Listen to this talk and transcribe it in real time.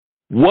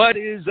What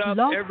is up,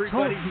 Blog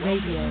everybody? Talk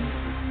Radio.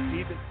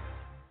 Stephen.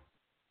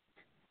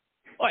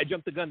 Oh, I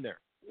jumped the gun there.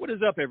 What is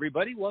up,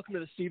 everybody? Welcome to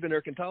the Stephen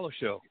Ercantalo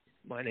Show.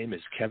 My name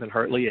is Kevin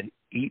Hartley, and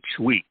each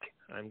week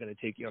I'm going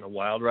to take you on a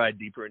wild ride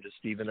deeper into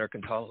Stephen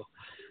Ercantalo.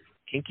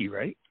 Kinky,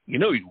 right? You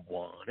know you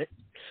want it.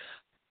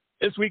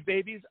 This week,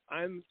 babies,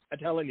 I'm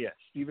telling you,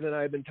 Stephen and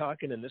I have been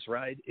talking, and this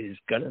ride is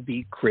going to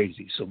be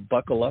crazy. So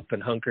buckle up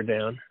and hunker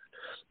down.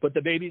 Put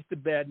the babies to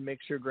bed and make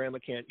sure Grandma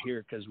can't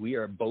hear, because we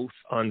are both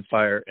on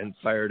fire and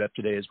fired up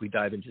today as we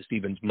dive into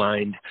Stephen's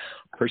mind,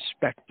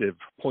 perspective,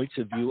 points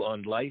of view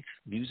on life,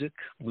 music,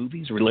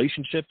 movies,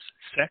 relationships,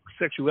 sex,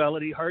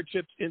 sexuality,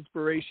 hardships,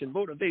 inspiration,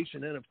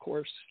 motivation, and, of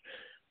course,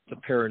 the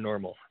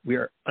paranormal. We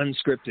are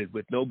unscripted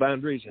with no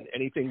boundaries and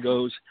anything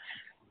goes.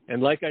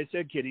 And like I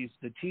said, kiddies,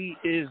 the tea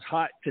is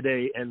hot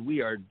today, and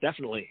we are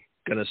definitely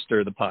going to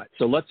stir the pot.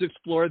 So let's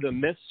explore the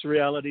myths,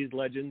 realities,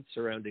 legends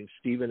surrounding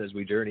Stephen as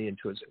we journey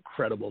into his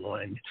incredible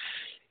mind,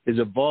 his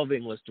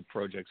evolving list of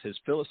projects, his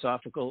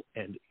philosophical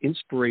and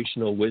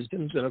inspirational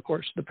wisdoms, and, of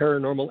course, the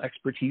paranormal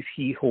expertise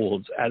he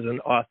holds as an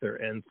author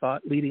and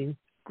thought-leading,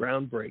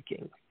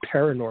 groundbreaking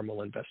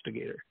paranormal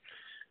investigator.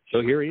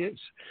 So here he is,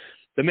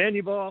 the man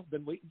you've all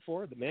been waiting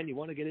for, the man you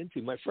want to get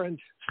into, my friend,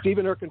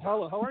 Stephen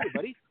Ercantalo. How are you,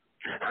 buddy?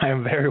 I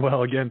am very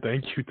well again.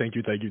 Thank you.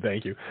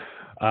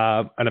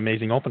 An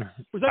amazing opener.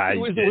 Was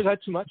that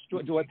too much?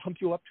 Do I pump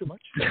you up too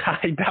much?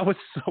 That was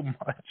so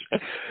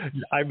much.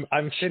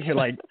 I'm sitting here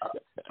like,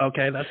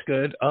 okay, that's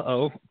good.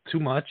 Too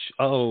much.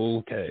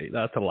 Okay,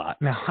 that's a lot.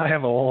 Now I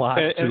have a lot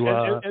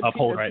to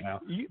uphold right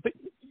now.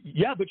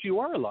 But you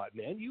are a lot,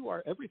 man. You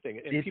are everything.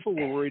 And people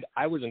were worried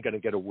I wasn't going to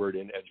get a word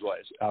in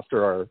edgewise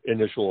after our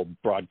initial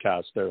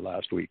broadcast there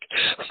last week.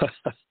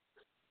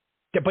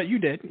 Yeah, but you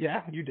did.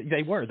 Yeah, you did.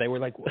 They were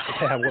like,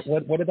 yeah,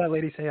 what did that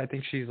lady say? I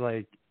think she's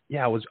like,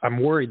 yeah, I'm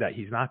worried that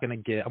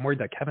I'm worried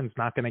that Kevin's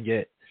not going to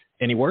get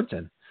any words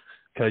in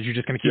because you're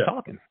just going to keep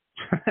talking.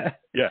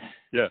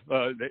 Yeah.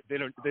 They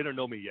don't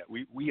know me yet.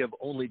 We have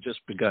only just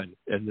begun,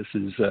 and this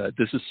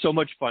is so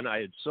much fun.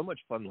 I had so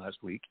much fun last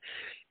week,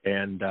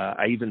 and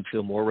I even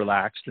feel more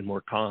relaxed and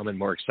more calm and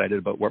more excited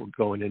about what we're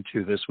going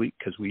into this week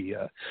because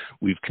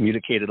we've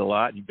communicated a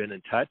lot and been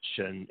in touch,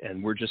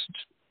 and we're just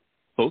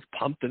both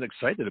pumped and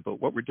excited about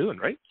what we're doing,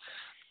 right?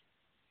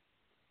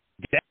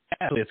 Yeah,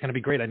 it's going to be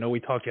great. I know we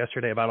talked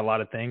yesterday about a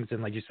lot of things,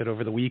 and like you said,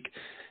 over the week,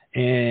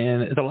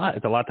 and it's a lot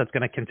that's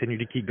going to continue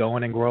to keep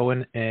going and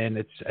growing. And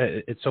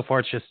it's so far,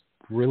 it's just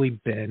really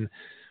been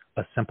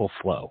a simple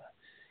flow.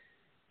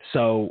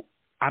 So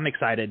I'm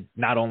excited,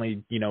 not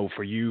only,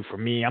 for you, for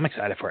me, I'm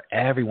excited for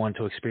everyone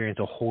to experience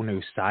a whole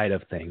new side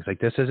of things. Like,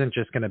 this isn't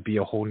just going to be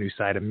a whole new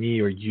side of me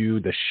or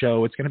you, the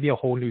show. It's going to be a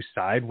whole new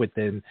side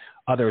within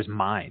others'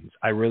 minds.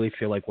 I really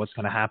feel like what's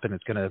going to happen is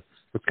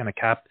it's going to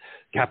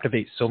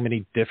captivate so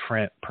many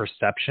different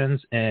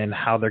perceptions and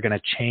how they're going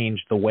to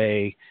change the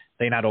way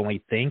they not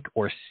only think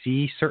or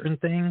see certain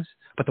things,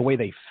 but the way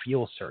they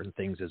feel certain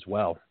things as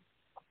well.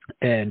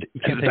 And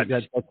you can't think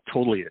that's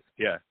totally it.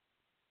 Yeah.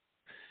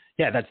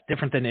 Yeah, that's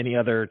different than any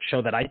other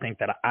show that I think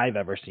that I've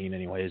ever seen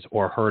anyways,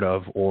 or heard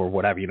of, or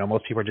whatever.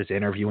 Most people are just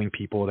interviewing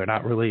people. They're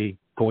not really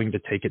going to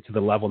take it to the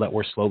level that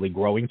we're slowly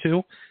growing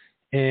to,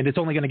 and it's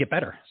only going to get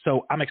better.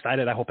 So I'm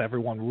excited. I hope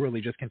everyone really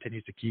just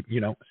continues to keep,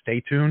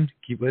 stay tuned,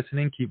 keep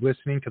listening,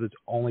 because it's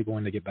only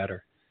going to get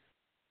better.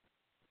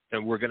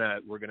 And we're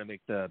gonna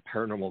make the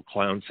paranormal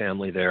clown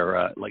family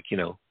there,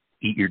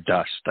 eat your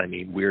dust. I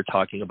mean, we're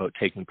talking about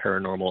taking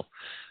paranormal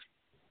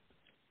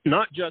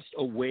not just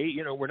a way,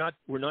 we're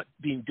not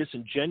being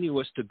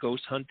disingenuous to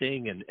ghost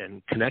hunting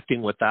and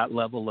connecting with that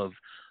level of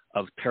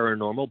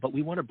paranormal, but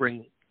we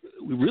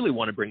really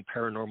want to bring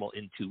paranormal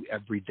into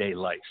everyday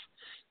life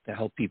to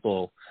help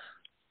people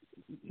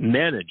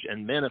manage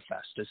and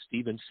manifest, as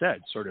Stephen said,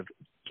 sort of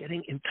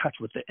getting in touch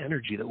with the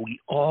energy that we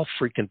all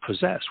freaking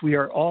possess. We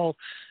are all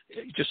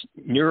just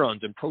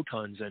neurons and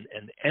protons and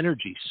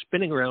energy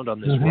spinning around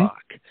on this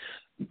rock,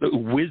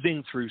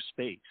 whizzing through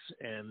space,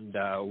 and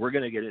we're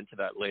going to get into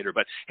that later.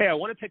 But hey, I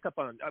want to pick up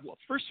on,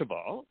 first of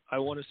all, I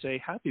want to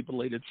say happy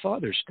belated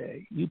Father's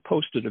Day. You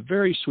posted a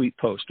very sweet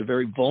post, a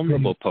very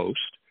vulnerable post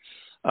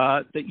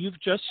that you've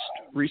just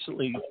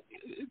recently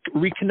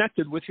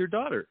reconnected with your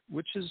daughter,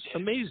 which is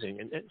amazing.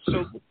 And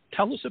so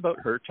tell us about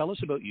her, tell us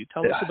about you,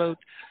 tell us about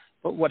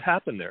what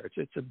happened there.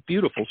 It's a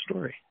beautiful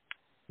story.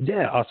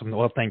 Yeah, awesome.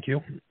 Well, thank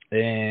you.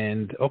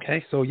 And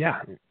okay, so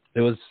yeah,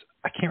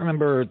 I can't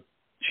remember.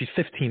 She's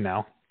 15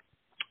 now.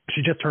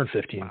 She just turned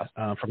 15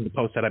 from the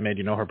post that I made.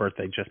 Her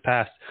birthday just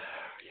passed.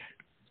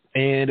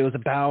 And it was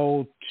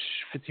about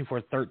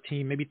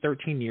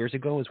 13 years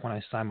ago is when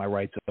I signed my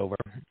rights over.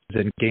 It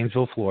was in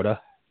Gainesville,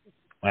 Florida.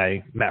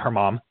 I met her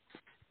mom.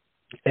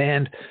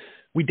 And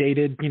we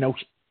dated,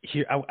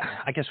 here,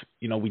 I guess,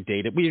 we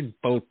dated.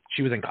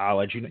 She was in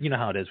college. You know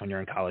how it is when you're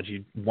in college.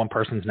 One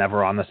person's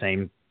never on the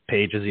same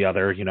page as the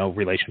other,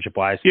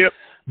 relationship-wise. Yep.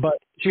 But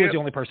she was the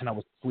only person I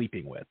was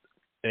sleeping with.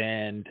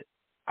 And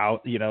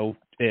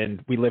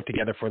and we lived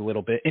together for a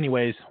little bit.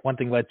 Anyways, one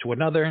thing led to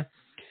another.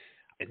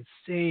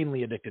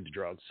 Insanely addicted to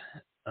drugs.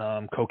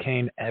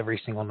 cocaine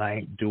every single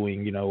night,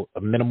 doing,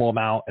 a minimal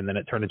amount. And then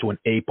it turned into an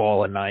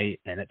 8-ball a night,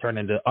 and it turned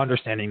into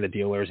understanding the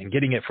dealers and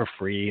getting it for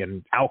free,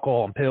 and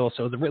alcohol and pills.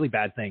 So it was a really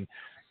bad thing.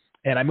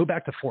 And I moved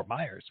back to Fort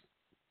Myers,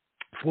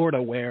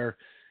 Florida, where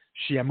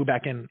I moved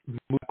back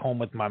home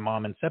with my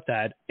mom and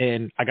stepdad.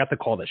 And I got the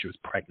call that she was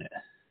pregnant.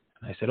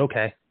 And I said,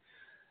 okay,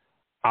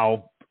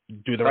 I'll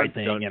do the right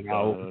thing. And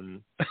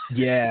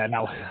and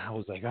I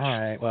was like, all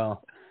right,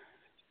 well,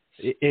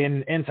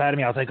 inside of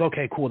me, I was like,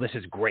 okay, cool. This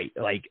is great.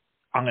 Like,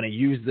 I'm going to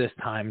use this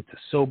time to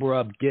sober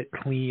up, get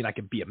clean. I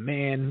could be a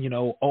man,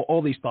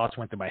 all these thoughts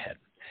went through my head.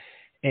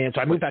 And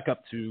so I moved back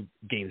up to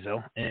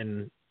Gainesville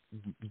and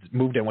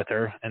moved in with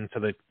her into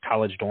the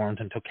college dorms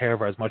and took care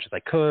of her as much as I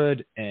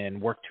could and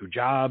worked 2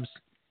 jobs.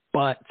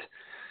 But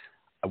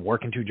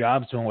working 2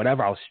 jobs, doing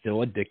whatever, I was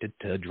still addicted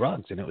to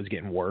drugs, and it was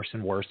getting worse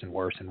and worse and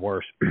worse and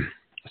worse.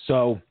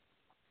 So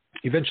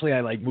eventually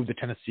I moved to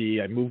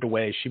Tennessee. I moved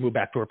away. She moved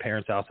back to her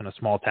parents' house in a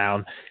small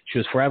town. She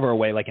was forever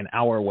away, like an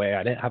hour away.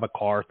 I didn't have a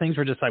car. Things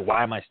were just like,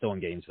 why am I still in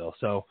Gainesville?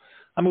 So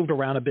I moved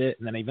around a bit,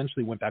 and then I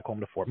eventually went back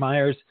home to Fort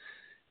Myers,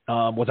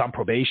 was on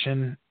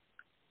probation.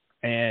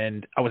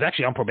 And I was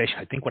actually on probation,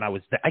 I think, when I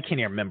was – I can't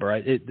even remember.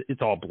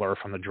 It's all blur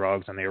from the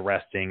drugs and the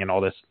arresting and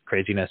all this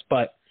craziness.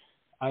 But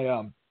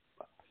I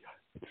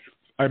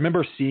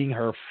remember seeing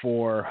her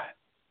for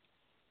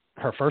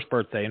her first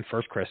birthday and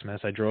first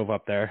Christmas. I drove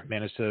up there,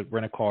 managed to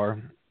rent a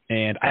car,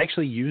 and I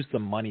actually used the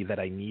money that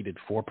I needed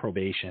for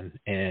probation.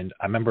 And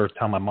I remember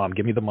telling my mom,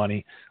 give me the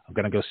money. I'm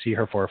going to go see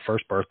her for her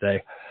first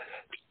birthday.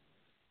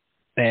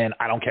 And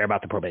I don't care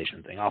about the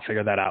probation thing. I'll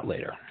figure that out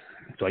later.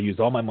 So I used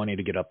all my money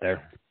to get up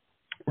there.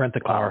 Rent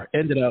the car,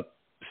 ended up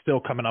still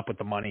coming up with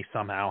the money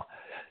somehow.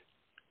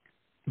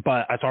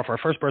 But I saw her for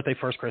her first birthday,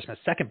 first Christmas,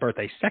 second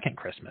birthday, second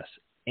Christmas.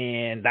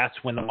 And that's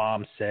when the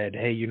mom said,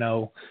 hey,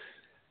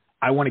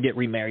 I want to get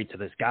remarried to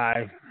this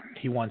guy.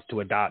 He wants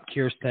to adopt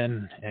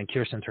Kirsten, and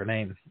Kirsten's her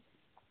name.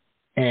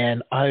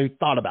 And I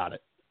thought about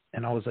it.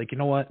 And I was like, you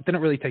know what? It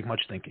didn't really take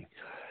much thinking.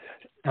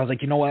 I was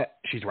like, you know what?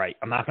 She's right.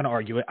 I'm not going to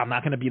argue it. I'm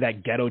not going to be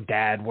that ghetto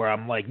dad where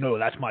I'm like, no,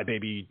 that's my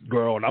baby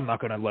girl, and I'm not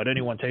going to let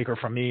anyone take her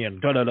from me,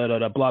 and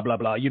da-da-da-da-da, blah, blah,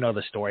 blah. You know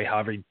the story, how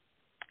every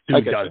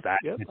dude does that.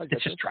 Yep,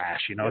 it's just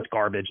trash. It's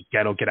garbage. It's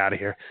ghetto. Get out of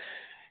here.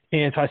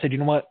 And so I said, you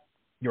know what?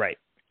 You're right.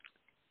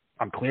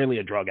 I'm clearly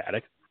a drug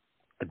addict,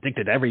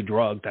 addicted to every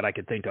drug that I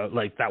could think of.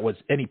 Like, that was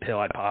any pill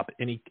I'd pop,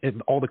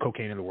 all the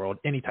cocaine in the world,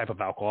 any type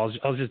of alcohol.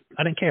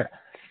 I didn't care.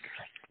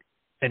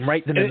 And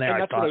right then and there,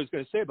 and that's what I was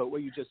going to say about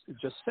what you just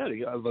said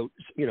about,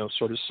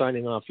 sort of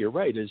signing off. You're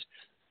right. Is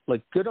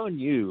like, good on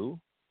you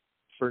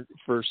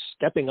for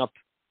stepping up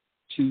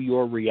to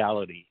your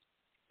reality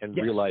and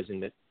realizing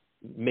that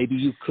maybe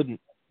you couldn't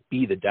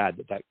be the dad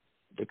that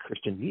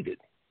Kirsten needed.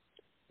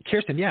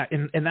 Kirsten, yeah,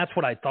 and that's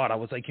what I thought. I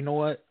was like, you know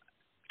what?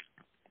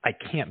 I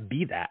can't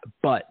be that,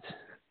 but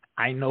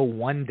I know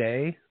one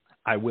day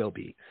I will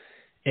be.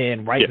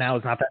 And right now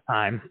is not that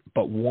time,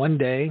 but one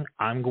day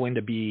I'm going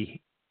to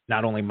be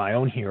not only my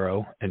own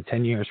hero in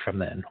 10 years from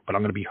then, but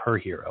I'm going to be her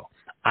hero.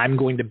 I'm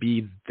going to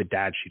be the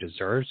dad she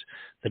deserves,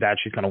 the dad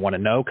she's going to want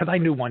to know, because I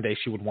knew one day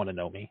she would want to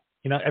know me.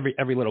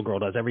 Every little girl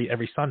does,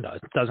 every son does.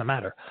 It doesn't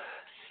matter.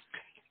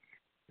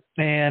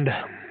 And,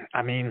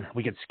 I mean,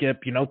 we could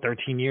skip,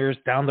 13 years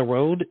down the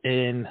road,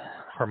 and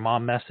her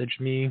mom messaged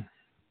me.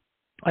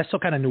 I still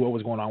kind of knew what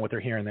was going on with her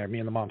here and there. Me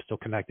and the mom still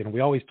connected, and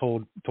we always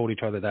told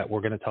each other that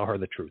we're going to tell her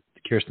the truth,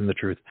 Kirsten the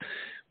truth.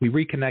 We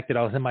reconnected.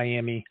 I was in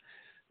Miami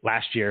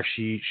last year.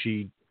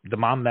 The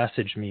mom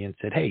messaged me and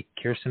said, hey,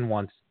 Kirsten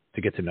wants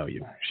to get to know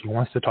you. She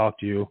wants to talk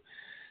to you.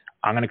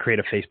 I'm going to create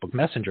a Facebook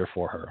Messenger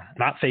for her.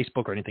 Not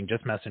Facebook or anything,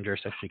 just Messenger,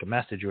 so she can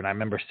message you. And I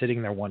remember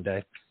sitting there one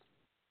day,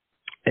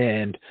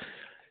 and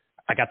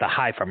I got the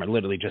hi from her,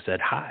 literally just said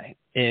hi.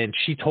 And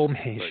she told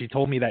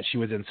me that she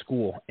was in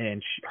school,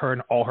 and her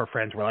and all her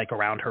friends were like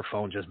around her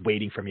phone just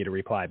waiting for me to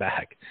reply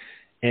back.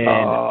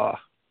 And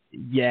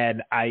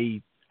and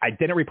I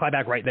didn't reply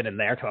back right then and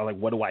there, because I was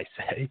like, what do I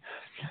say?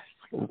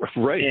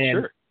 Right,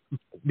 and, sure.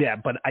 Yeah,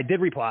 but I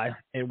did reply,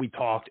 and we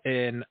talked,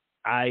 and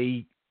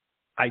I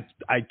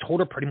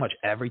told her pretty much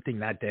everything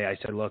that day. I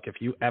said, look,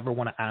 if you ever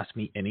want to ask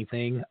me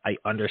anything, I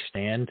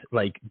understand.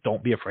 Like,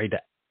 don't be afraid to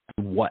ask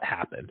what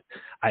happened.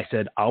 I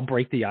said, I'll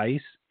break the ice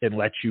and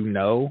let you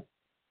know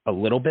a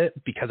little bit,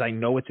 because I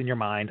know it's in your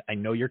mind. I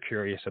know you're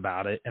curious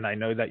about it, and I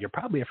know that you're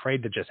probably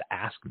afraid to just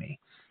ask me,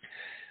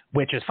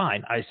 which is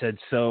fine. I said,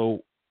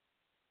 so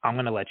I'm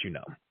going to let you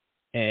know.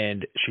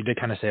 And she did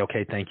kind of say,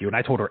 okay, thank you. And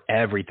I told her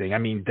everything. I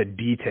mean, the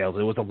details.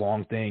 It was a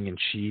long thing. And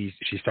she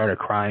started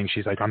crying.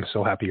 She's like, I'm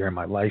so happy you're in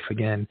my life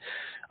again.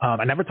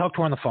 I never talked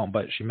to her on the phone,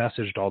 but she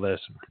messaged all this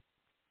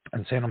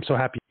and saying, I'm so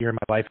happy you're in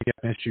my life again.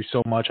 I missed you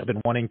so much. I've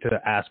been wanting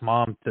to ask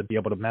mom to be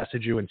able to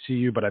message you and see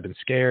you, but I've been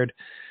scared,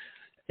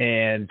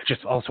 and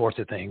just all sorts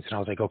of things. And I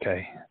was like,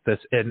 okay,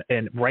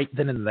 and right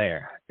then and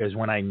there is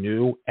when I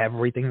knew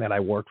everything that I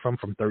worked from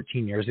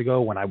 13 years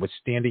ago, when I was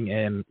standing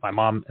in my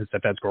mom and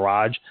stepdad's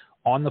garage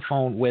on the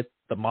phone with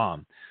the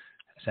mom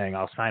saying,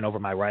 I'll sign over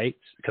my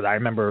rights, because I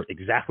remember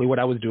exactly what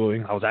I was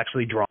doing. I was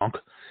actually drunk,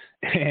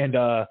 and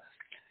I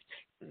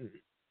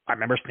I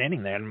remember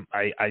standing there and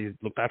I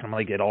looked back and I'm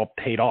like, it all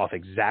paid off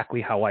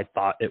exactly how I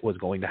thought it was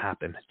going to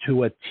happen,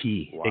 to a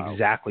T. Wow.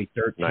 Exactly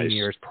 13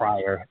 years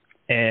prior.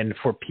 And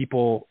for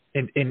people,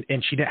 and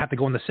she didn't have to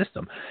go in the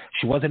system.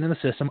 She wasn't in the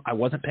system. I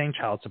wasn't paying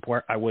child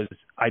support.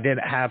 I didn't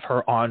have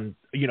her on,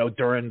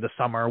 during the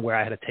summer where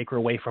I had to take her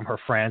away from her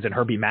friends and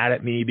her be mad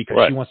at me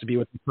because she wants to be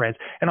with her friends.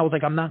 And I was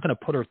like, I'm not going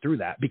to put her through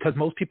that, because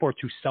most people are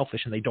too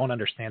selfish and they don't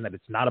understand that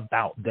it's not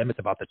about them. It's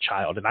about the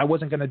child. And I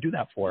wasn't going to do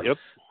that for her,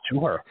 to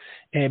her.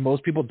 And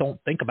most people don't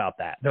think about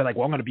that. They're like,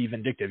 well, I'm going to be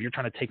vindictive. You're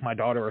trying to take my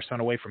daughter or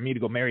son away from me to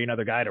go marry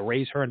another guy to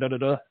raise her and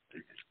da-da-da.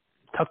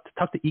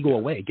 Tuck the ego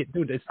away.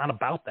 Dude, it's not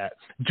about that.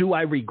 Do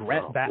I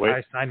regret that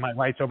I signed my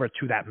rights over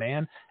to that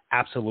man?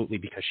 Absolutely,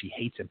 because she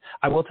hates him.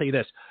 I will tell you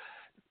this.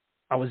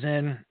 I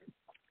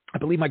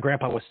believe my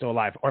grandpa was still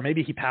alive, or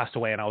maybe he passed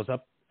away, and I was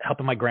up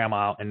helping my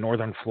grandma out in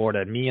northern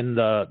Florida. Me and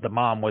the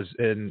mom was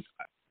in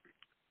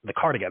the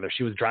car together.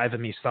 She was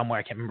driving me somewhere.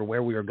 I can't remember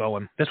where we were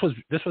going. This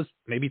was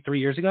maybe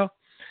 3 years ago.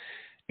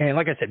 And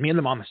like I said, me and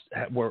the mom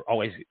were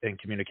always in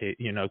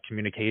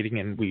communicating,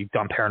 and we've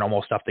done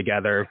paranormal stuff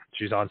together.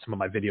 She's on some of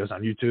my videos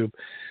on YouTube.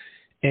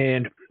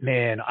 And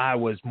man, I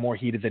was more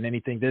heated than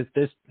anything.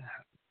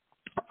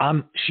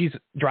 She's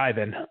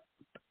driving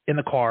in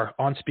the car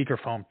on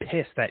speakerphone,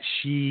 pissed that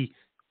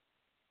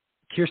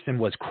Kirsten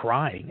was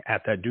crying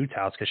at that dude's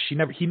house because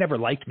he never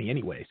liked me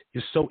anyways. He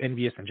was so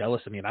envious and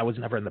jealous of me, and I was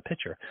never in the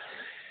picture.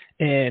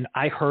 And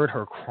I heard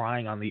her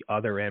crying on the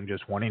other end,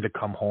 just wanting to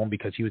come home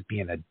because he was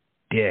being a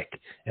dick,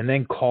 and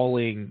then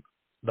calling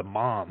the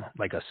mom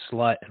like a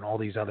slut and all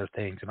these other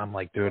things. And I'm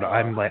like, dude,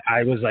 I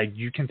was like,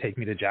 you can take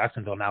me to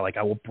Jacksonville now. Like,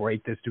 I will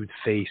break this dude's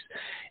face.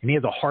 And he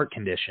has a heart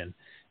condition.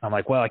 I'm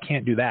like, well, I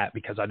can't do that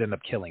because I'd end up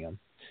killing him.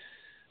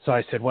 So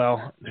I said,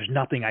 well, there's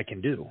nothing I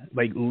can do,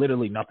 like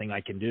literally nothing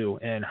I can do.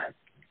 And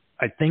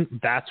I think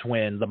that's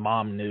when the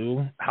mom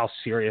knew how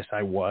serious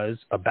I was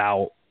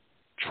about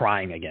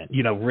trying again,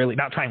 really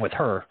not trying with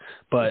her,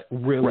 but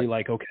really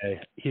like, okay,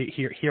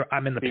 here,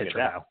 I'm in the picture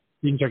now.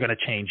 Things are going to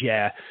change.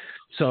 Yeah.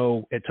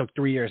 So it took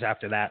 3 years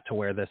after that to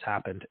where this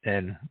happened.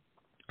 And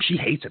she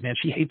hates it, man.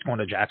 She hates going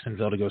to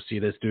Jacksonville to go see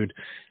this dude.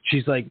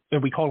 She's like,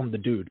 and we call him the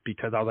dude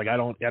because I was like, I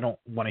don't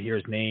want to hear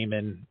his name.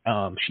 And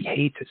she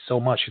hates it so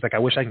much. She's like, I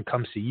wish I can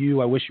come see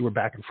you. I wish you were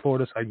back in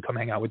Florida so I can come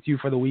hang out with you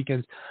for the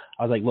weekends.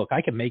 I was like, look,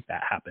 I can make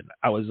that happen.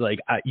 I was like,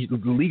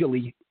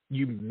 legally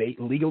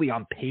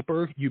on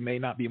paper, you may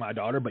not be my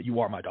daughter, but you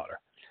are my daughter.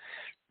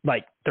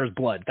 Like, there's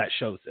blood that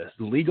shows this.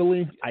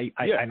 Legally,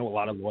 I know a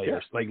lot of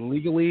lawyers. Yeah. Like,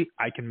 legally,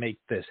 I can make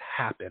this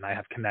happen. I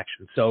have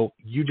connections. So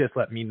you just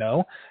let me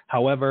know.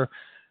 However,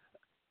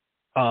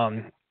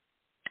 I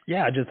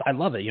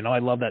love it. I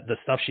love that the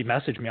stuff she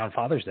messaged me on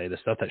Father's Day, the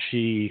stuff that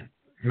she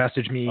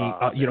messaged me,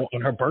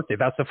 on her birthday.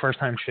 That's the first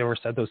time she ever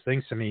said those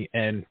things to me.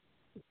 And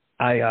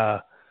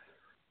that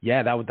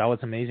was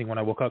amazing when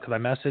I woke up, because I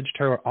messaged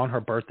her on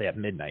her birthday at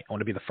midnight. I want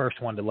to be the first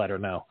one to let her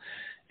know.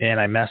 And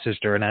I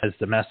messaged her, and as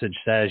the message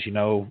says,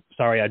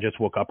 sorry, I just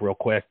woke up real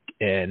quick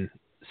and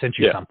sent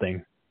you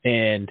something.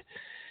 And,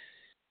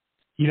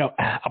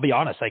 I'll be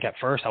honest, like at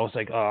first I was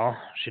like, oh,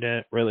 she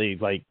didn't really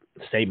like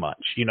say much,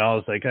 I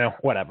was like,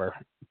 whatever.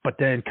 But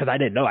then, cause I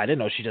didn't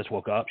know she just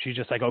woke up. She's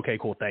just like, okay,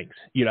 cool. Thanks.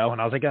 And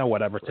I was like, oh,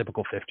 whatever,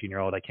 typical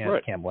 15-year-old. I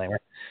can't blame her.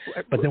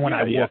 But then when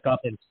I woke up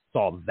and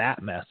saw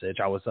that message,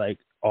 I was like,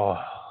 oh,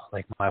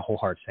 like my whole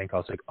heart sank. I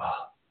was like,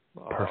 oh,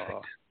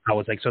 perfect. I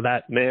was like, so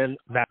that, man,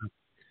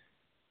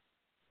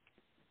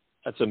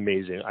 that's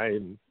amazing.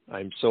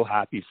 I'm so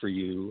happy for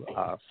you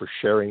for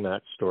sharing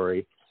that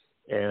story.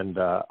 And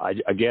I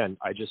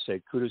just say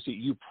kudos to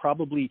you.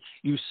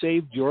 You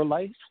saved your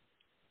life,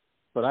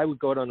 but I would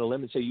go out on a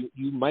limb and say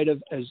you might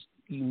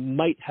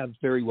have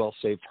very well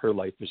saved her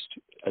life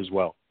as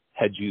well,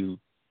 had you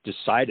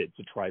decided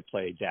to try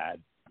play dad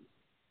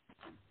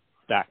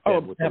back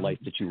then with the life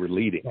that you were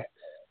leading.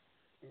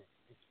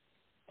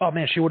 Oh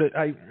man, she would have.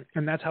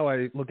 And that's how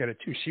I look at it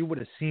too. She would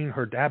have seen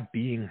her dad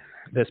being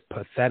this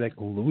pathetic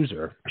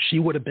loser. She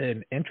would have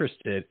been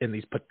interested in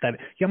these pathetic.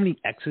 You know how many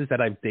exes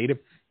that I've dated?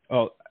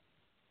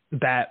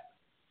 That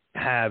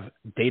have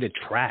dated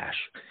trash.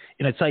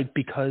 And it's like,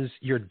 because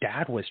your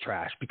dad was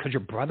trash, because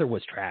your brother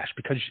was trash,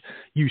 because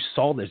you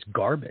saw this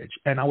garbage.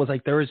 And I was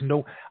like,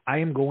 I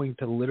am going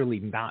to literally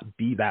not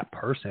be that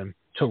person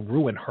to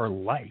ruin her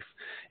life.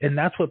 And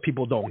that's what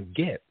people don't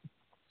get.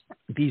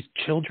 These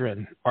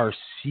children are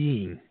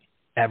seeing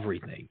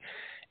everything.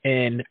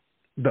 And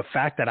the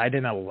fact that I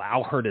didn't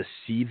allow her to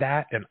see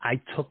that, and I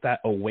took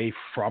that away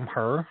from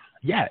her,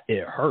 yeah,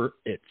 it hurt.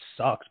 It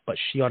sucks, but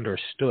she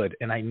understood.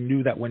 And I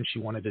knew that when she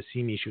wanted to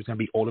see me, she was going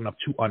to be old enough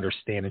to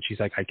understand. And she's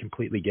like, I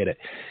completely get it.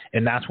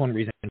 And that's one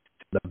reason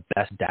the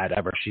best dad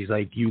ever. She's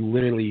like, you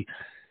literally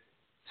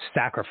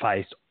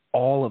sacrificed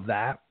all of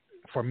that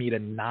for me to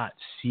not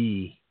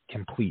see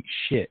complete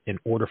shit in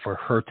order for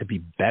her to be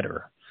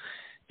better.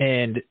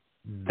 And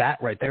that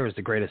right there is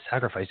the greatest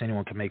sacrifice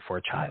anyone can make for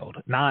a child.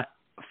 Not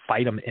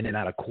fight them in and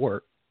out of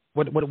court.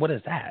 What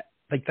is that?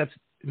 Like, that's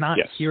not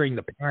hearing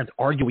the parents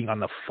arguing on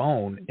the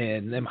phone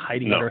and them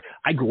hiding under.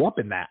 I grew up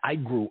in that.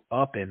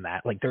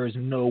 Like, there is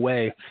no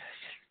way.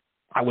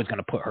 I was going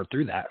to put her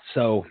through that.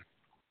 So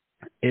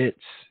it's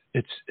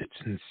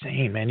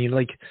insane, man. You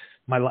like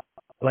my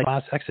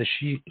last exes,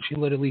 she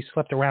literally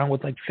slept around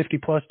with like 50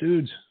 plus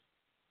dudes.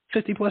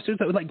 That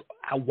was like,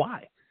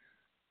 why?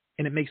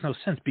 And it makes no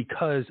sense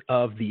because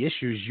of the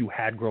issues you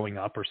had growing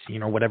up or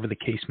seen or whatever the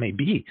case may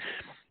be.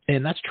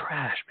 And that's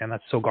trash, man.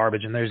 That's so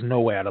garbage. And there's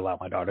no way I'd allow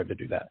my daughter to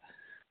do that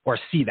or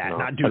see that,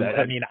 not do that.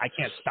 I mean, I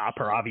can't stop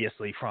her,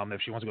 obviously, from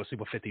if she wants to go sleep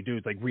with 50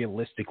 dudes. Like,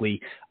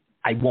 realistically,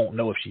 I won't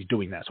know if she's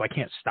doing that. So I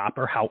can't stop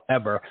her.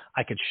 However,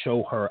 I could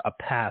show her a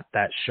path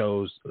that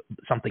shows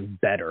something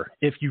better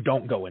if you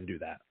don't go and do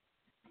that.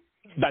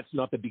 That's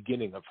not the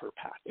beginning of her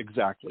path.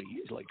 Exactly.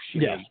 Like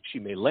she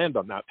may land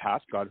on that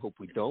path. God hope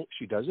we don't.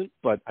 She doesn't.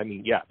 But I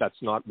mean, yeah, that's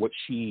not what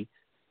she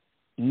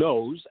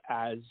knows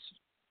as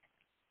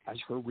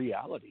her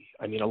reality.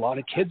 I mean, a lot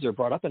of kids are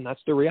brought up and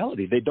that's their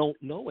reality. They don't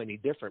know any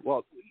different.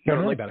 Well, you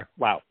know, like, better.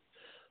 Wow.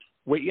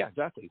 Wait, yeah,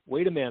 exactly.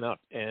 Way to man up.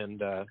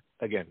 And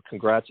again,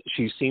 congrats.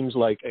 She seems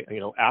like,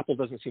 you know, apple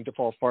doesn't seem to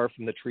fall far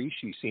from the tree.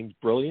 She seems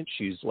brilliant.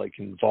 She's like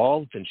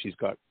involved and she's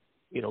got,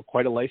 you know,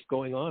 quite a life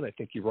going on. I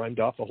think you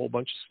rhymed off a whole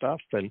bunch of stuff,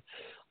 and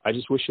I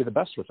just wish you the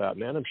best with that,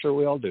 man. I'm sure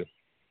we all do.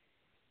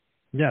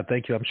 Yeah,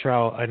 thank you. I'm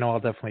sure I know I'll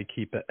definitely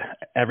keep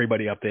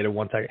everybody updated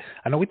once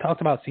I know we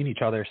talked about seeing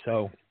each other,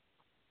 so,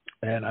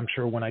 and I'm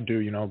sure when I do,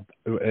 you know,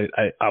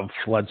 I'll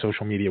flood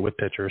social media with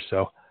pictures,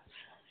 so.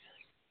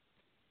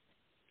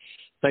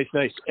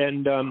 Nice.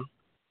 And,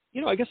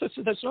 you know, I guess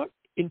that's not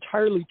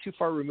entirely too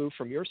far removed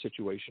from your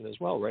situation as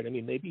well, right? I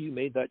mean, maybe you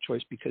made that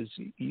choice because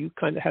you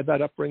kind of had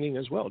that upbringing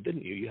as well,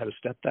 didn't you? You had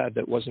a stepdad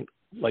that wasn't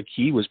like,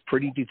 he was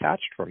pretty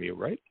detached from you,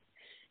 right?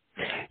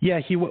 Yeah,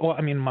 well,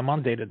 I mean, my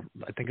mom dated,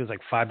 I think it was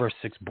like 5 or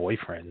 6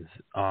 boyfriends.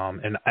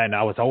 And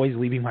I was always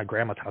leaving my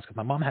grandma's house because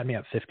my mom had me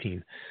at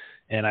 15.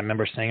 And I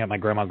remember staying at my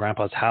grandma and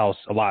grandpa's house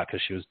a lot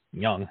because she was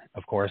young,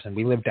 of course. And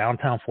we lived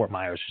downtown Fort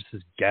Myers, just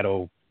this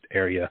ghetto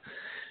area.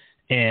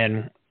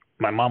 And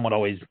my mom would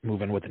always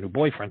move in with a new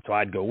boyfriend, so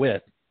I'd go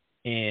with,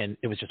 and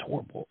it was just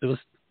horrible. It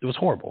was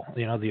horrible.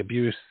 You know, the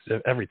abuse,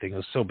 everything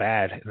was so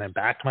bad. And then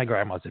back to my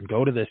grandma's and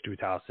go to this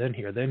dude's house, then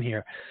here.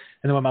 And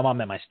then when my mom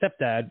met my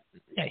stepdad,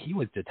 yeah, he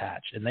was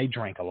detached, and they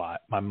drank a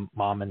lot, my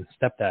mom and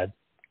stepdad.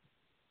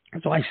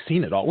 And so I've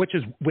seen it all, which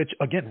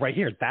again, right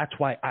here, that's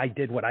why I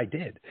did what I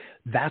did.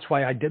 That's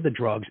why I did the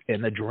drugs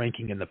and the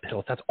drinking and the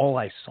pills. That's all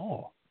I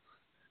saw.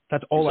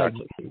 That's all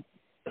exactly.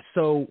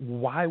 So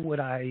why would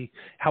I,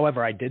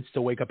 however, I did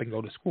still wake up and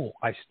go to school.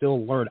 I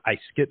still learned. I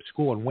skipped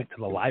school and went to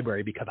the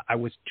library because I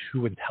was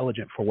too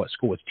intelligent for what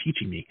school was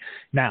teaching me.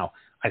 Now,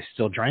 I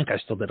still drank. I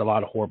still did a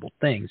lot of horrible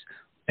things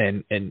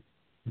and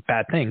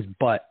bad things,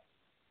 but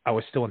I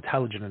was still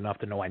intelligent enough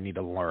to know I need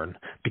to learn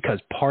because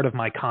part of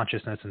my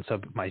consciousness and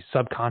my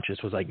subconscious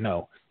was like,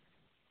 no,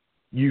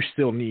 you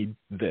still need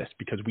this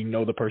because we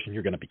know the person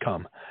you're going to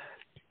become.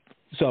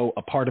 So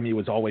a part of me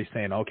was always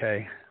saying,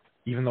 okay,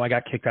 even though I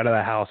got kicked out of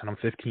the house and I'm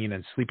 15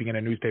 and sleeping in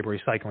a newspaper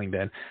recycling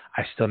bin,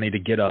 I still need to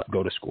get up,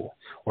 go to school,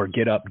 or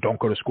get up, don't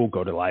go to school,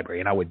 go to the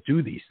library. And I would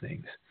do these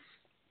things.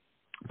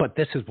 But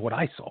this is what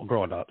I saw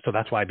growing up. So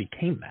that's why I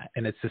became that.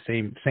 And it's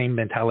the same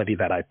mentality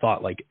that I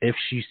thought, like, if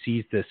she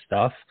sees this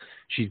stuff,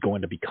 she's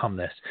going to become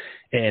this.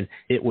 And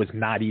it was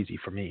not easy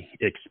for me,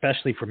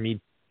 especially for me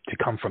to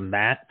come from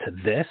that to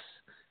this.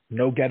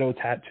 No ghetto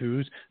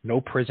tattoos, no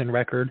prison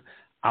record.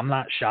 I'm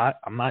not shot.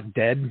 I'm not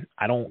dead.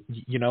 I don't,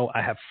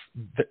 I have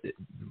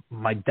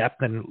my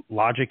depth and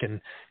logic and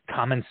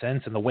common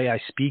sense and the way I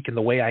speak and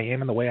the way I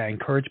am and the way I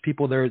encourage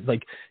people. They're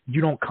like,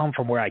 you don't come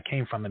from where I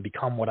came from and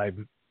become what I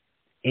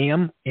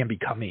am and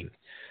becoming.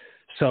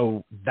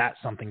 So that's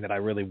something that I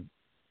really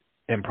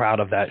am proud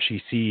of that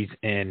she sees,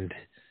 and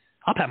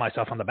I'll pat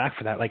myself on the back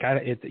for that. Like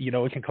it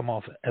can come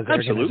off as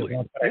absolutely.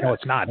 But I know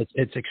it's not.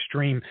 It's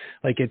extreme.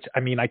 Like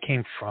I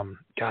came from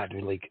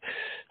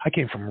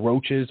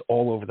roaches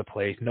all over the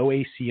place. No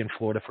AC in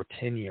Florida for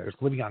 10 years,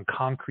 living on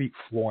concrete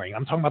flooring.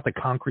 I'm talking about the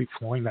concrete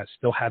flooring that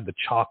still had the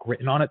chalk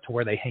written on it to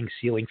where they hang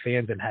ceiling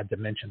fans and had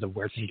dimensions of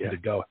where things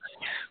could go.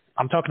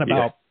 I'm talking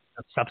about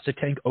a septic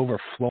tank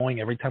overflowing.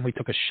 Every time we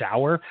took a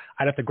shower,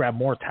 I'd have to grab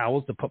more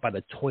towels to put by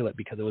the toilet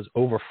because it was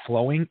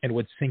overflowing and it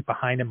would sink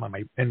behind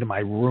into my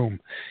room.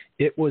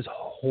 It was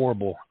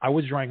horrible. I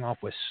was drying off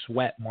with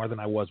sweat more than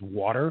I was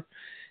water,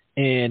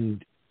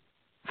 and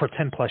for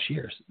 10 plus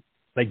years.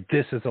 Like,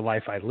 this is the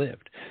life I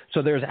lived.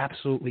 So there's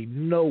absolutely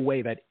no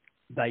way that,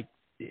 like,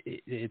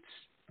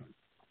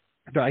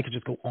 I could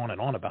just go on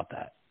and on about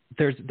that.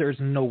 There's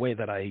no way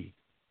that I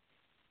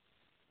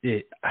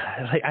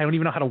don't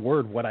even know how to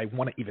word what I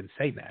want to even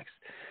say next.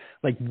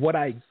 Like, what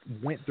I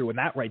went through, and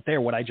that right there,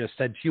 what I just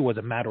said to you was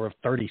a matter of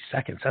 30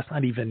 seconds. That's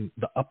not even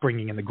the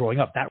upbringing and the growing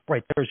up. That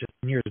right there is just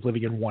years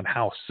living in one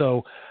house.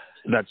 So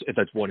that's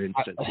one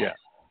instance.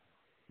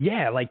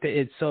 Yeah. Like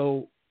it's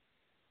so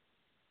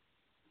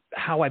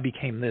how I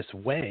became this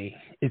way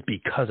is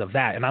because of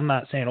that. And I'm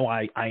not saying,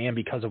 I am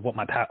because of what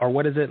my past, or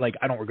what is it? Like,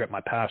 I don't regret my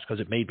past because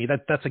it made me.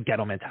 That's a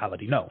ghetto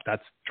mentality. No,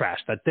 that's trash.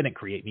 That didn't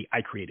create me.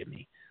 I created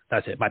me.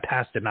 That's it. My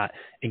past did not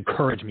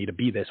encourage me to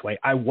be this way.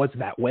 I was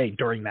that way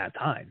during that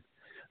time.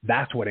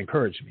 That's what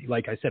encouraged me.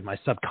 Like I said, my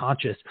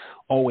subconscious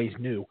always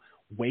knew,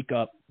 wake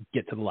up,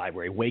 get to the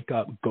library, wake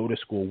up, go to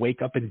school,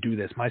 wake up and do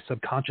this. My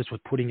subconscious was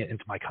putting it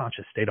into my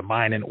conscious state of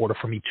mind in order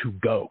for me to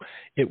go.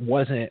 It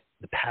wasn't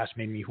the past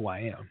made me who I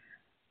am.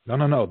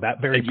 No.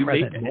 That very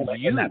present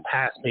moment in that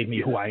past made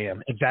me who I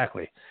am.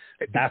 Exactly.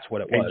 That's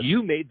what it was. And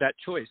you made that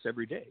choice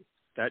every day.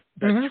 That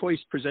choice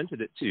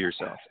presented it to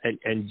yourself, and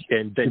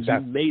then you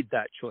made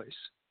that choice.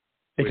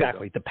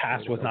 Exactly. The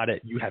past was not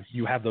it.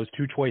 You have those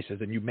two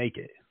choices, and you make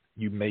it.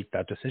 You make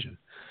that decision.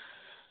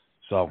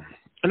 So,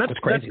 and that's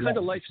crazy. That's kind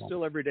of life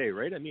still every day,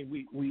 right? I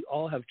mean, we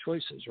all have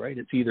choices, right?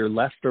 It's either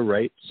left or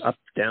right, up,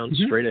 down,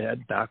 straight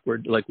ahead,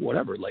 backward, like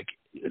whatever. Like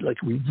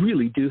we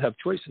really do have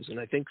choices. And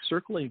I think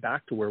circling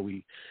back to where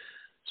we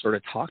sort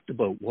of talked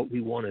about what we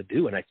want to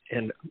do,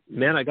 and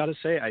man, I got to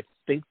say, I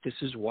think this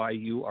is why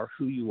you are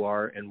who you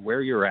are and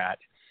where you're at,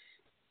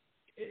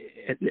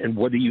 and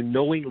whether you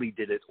knowingly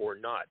did it or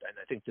not. And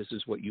I think this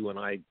is what you and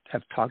I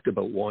have talked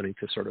about wanting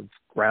to sort of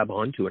grab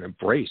onto and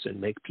embrace and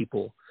make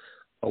people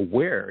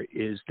aware,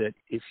 is that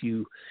if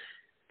you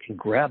can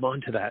grab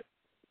onto that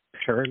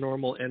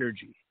paranormal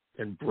energy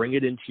and bring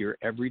it into your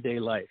everyday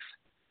life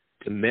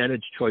to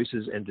manage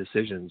choices and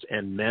decisions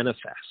and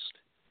manifest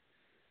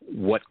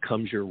what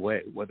comes your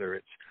way, whether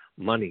it's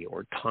money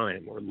or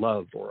time or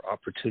love or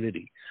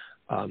opportunity.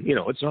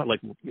 It's not like,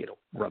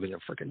 rubbing a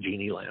freaking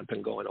genie lamp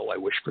and going, oh, I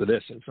wish for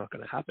this, and it's not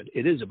going to happen.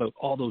 It is about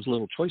all those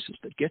little choices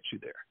that get you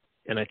there.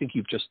 And I think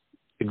you've just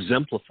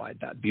exemplified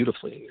that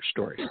beautifully in your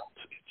story.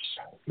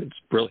 It's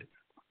brilliant.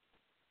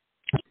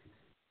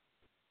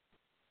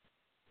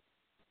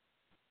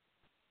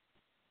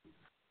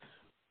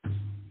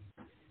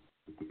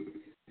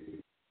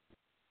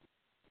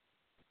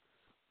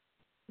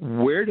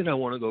 Where did I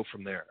want to go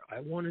from there? I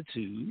wanted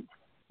to,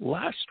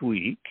 last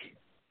week,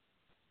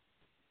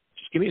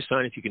 just give me a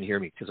sign if you can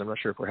hear me, because I'm not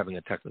sure if we're having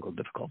a technical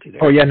difficulty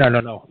there. Oh, yeah,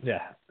 no.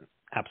 Yeah,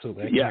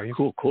 absolutely. Yeah,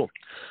 cool.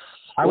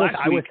 I was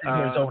sitting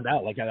here zoned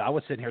out. Like I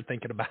was sitting here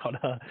thinking about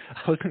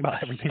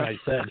everything I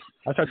said.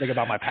 I started thinking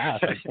about my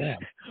past. Like, damn.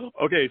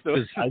 Okay, so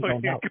I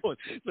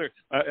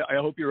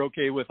hope you're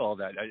okay with all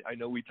that. I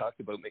know we talked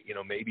about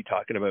maybe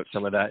talking about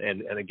some of that,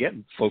 and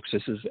again, folks,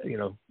 this is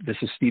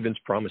Stephen's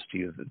promise to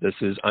you that this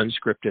is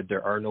unscripted.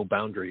 There are no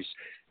boundaries.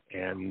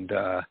 And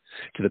to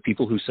the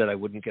people who said I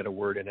wouldn't get a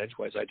word in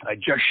edgewise, I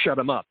just shut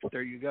them up.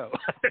 There you go.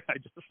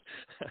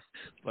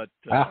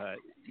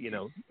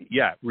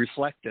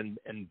 Reflect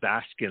and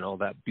bask in all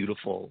that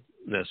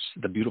beautifulness,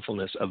 the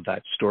beautifulness of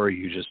that story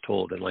you just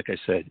told. And like I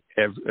said,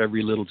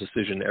 every little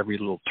decision, every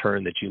little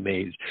turn that you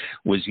made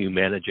was you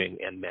managing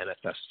and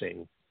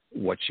manifesting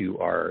what you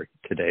are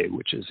today,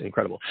 which is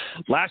incredible.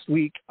 Last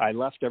week, I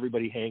left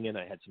everybody hanging.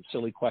 I had some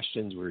silly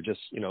questions. We were just,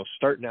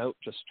 starting out,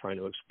 just trying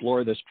to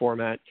explore this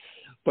format.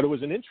 But it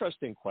was an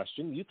interesting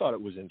question. You thought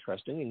it was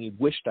interesting, and you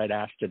wished I'd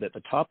asked it at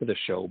the top of the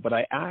show. But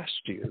I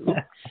asked you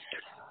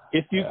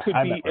if you could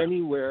be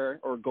anywhere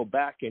or go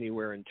back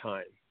anywhere in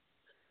time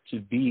to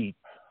be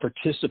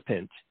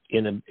participant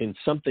in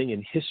something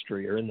in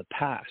history or in the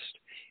past.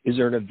 Is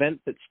there an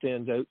event that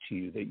stands out to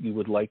you that you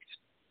would like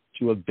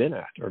to have been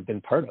at or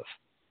been part of?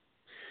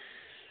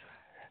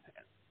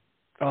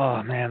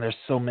 Oh man, there's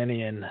so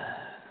many,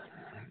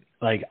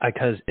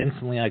 because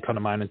instantly I come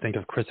to mind and think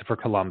of Christopher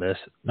Columbus,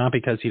 not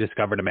because he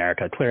discovered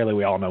America. Clearly,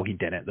 we all know he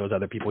didn't. There was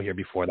other people here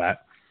before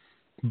that,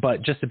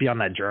 but just to be on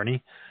that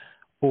journey,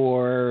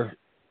 or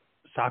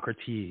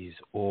Socrates,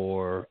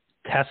 or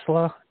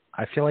Tesla.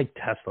 I feel like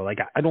Tesla.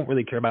 I don't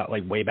really care about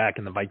way back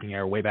in the Viking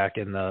era, way back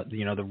in the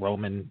the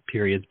Roman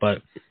periods,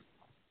 but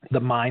the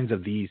minds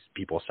of these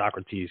people,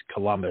 Socrates,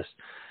 Columbus,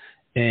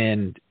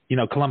 and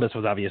Columbus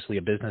was obviously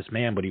a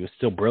businessman, but he was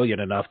still brilliant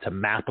enough to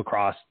map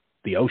across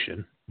the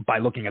ocean by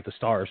looking at the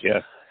stars. Yeah.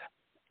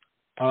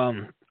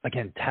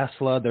 Again,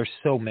 Tesla, there's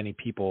so many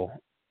people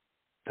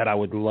that I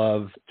would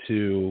love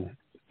to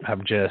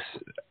have just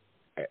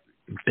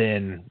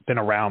been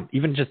around,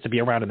 even just to be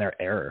around in their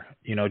era,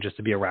 just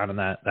to be around in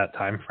that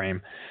time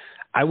frame.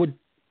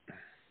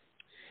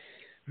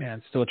 Man,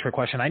 it's still a trick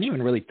question. I didn't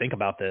even really think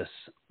about this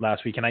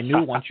last week. And I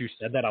knew once you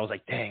said that, I was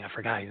like, dang, I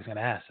forgot he was going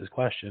to ask this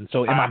question.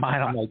 So in my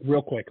mind, I'm like,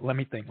 real quick, let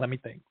me think.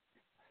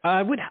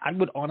 I would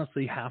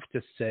honestly have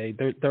to say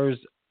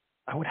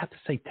I would have to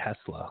say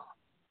Tesla,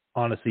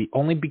 honestly,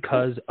 only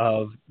because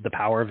of the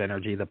power of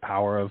energy, the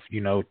power of,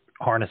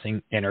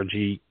 harnessing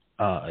energy,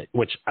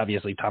 which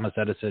obviously Thomas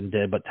Edison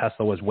did, but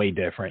Tesla was way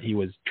different. He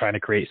was trying to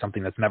create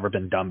something that's never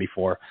been done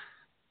before.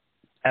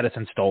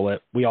 Edison stole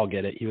it. We all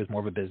get it. He was more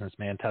of a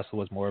businessman. Tesla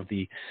was more of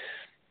the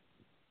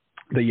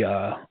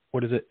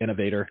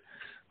innovator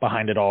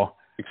behind it all.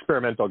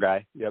 Experimental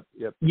guy. Yep.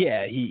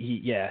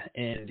 Yeah,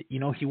 and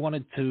he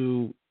wanted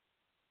to.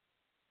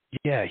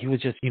 Yeah, he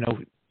was just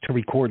to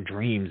record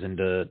dreams and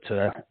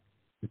to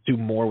do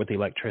more with the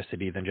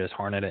electricity than just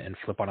harness it and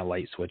flip on a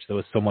light switch. There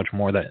was so much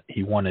more that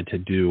he wanted to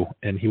do,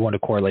 and he wanted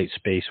to correlate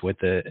space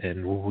with it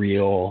and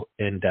real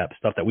in-depth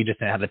stuff that we just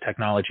didn't have the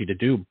technology to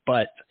do,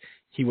 but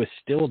he was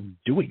still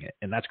doing it,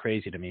 and that's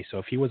crazy to me. So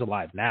if he was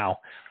alive now,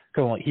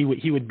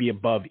 He would be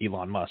above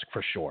Elon Musk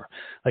for sure.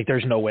 Like,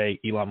 there's no way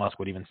Elon Musk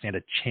would even stand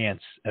a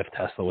chance if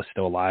Tesla was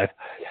still alive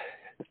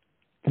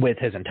with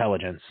his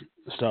intelligence.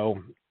 So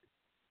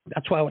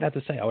that's why I would have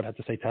to say. I would have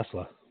to say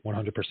Tesla,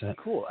 100%.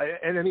 Cool.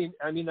 And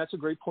I mean, that's a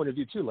great point of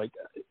view too. Like,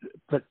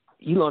 but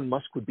Elon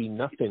Musk would be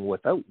nothing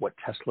without what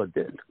Tesla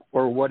did,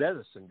 or what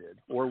Edison did,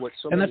 or what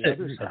so many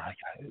others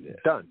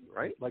have done.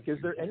 Right? Like, is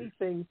there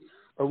anything?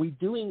 Are we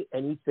doing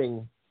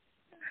anything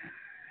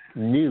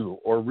new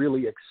or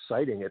really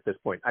exciting at this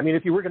point? I mean,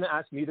 if you were going to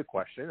ask me the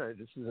question,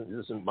 this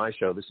isn't my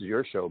show, this is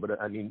your show, but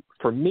I mean,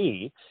 for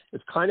me,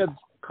 it's kind of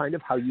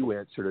how you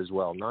answered as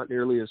well. Not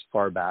nearly as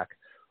far back,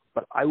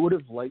 but I would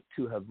have liked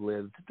to have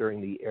lived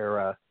during the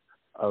era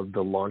of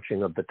the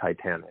launching of the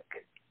Titanic.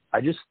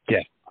 I just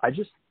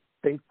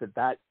think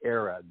that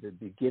era, the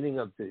beginning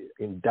of the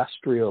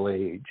industrial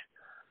age,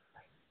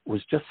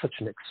 was just such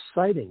an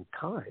exciting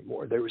time,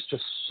 where there was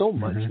just so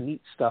much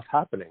neat stuff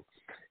happening.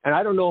 And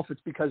I don't know if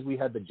it's because we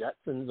had the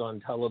Jetsons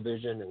on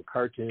television and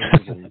cartoons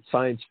and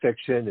science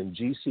fiction and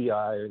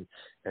GCI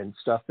and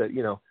stuff that,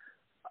 you know,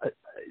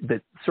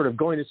 that sort of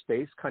going to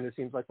space kind of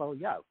seems like, well,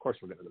 yeah, of course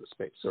we're going to go to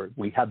space, or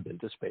we have been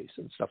to space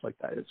and stuff like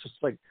that. It's just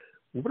like,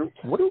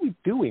 what are we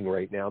doing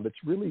right now that's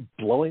really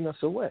blowing us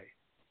away?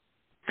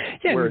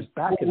 Yeah, whereas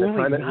back at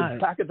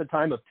the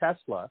time of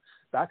Tesla,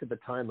 back at the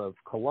time of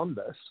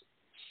Columbus,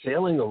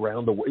 sailing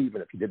around the world,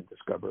 even if he didn't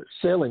discover it,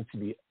 sailing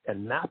to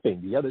and mapping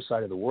the other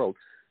side of the world,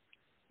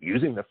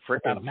 using the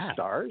frickin'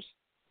 stars.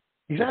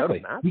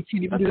 Exactly. We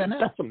can't even do that now.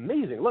 That's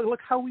amazing.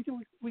 Look how we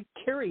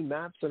carry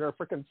maps in our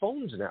frickin'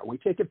 phones now. We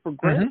take it for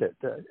granted,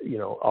 you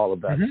know, all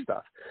of that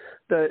stuff.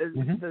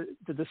 The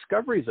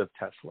discoveries of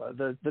Tesla,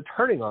 the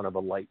turning on of a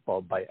light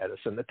bulb by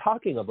Edison, the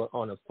talking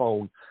on a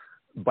phone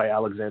by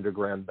Alexander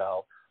Graham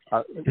Bell.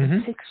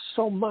 We take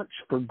so much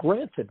for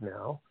granted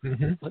now.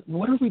 But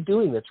what are we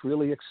doing that's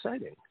really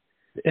exciting?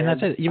 And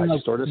that's it. Even I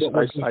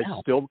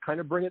still kind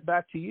of bring it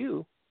back to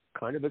you,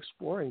 kind of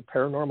exploring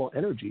paranormal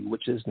energy,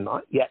 which is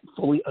not yet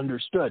fully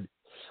understood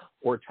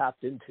or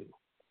tapped into.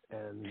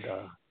 And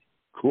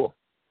cool.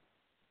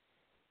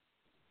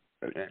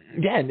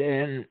 Yeah,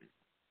 and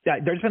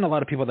there's been a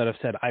lot of people that have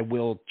said, I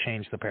will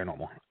change the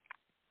paranormal.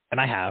 And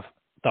I have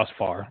thus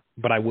far,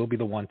 but I will be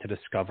the one to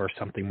discover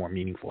something more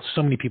meaningful.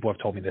 So many people have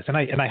told me this, and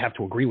I have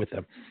to agree with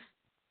them.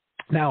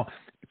 Now,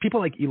 people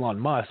like Elon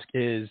Musk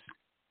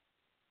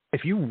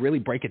if you really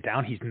break it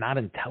down, he's not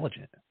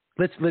intelligent.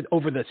 Let's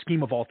over the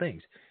scheme of all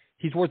things.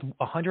 He's worth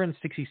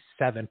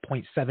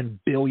 $167.7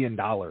 billion.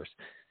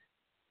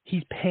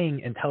 He's paying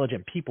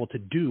intelligent people to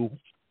do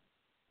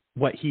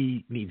what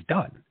he needs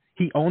done.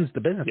 He owns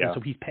the business,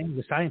 so he's paying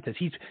the scientists.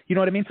 You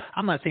know what I mean?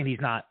 I'm not saying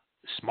he's not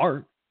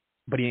smart,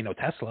 but he ain't no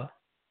Tesla.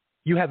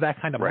 You have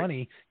that kind of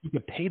money, you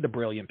could pay the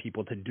brilliant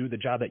people to do the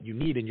job that you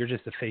need, and you're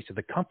just the face of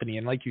the company.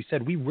 And like you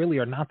said, we really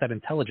are not that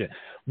intelligent.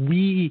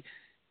 We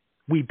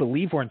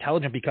believe we're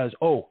intelligent because,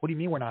 what do you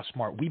mean we're not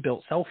smart? We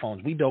built cell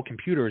phones, we built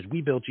computers,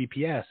 we built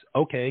GPS.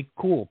 Okay,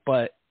 cool,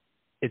 but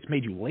it's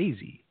made you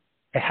lazy.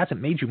 It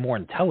hasn't made you more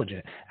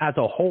intelligent. As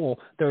a whole,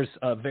 there's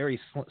a very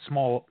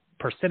small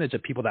percentage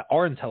of people that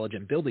are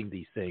intelligent building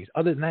these things.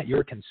 Other than that,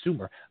 you're a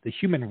consumer. The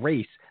human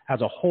race as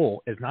a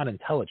whole is not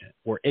intelligent.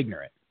 We're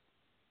ignorant.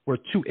 We're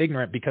too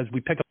ignorant because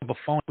we pick up a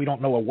phone. We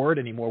don't know a word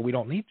anymore. We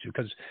don't need to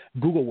because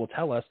Google will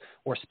tell us,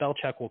 or spell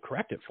check will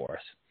correct it for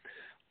us.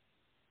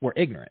 We're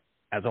ignorant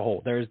as a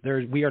whole.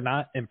 We are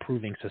not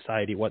improving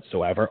society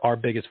whatsoever. Our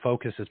biggest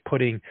focus is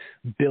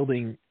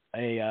building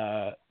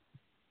a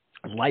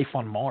life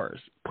on Mars,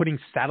 putting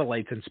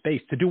satellites in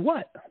space. To do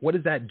what? What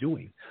is that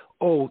doing?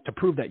 To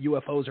prove that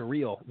UFOs are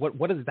real.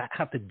 What does that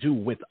have to do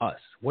with us?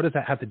 What does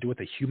that have to do with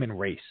the human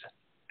race?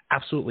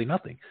 Absolutely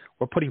nothing.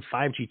 We're putting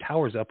 5G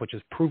towers up, which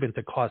is proven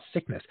to cause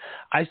sickness.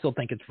 I still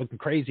think it's fucking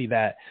crazy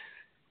that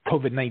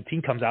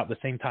COVID-19 comes out at the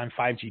same time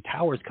 5G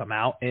towers come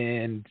out,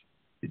 and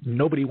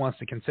nobody wants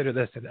to consider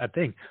this a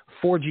thing.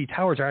 4G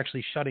towers are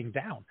actually shutting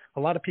down. A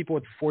lot of people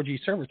with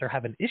 4G service are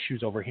having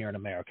issues over here in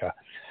America.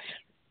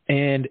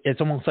 And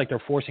it's almost like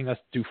they're forcing us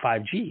to do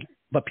 5G,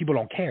 but people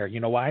don't care. You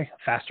know why?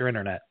 Faster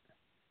internet.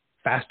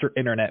 Faster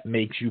internet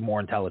makes you more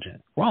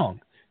intelligent. Wrong.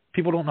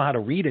 People don't know how to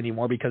read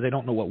anymore because they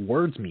don't know what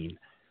words mean.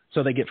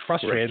 So they get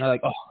frustrated. And they're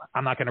like,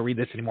 I'm not going to read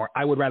this anymore.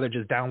 I would rather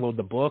just download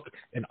the book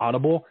in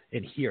Audible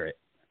and hear it.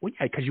 Well,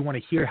 yeah, because you want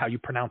to hear how you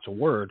pronounce a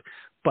word.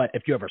 But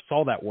if you ever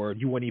saw that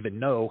word, you wouldn't even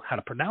know how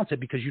to pronounce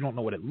it because you don't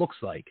know what it looks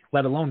like,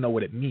 let alone know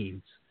what it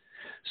means.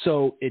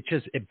 So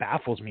it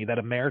baffles me that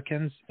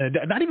Americans,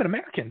 not even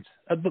Americans,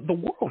 the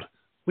world,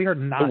 we are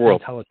not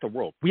intelligent. The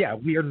world. Yeah,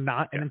 we are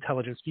not an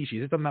intelligent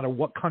species. It doesn't matter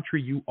what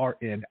country you are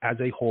in. As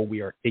a whole,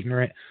 we are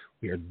ignorant.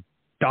 We are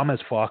dumb as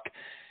fuck.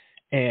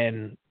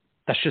 And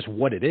that's just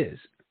what it is.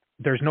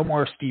 There's no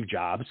more Steve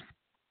Jobs.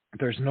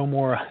 There's no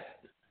more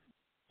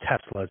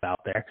Teslas out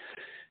there.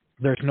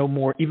 There's no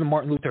more, even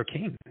Martin Luther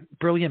King,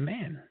 brilliant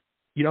man.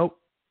 You know,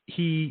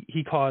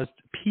 he caused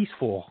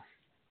peaceful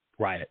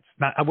riots.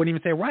 I wouldn't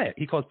even say a riot.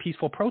 He caused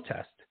peaceful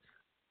protest.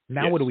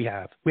 Now what do we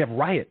have? We have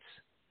riots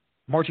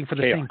marching for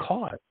the same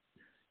cause.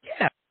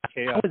 Yeah.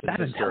 How is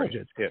that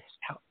intelligence?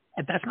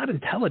 And that's not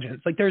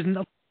intelligence. Like, there's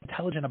nothing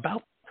intelligent about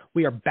it.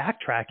 We are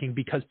backtracking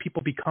because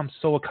people become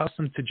so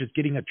accustomed to just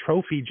getting a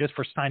trophy just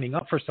for signing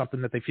up for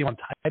something that they feel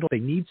entitled. They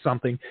need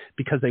something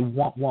because they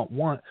want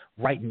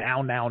right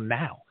now.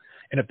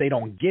 And if they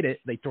don't get it,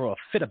 they throw a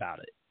fit about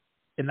it.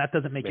 And that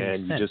doesn't make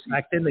any sense.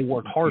 Back then, they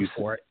worked hard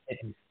for it.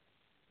 And,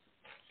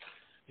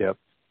 yep.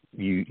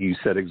 You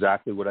said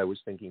exactly what I was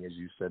thinking as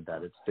you said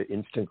that. It's the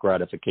instant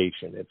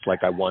gratification. It's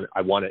like, I want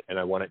it, and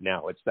I want it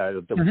now. It's that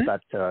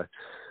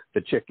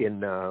the chick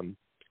in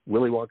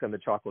Willy Wonka and the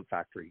Chocolate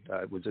Factory.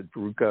 Was it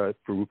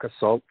Veruca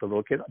Salt, the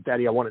little kid?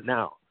 Daddy, I want it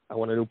now. I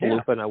want an Oompa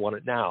Loompa, and I want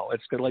it now.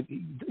 It's kind of like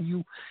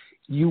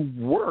you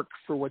work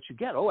for what you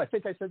get. Oh, I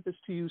think I said this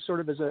to you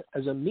sort of as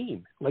a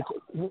meme. Like,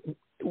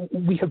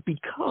 we have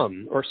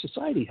become, or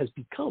society has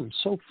become,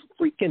 so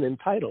freaking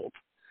entitled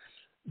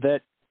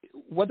that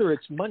whether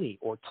it's money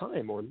or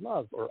time or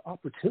love or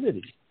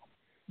opportunity,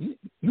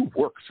 you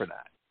work for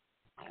that.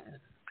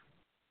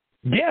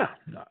 Yeah.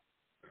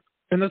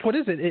 And that's what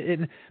is it.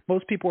 And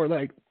most people are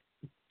like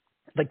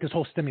this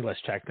whole stimulus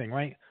check thing,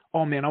 right?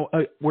 Oh man,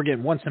 we're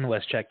getting one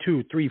stimulus check,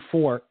 2, 3,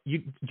 4. Do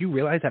you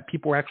realize that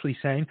people are actually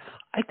saying,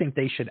 I think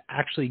they should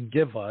actually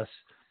give us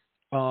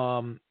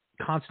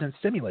constant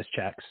stimulus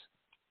checks.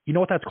 You know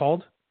what that's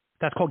called?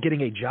 That's called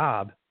getting a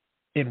job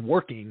and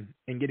working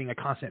and getting a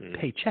constant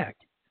paycheck.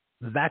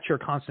 That's your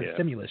constant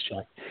stimulus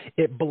check.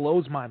 It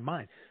blows my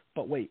mind.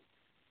 But wait,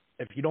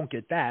 if you don't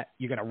get that,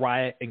 you're going to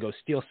riot and go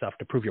steal stuff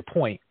to prove your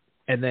point,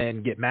 and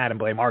then get mad and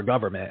blame our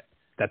government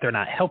that they're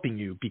not helping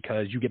you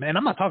because you get mad. And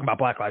I'm not talking about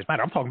Black Lives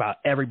Matter. I'm talking about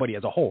everybody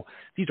as a whole.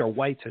 These are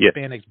whites,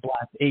 Hispanics,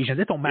 Blacks, Asians.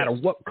 It don't matter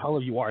what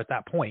color you are at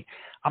that point.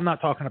 I'm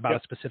not talking about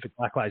a specific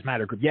Black Lives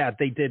Matter group. Yeah,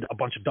 they did a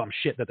bunch of dumb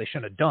shit that they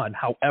shouldn't have done.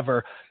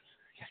 However,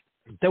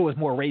 there was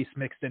more race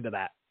mixed into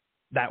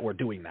that were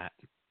doing that.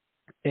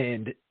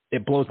 And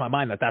it blows my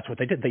mind that that's what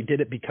they did. They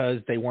did it because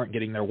they weren't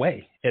getting their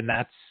way. And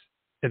that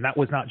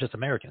was not just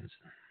Americans.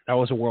 That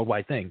was a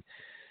worldwide thing.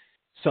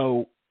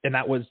 So, and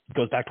that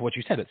goes back to what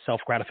you said. It's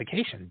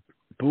self-gratification.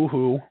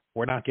 Boo-hoo.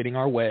 We're not getting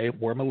our way.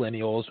 We're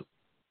millennials.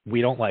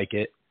 We don't like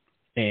it.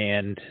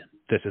 And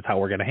this is how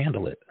we're going to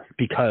handle it,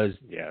 because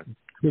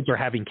kids are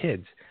having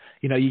kids.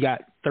 You know, you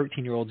got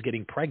 13-year-olds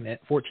getting pregnant,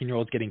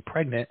 14-year-olds getting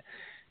pregnant.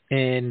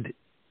 And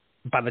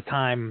by the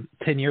time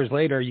 10 years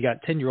later, you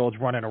got 10-year-olds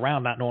running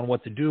around not knowing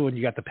what to do. And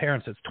you got the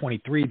parents that's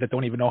 23 that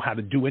don't even know how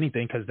to do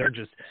anything because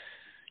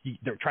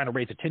they're trying to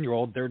raise a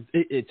 10-year-old.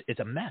 It's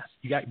a mess.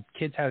 You got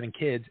kids having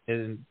kids,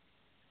 and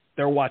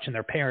they're watching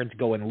their parents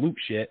go and loot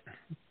shit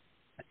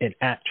and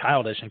act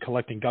childish and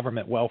collecting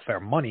government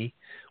welfare money,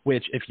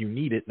 which if you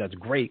need it, that's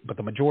great. But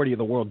the majority of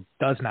the world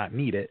does not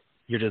need it.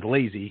 You're just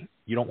lazy.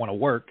 You don't want to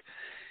work.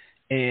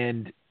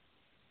 And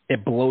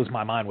it blows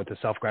my mind with the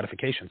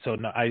self-gratification. So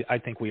no, I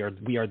think we are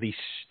the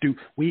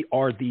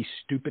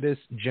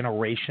stupidest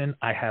generation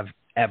I have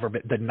ever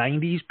been. The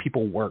 90s,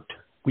 people worked.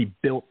 We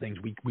built things.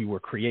 We were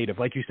creative.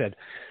 Like you said,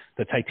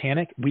 the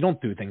Titanic, we don't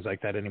do things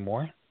like that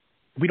anymore.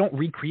 We don't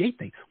recreate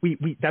things.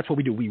 We that's what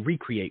we do. We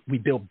recreate. We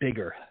build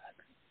bigger.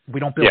 We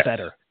don't build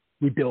better.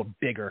 We build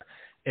bigger.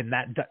 And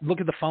look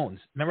at the phones.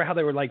 Remember how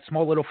they were like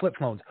small little flip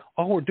phones?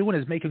 All we're doing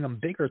is making them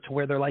bigger to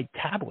where they're like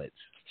tablets.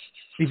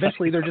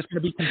 Eventually, they're just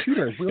going to be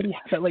computers. We already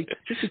have that. Like,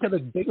 just because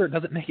it's bigger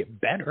doesn't make it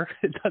better.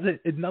 It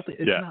doesn't. It's nothing.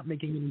 It's not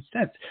making any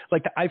sense.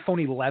 Like the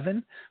iPhone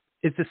 11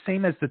 is the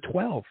same as the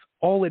 12.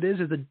 All it is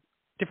a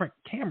different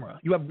camera.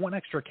 You have one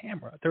extra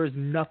camera. There is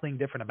nothing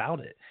different about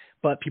it.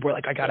 But people are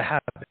like, I got to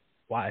have it.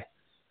 Why?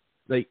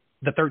 Like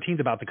the 13's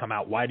about to come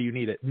out. Why do you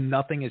need it?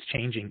 Nothing is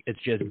changing. It's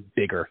just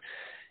bigger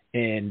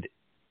and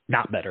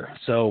not better.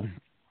 So,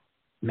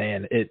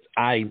 man,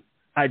 I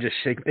just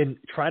shake and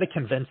try to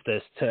convince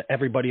this to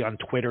everybody on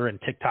Twitter and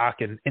TikTok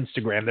and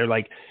Instagram. They're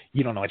like,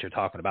 you don't know what you're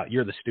talking about.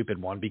 You're the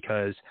stupid one,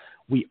 because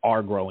we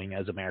are growing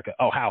as America.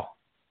 Oh, how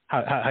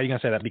are you going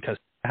to say that? Because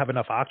I have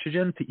enough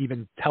oxygen to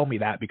even tell me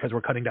that, because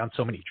we're cutting down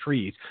so many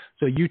trees.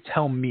 So you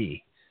tell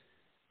me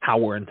how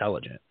we're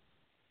intelligent.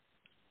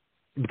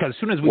 Because as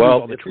soon as we lose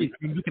all the trees,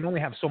 we can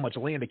only have so much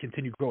land to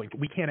continue growing.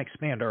 We can't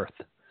expand Earth.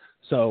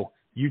 So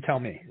you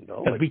tell me.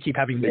 Because we keep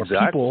having more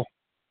people,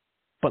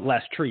 but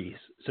less trees.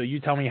 So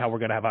you tell me how we're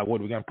going to have our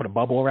wood. We're going to put a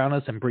bubble around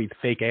us and breathe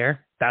fake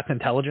air? That's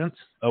intelligence?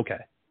 Okay,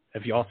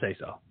 if you all say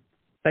so.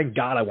 Thank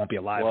God I won't be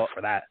alive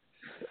for that.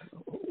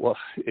 Well,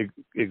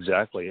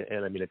 exactly.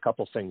 And I mean, a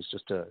couple things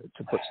just to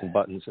put some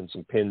buttons and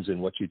some pins in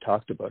what you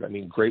talked about. I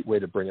mean, great way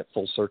to bring it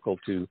full circle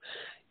to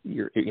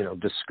your,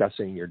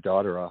 discussing your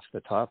daughter off the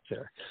top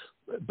there.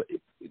 But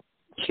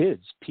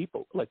kids,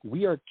 people, like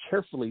we are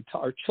carefully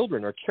taught, our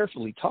children are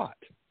carefully taught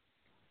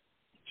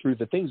through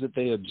the things that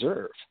they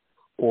observe.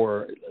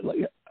 Or like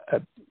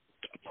a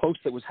post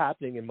that was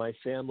happening in my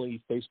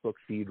family Facebook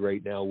feed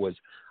right now was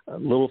a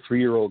little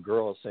 3-year-old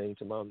girl saying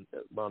to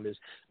mom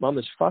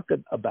is fuck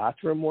a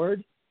bathroom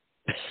word?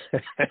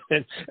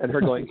 and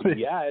her going,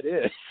 yeah, it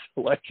is.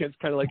 Like, it's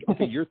kind of like,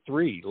 okay, you're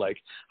 3. Like,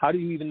 how do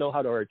you even know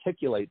how to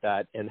articulate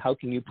that? And how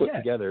can you put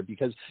together?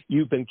 Because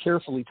you've been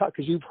carefully taught,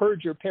 because you've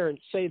heard your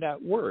parents say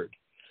that word.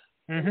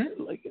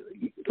 Mm-hmm.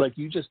 Like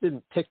you just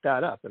didn't pick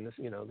that up. And this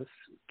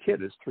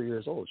kid is 3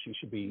 years old. She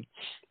should be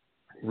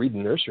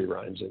reading nursery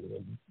rhymes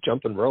and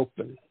jumping rope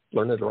and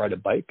learning to ride a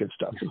bike and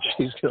stuff. And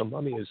she's,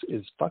 mommy,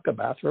 is fuck a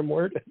bathroom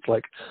word? It's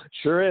like,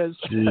 sure is.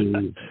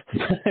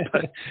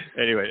 But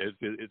anyway,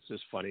 it's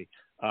just funny.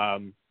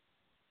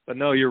 But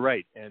no, you're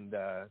right. And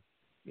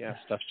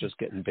stuff's just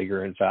getting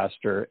bigger and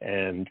faster.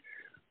 And,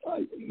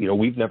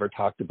 we've never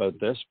talked about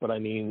this, but I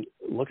mean,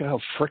 look at how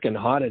freaking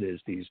hot it is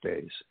these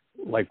days.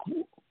 Like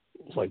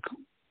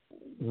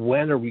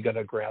when are we going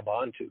to grab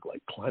onto,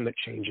 like, climate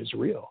change is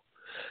real?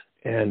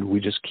 And we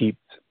just keep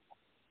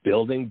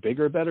building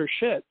bigger, better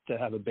shit to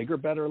have a bigger,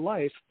 better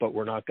life, but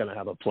we're not going to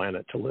have a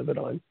planet to live it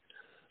on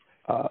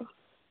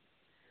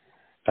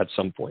at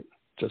some point.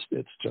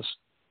 It's just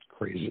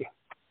crazy.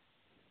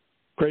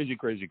 Crazy,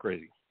 crazy,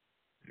 crazy.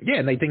 Yeah,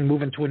 and they think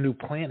moving to a new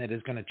planet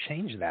is going to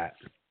change that.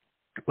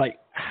 Like,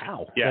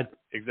 how? Yeah,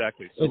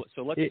 exactly.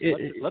 So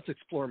let's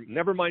explore.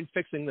 Never mind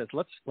fixing this.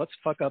 Let's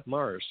fuck up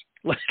Mars.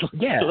 Let's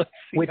see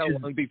how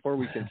long before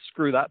we can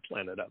screw that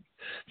planet up.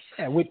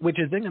 Yeah, which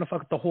is then going to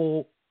fuck up the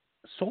whole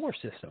solar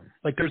system.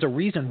 Like, there's a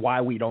reason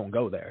why we don't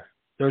go there.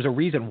 There's a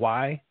reason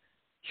why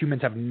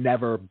humans have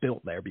never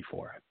built there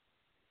before.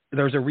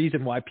 There's a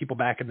reason why people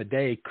back in the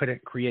day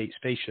couldn't create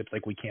spaceships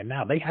like we can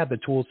now. They had the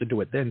tools to do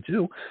it then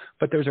too,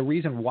 but there's a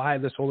reason why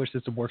the solar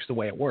system works the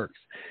way it works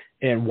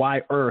and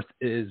why Earth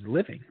is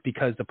living,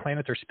 because the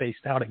planets are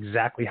spaced out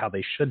exactly how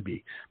they should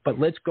be. But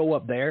let's go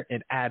up there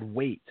and add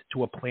weight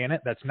to a planet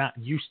that's not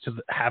used to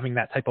having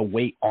that type of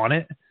weight on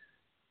it,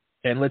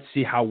 and let's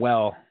see how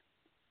well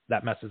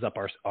that messes up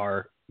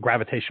our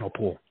gravitational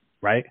pull,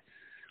 right?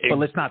 But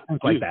let's not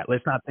think like that.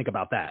 Let's not think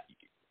about that.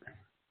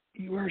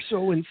 You are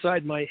so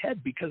inside my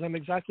head, because I'm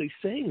exactly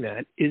saying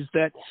that, is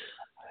that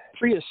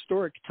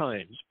prehistoric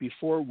times,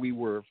 before we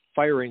were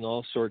firing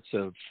all sorts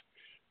of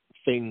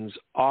things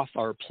off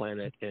our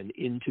planet and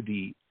into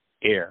the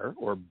air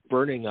or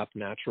burning up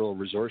natural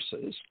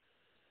resources,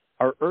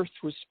 our Earth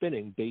was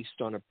spinning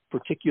based on a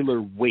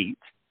particular weight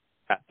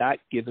at that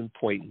given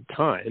point in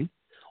time,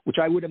 which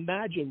I would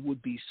imagine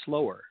would be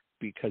slower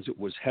because it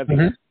was heavier.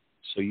 Mm-hmm.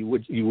 So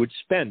you would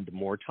spend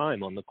more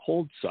time on the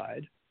cold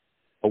side,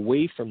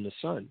 away from the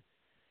sun.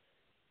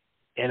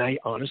 And I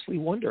honestly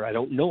wonder, I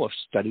don't know if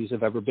studies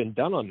have ever been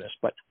done on this,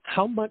 but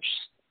how much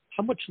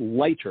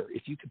lighter,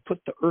 if you could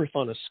put the Earth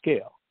on a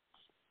scale,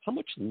 how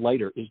much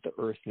lighter is the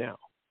Earth now?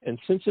 And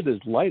since it is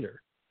lighter,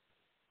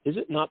 is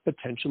it not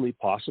potentially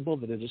possible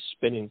that it is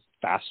spinning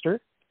faster?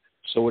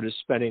 So it is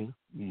spinning,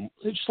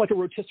 it's just like a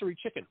rotisserie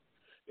chicken.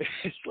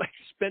 It's like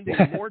spending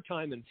more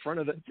time in front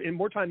of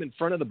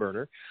the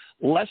burner,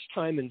 less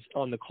time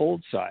on the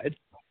cold side,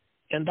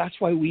 and that's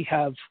why we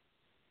have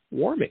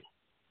warming.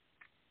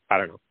 I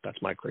don't know.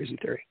 That's my crazy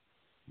theory.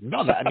 No,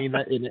 I mean,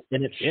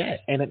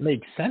 it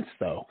makes sense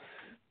though,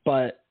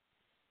 but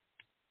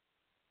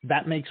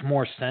that makes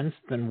more sense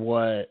than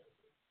what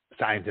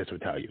scientists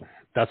would tell you.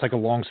 That's like a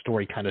long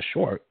story kind of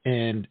short.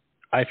 And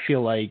I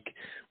feel like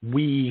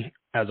we,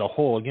 as a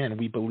whole, again,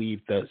 we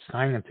believe the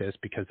scientists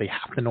because they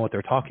have to know what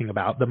they're talking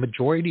about. The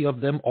majority of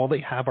them, all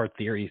they have are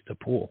theories to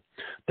pull.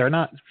 They're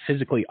not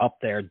physically up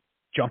there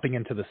jumping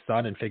into the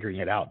sun and figuring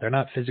it out. They're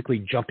not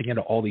physically jumping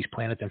into all these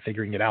planets and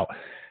figuring it out.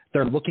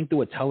 They're looking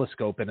through a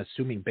telescope and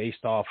assuming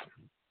based off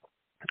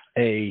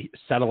a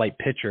satellite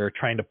picture,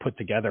 trying to put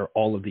together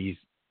all of these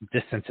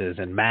distances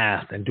and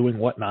math and doing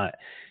whatnot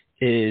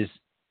it's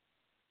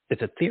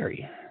a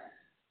theory,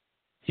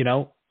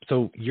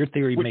 So your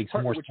theory makes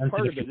more sense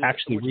if you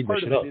actually read the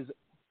shit up.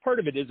 Part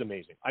of it is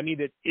amazing. I mean,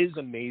 it is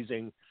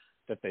amazing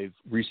that they've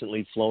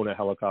recently flown a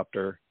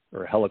helicopter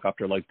or a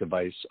helicopter-like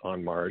device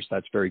on Mars.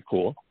 That's very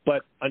cool.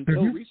 But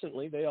until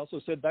recently, they also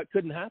said that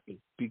couldn't happen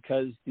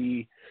because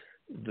the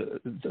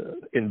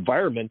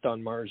environment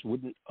on Mars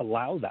wouldn't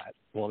allow that.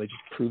 Well, they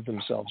just proved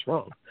themselves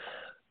wrong.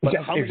 But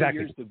how many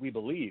years did we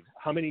believe?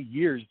 How many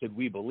years did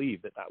we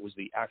believe that was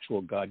the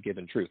actual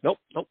God-given truth? Nope,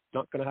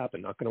 not going to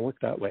happen. Not going to work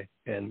that way.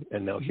 And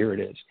now here it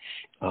is.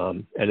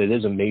 And it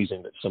is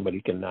amazing that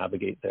somebody can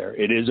navigate there.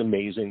 It is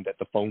amazing that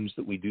the phones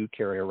that we do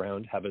carry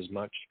around have as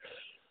much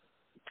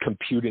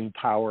computing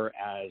power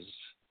as,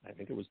 I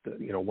think it was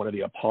one of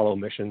the Apollo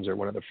missions or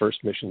one of the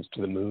first missions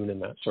to the moon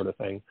and that sort of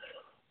thing.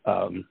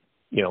 And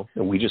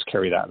we just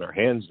carry that in our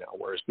hands now,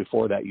 whereas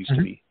before that used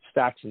to be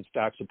stacks and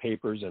stacks of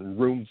papers and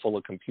room full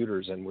of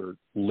computers, and we're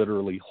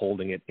literally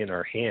holding it in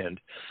our hand.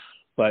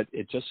 But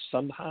it just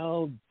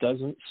somehow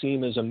doesn't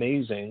seem as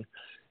amazing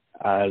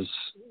as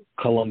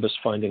Columbus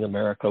finding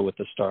America with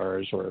the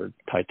stars or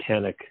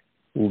Titanic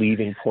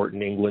leaving port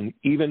in England,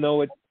 even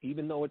though it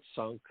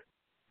sunk,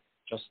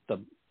 just the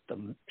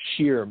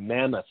sheer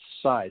mammoth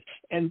size.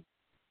 And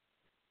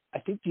I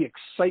think the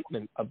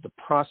excitement of the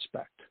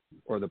prospect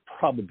or the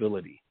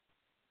probability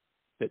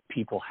that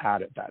people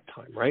had at that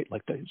time, right?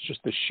 Like it's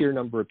just the sheer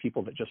number of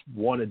people that just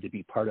wanted to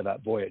be part of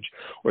that voyage,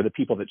 or the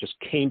people that just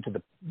came to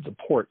the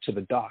port, to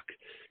the dock,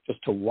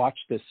 just to watch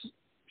this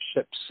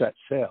ship set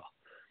sail.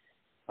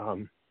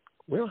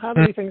 We don't have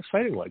anything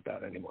exciting like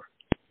that anymore.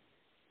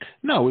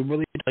 No, we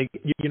really,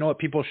 what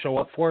people show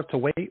up for? To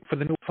wait for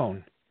the new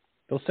phone.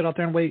 They'll sit out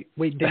there and wait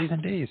days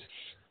and days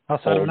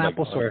outside of an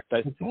Apple store.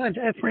 That's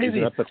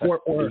crazy.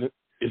 Or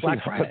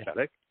Black Friday.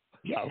 Pathetic?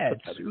 Yeah,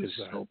 it's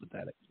so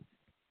pathetic.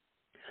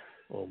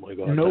 Oh my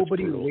God!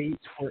 Nobody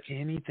waits for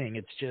anything.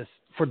 It's just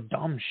for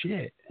dumb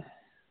shit.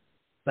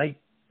 Like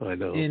I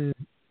know.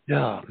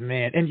 Oh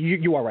man, and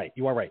you are right.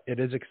 You are right. It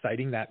is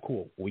exciting. That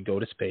cool. We go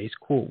to space.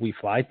 Cool. We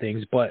fly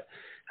things. But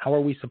how are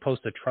we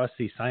supposed to trust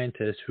these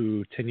scientists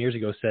who 10 years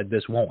ago said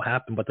this won't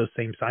happen, but those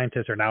same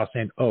scientists are now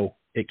saying, "Oh,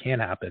 it can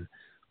happen."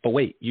 But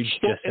wait, you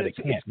just said it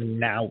can't.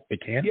 Now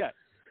it can. Yeah,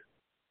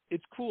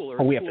 it's cool.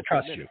 Or we have to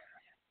trust you.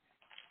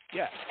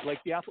 Yeah, like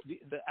the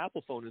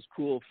Apple phone is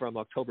cool from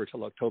October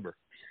till October.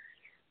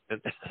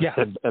 And, yeah,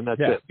 and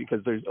that's it, because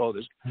there's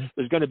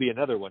going to be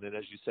another one, and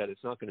as you said,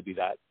 it's not going to be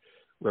that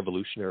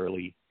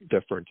revolutionarily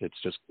different. It's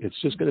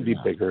just going to be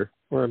bigger,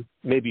 or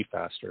maybe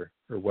faster,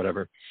 or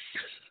whatever.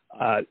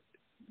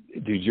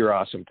 Dude, you're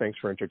awesome. Thanks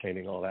for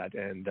entertaining all that.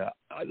 And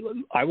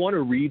I want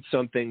to read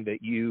something that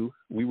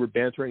we were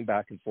bantering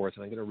back and forth,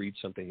 and I'm going to read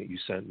something that you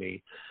sent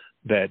me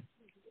that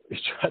is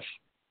just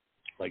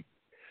like,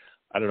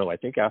 I don't know. I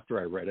think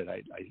after I read it,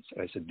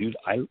 I said, dude,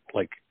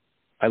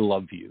 I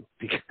love you,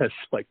 because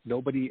like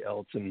nobody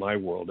else in my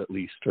world, at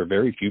least, or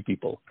very few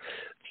people,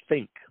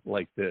 think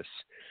like this.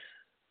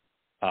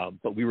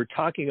 But we were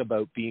talking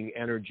about being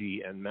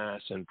energy and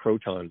mass and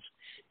protons,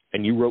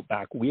 and you wrote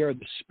back, we are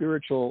the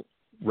spiritual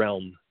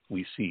realm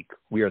we seek.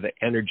 We are the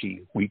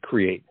energy we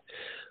create.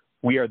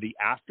 We are the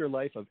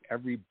afterlife of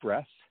every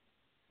breath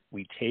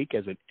we take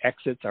as it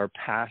exits our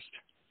past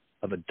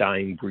of a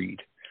dying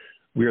breed.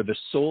 We are the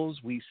souls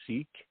we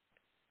seek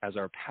as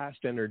our past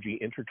energy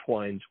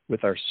intertwines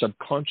with our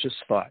subconscious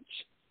thoughts,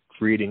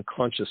 creating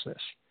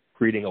consciousness,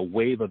 creating a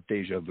wave of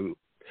deja vu.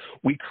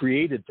 We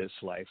created this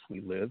life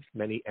we live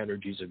many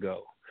energies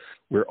ago.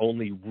 We're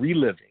only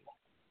reliving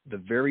the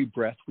very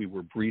breath we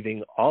were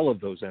breathing all of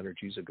those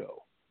energies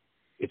ago.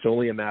 It's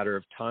only a matter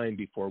of time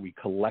before we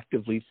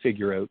collectively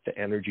figure out the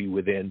energy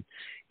within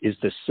is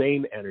the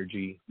same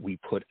energy we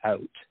put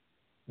out.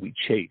 We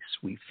chase,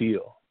 we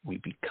feel, we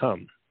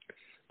become.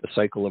 The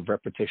cycle of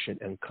repetition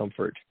and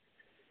comfort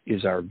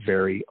is our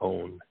very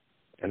own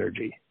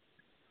energy.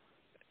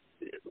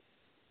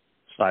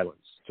 Silence,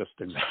 just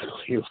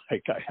exactly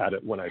like I had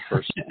it when I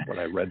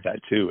read that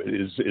too.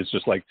 It's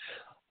just like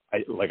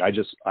I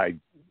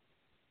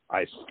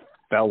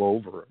fell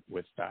over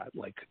with that.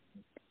 Like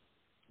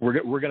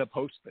we're going to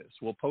post this.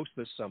 We'll post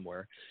this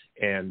somewhere,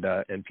 and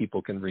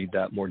people can read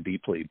that more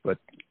deeply. But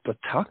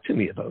talk to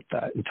me about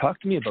that, and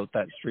talk to me about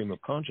that stream of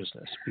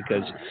consciousness,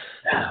 because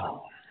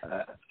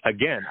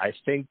again, I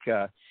think.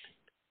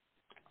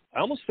 I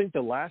almost think the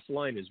last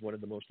line is one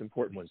of the most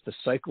important ones. The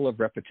cycle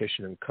of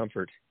repetition and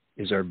comfort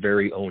is our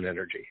very own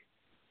energy.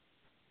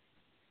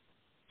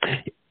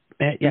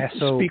 Yeah.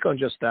 So speak on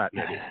just that,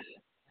 maybe.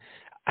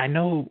 I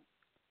know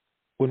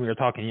when we were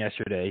talking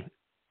yesterday,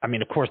 I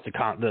mean, of course, the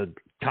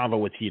convo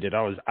was heated.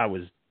 I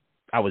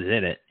was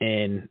in it,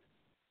 and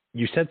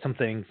you said some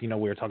things. You know,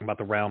 we were talking about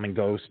the realm and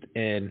ghost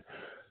and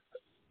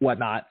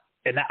whatnot,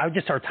 and I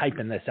just started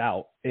typing this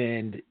out,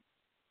 and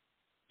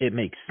it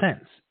makes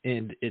sense,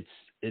 and it's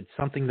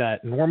something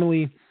that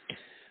normally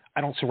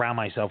I don't surround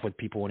myself with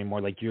people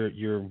anymore. Like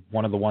you're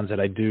one of the ones that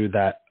I do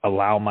that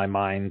allow my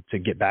mind to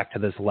get back to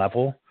this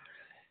level.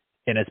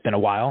 And it's been a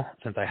while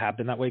since I have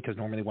been that way, because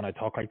normally when I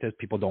talk like this,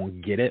 people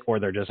don't get it, or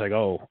they're just like,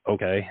 oh,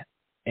 okay.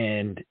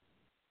 And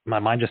my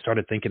mind just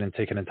started thinking and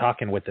ticking and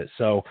talking with it.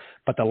 So,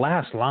 but the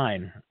last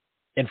line,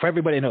 and for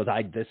everybody who knows,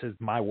 this is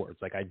my words.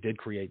 Like I did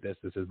create this.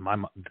 This is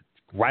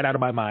right out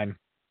of my mind,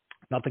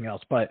 nothing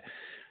else. But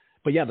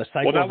yeah, the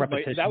cycle of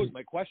repetition. That was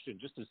my question.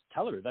 Just to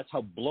tell her, that's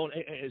how blown.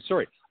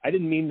 Sorry, I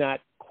didn't mean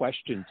that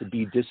question to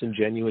be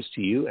disingenuous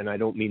to you, and I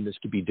don't mean this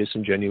to be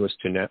disingenuous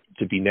to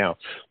be now.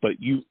 But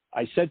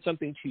I said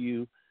something to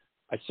you.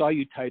 I saw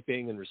you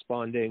typing and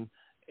responding,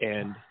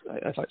 and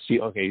I thought, see,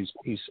 okay,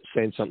 he's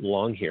saying something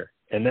long here.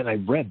 And then I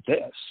read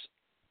this,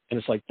 and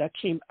it's like that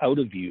came out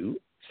of you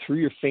through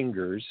your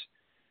fingers,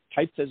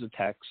 typed as a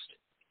text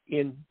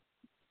in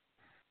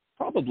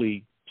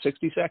probably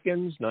 60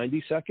 seconds,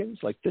 90 seconds.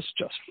 Like this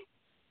just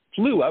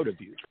flew out of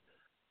you,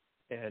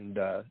 and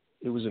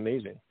it was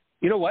amazing.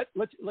 You know what?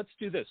 Let's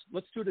do this.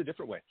 Let's do it a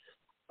different way.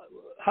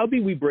 How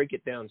do we break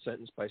it down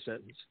sentence by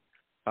sentence?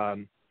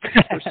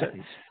 First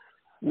sentence.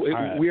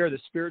 Right. We are the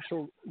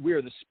spiritual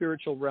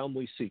realm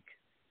we seek.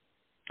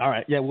 All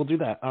right. Yeah, we'll do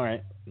that. All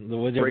right.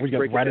 We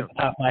got right off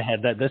the top of my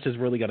head that this is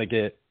really going to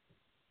get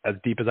as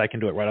deep as I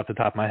can do it right off the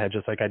top of my head,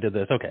 just like I did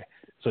this. Okay.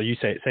 So you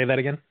say that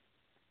again.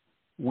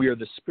 We are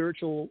the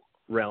spiritual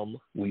realm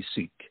we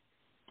seek.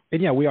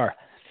 And yeah, we are.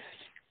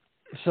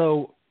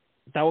 So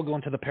that will go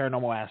into the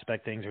paranormal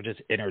aspect things, or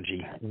just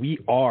energy. We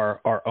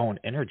are our own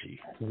energy.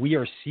 We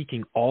are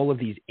seeking all of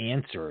these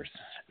answers,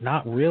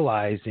 not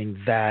realizing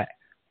that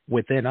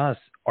within us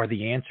are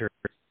the answers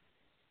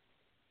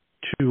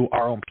to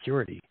our own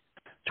purity,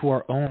 to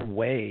our own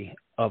way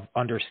of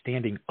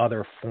understanding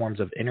other forms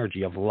of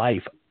energy, of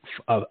life,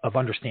 of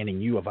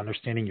understanding you, of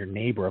understanding your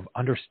neighbor, of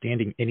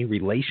understanding any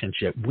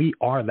relationship. We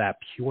are that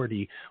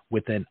purity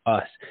within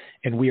us.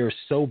 And we are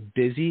so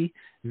busy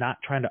not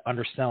trying to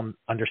understand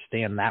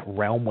that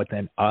realm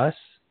within us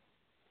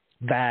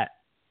that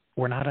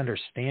we're not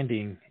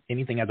understanding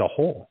anything as a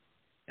whole.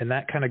 And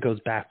that kind of goes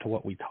back to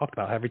what we talked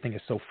about. Everything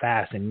is so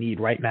fast and need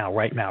right now,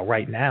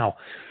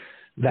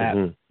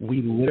 that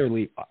we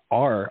literally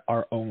are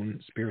our own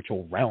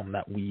spiritual realm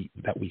that we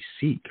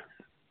seek.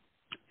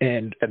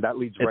 And that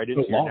leads right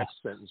into your next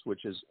sentence,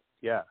 which is,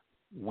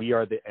 we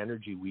are the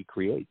energy we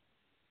create.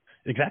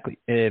 Exactly.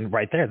 And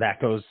right there,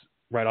 that goes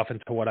right off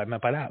into what I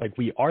meant by that. Like,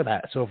 we are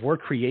that. So if we're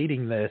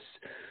creating this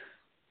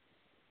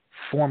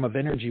form of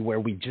energy where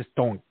we just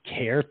don't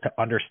care to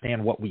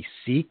understand what we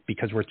seek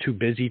because we're too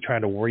busy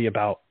trying to worry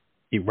about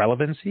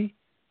irrelevancy,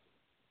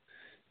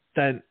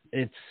 then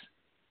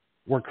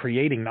we're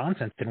creating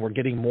nonsense and we're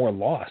getting more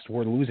lost.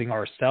 We're losing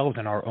ourselves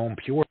and our own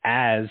pure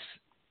as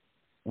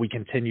we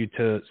continue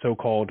to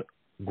so-called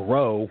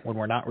grow when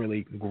we're not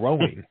really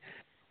growing.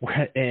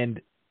 And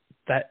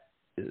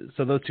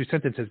so those two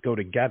sentences go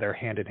together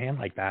hand in hand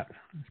like that.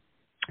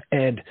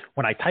 And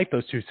when I typed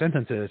those two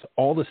sentences,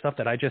 all the stuff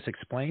that I just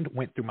explained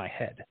went through my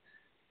head.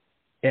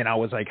 And I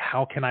was like,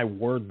 how can I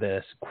word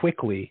this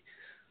quickly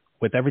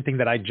with everything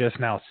that I just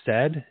now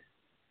said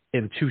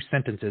in two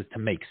sentences to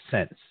make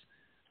sense,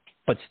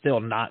 but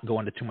still not go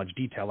into too much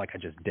detail like I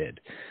just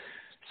did?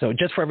 So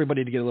just for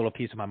everybody to get a little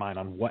piece of my mind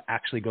on what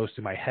actually goes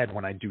through my head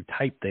when I do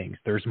type things,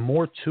 there's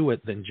more to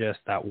it than just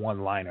that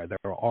one-liner.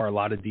 There are a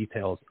lot of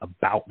details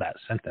about that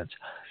sentence.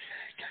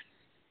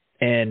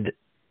 And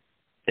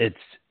it's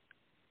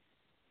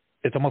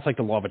almost like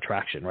the law of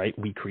attraction, right?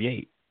 We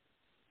create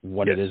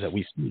what it is that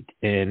we seek.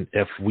 And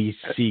if we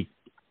seek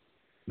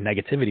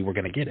negativity, we're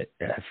going to get it.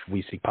 If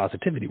we seek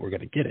positivity, we're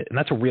going to get it. And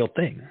that's a real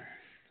thing.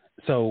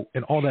 So,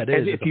 and all that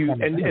is a form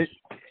of energy.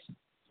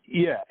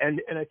 And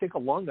I think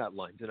along that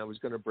lines, and I was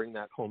going to bring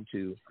that home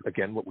to,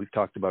 again, what we've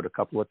talked about a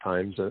couple of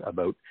times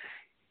about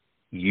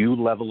you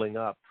leveling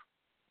up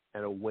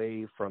and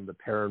away from the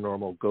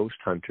paranormal ghost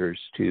hunters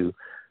to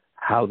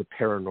how the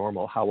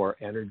paranormal, how our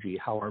energy,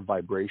 how our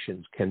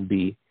vibrations can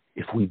be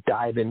if we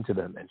dive into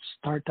them and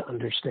start to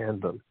understand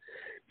them.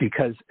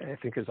 Because I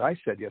think, as I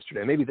said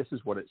yesterday, maybe this is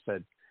what it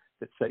said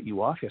that set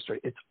you off yesterday,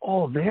 it's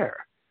all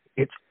there.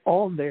 It's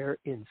all there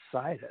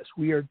inside us.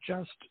 We are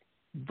just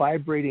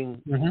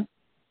vibrating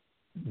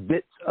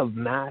bits of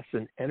mass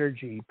and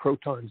energy,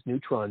 protons,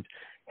 neutrons,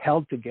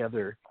 held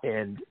together.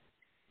 And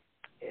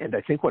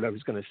I think what I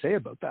was going to say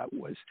about that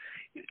was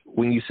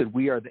when you said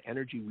we are the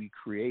energy we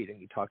create, and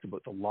you talked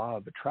about the law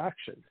of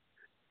attraction,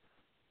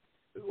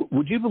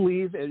 would you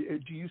believe,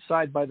 do you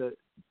side by the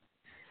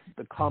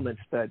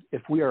comments that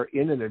if we are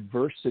in an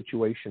adverse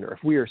situation, or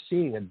if we are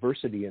seeing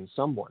adversity in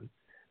someone,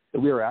 that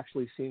we are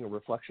actually seeing a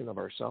reflection of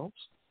ourselves?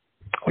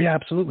 Oh yeah,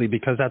 absolutely.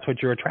 Because that's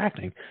what you're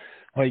attracting.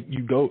 Like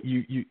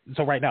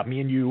so right now,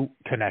 me and you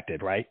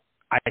connected, right?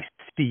 I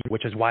see,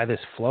 which is why this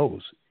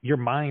flows. Your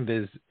mind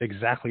is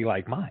exactly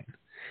like mine.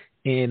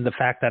 And the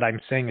fact that I'm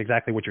saying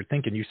exactly what you're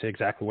thinking, you say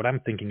exactly what I'm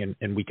thinking,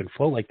 and we can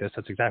flow like this,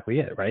 that's exactly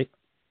it, right?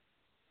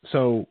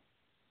 So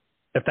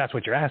if that's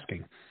what you're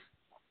asking.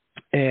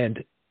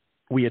 And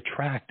we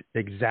attract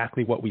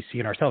exactly what we see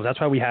in ourselves. That's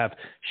why we have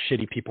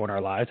shitty people in our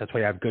lives. That's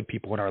why we have good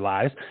people in our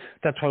lives.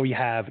 That's why we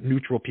have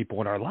neutral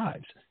people in our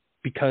lives.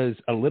 Because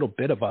a little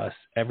bit of us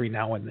every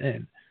now and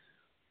then,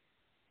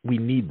 we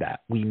need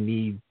that. We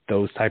need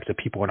those types of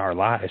people in our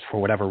lives for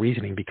whatever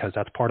reasoning, because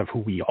that's part of who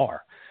we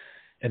are.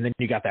 And then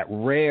you got that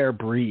rare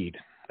breed,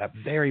 that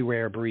very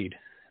rare breed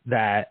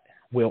that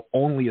will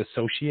only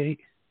associate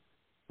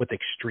with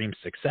extreme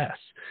success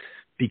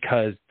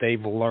because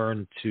they've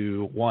learned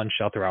to, one,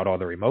 shelter out all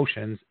their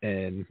emotions,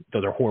 and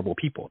those are horrible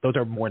people. Those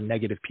are more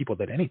negative people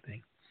than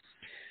anything.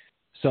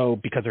 So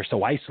because they're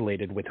so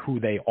isolated with who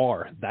they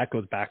are, that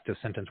goes back to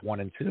sentence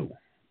 1 and 2.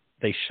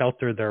 They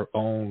shelter their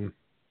own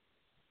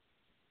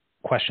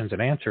questions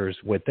and answers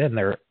within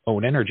their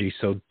own energy.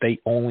 So they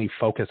only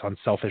focus on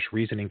selfish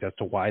reasonings as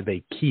to why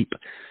they keep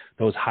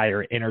those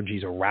higher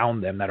energies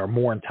around them that are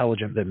more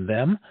intelligent than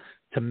them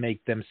to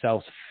make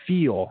themselves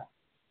feel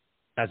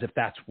as if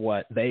that's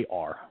what they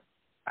are.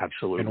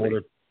 Absolutely. In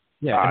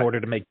order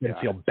to make them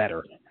feel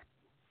better.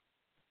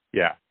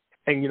 Yeah.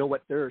 And you know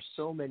what? There are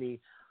so many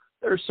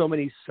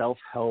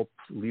self-help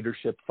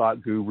leadership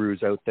thought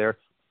gurus out there.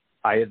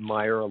 I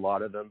admire a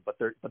lot of them, but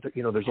there's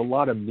a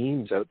lot of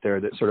memes out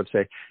there that sort of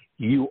say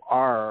you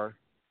are,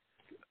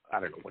 I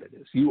don't know what it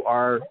is. You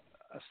are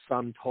a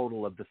sum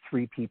total of the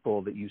 3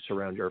 people that you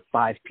surround, or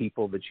 5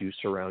 people that you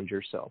surround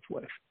yourself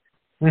with,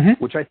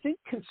 which I think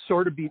can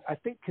sort of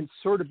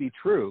be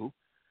true.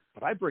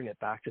 But I bring it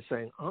back to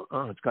saying,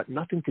 it's got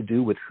nothing to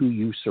do with who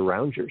you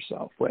surround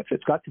yourself with.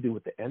 It's got to do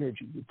with the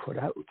energy you put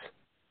out.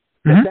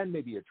 That then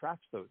maybe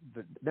attracts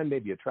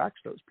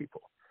those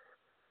people.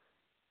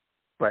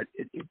 But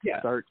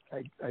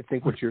I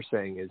think what you're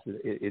saying is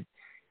that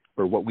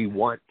or what we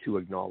want to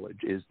acknowledge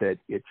is that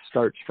it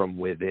starts from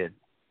within.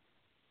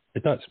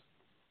 It does.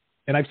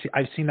 And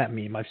I've seen that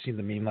meme. I've seen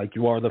the meme, like,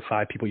 you are the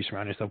 5 people you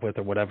surround yourself with,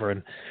 or whatever.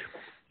 And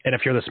And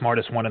if you're the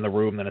smartest one in the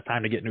room, then it's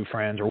time to get new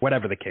friends or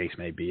whatever the case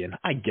may be. And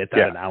I get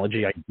that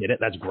analogy. I get it.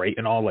 That's great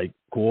and all, like,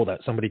 cool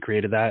that somebody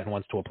created that and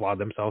wants to applaud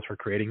themselves for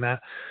creating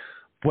that.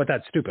 But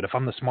that's stupid. If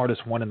I'm the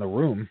smartest one in the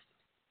room,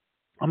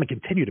 I'm going to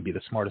continue to be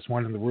the smartest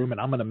one in the room,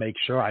 and I'm going to make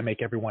sure I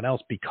make everyone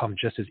else become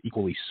just as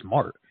equally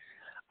smart.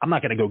 I'm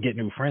not going to go get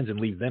new friends and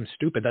leave them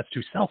stupid. That's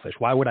too selfish.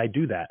 Why would I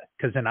do that?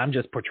 Because then I'm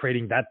just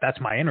portraying that that's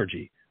my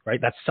energy, right?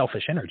 That's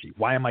selfish energy.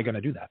 Why am I going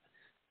to do that?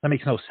 That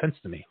makes no sense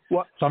to me.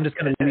 Well, so I'm just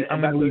going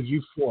to leave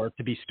you four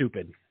to be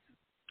stupid.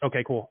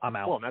 Okay, cool. I'm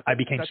out. Well, I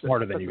became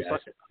smarter than you guys.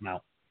 I'm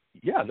out.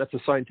 Yeah, that's a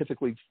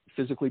scientifically,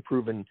 physically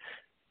proven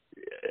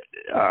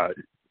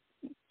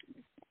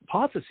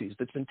hypothesis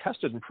that's been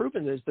tested and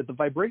proven, is that the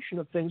vibration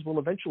of things will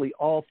eventually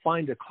all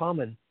find a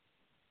common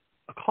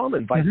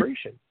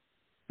vibration.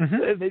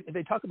 Mm-hmm.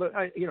 They talk about,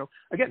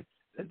 again,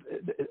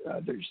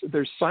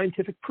 there's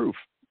scientific proof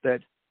that.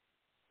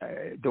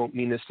 I don't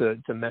mean this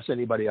to mess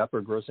anybody up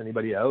or gross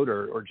anybody out,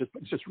 or just,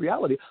 it's just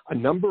reality. A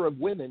number of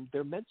women,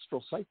 their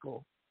menstrual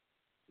cycle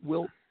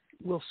will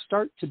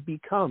start to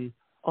become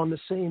on the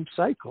same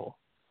cycle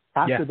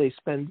after they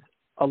spend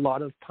a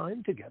lot of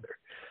time together.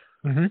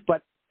 Mm-hmm.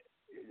 But,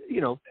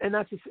 and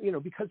that's,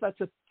 because that's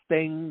a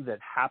thing that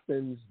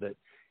happens that,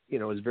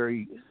 is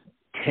very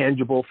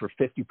tangible for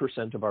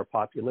 50% of our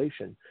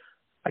population.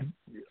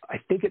 I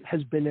think it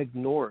has been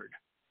ignored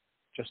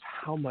just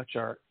how much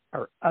our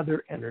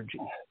other energy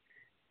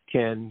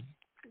can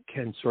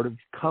sort of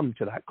come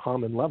to that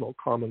common level,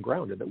 common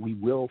ground, and that we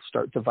will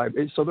start to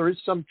vibrate. So there is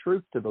some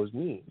truth to those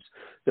memes,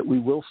 that we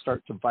will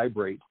start to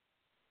vibrate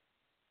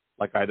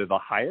like either the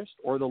highest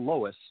or the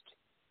lowest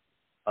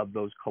of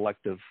those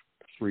collective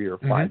 3 or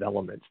 5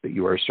 elements that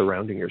you are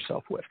surrounding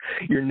yourself with.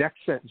 Your next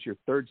sentence, your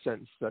third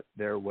sentence that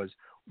there was,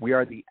 we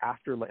are the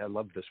afterlife. I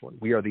love this one.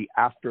 We are the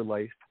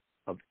afterlife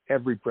of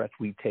every breath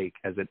we take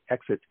as it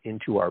exits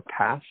into our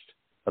past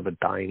of a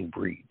dying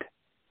breed.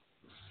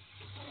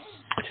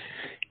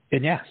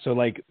 And so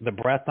like the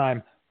breath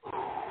I'm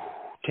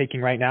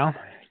taking right now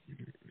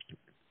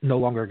no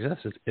longer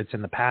exists. It's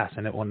in the past,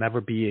 and it will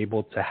never be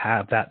able to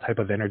have that type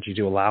of energy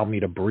to allow me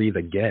to breathe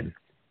again.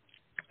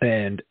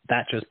 And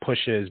that just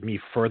pushes me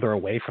further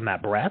away from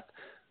that breath,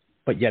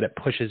 but yet it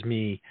pushes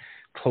me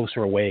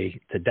closer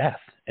away to death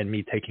and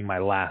me taking my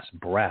last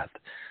breath.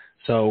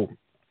 So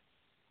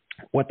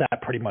what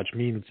that pretty much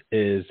means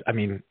is,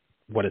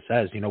 what it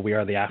says, we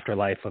are the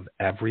afterlife of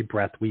every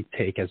breath we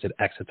take as it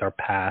exits our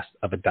past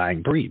of a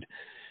dying breed.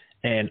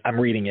 And I'm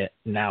reading it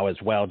now as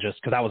well,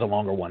 just because that was a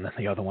longer one than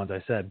the other ones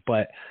I said.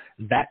 But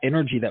that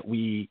energy that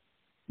we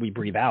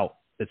breathe out,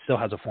 it still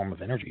has a form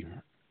of energy.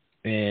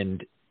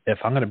 And if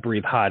I'm going to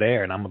breathe hot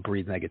air and I'm going to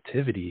breathe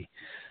negativity,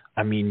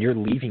 you're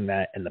leaving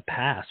that in the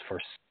past for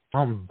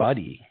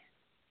somebody.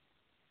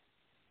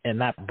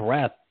 And that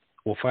breath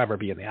will forever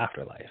be in the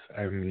afterlife.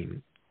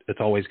 It's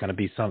always going to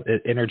be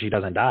energy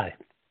doesn't die.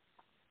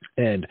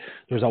 And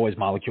there's always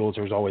molecules,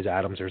 there's always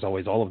atoms, there's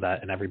always all of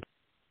that in every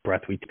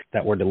breath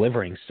that we're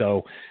delivering.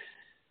 So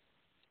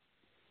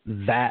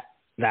that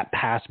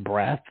past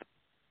breath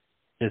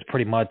is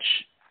pretty much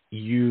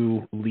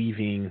you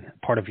leaving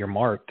part of your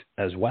mark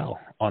as well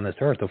on this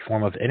earth, a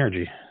form of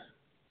energy.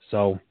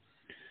 So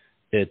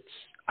it's,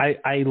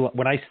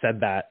 when I said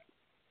that,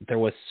 there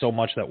was so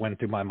much that went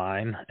through my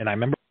mind, and I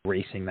remember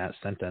erasing that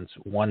sentence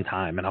one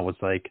time, and I was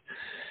like,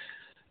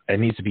 it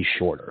needs to be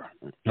shorter.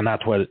 And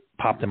that's what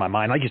popped in my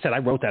mind. Like you said, I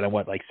wrote that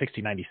in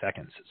 60, 90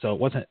 seconds. So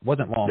it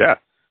wasn't long. Yeah.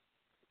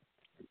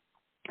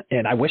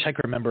 And I wish I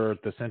could remember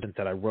the sentence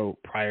that I wrote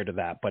prior to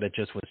that, but it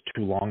just was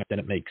too long. It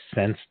didn't make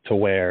sense to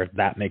where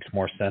that makes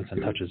more sense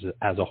and touches it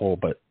as a whole.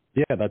 But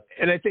yeah,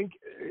 and I think,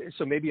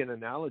 so maybe an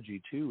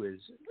analogy too is,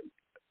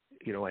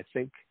 I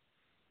think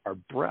our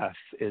breath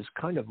is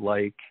kind of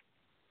like,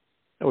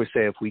 I always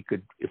say, if we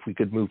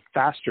could move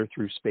faster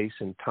through space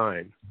and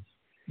time,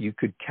 you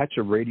could catch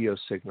a radio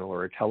signal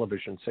or a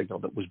television signal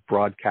that was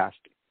broadcast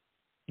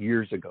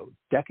years ago,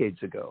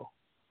 decades ago,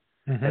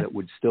 and it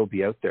would still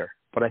be out there.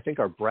 But I think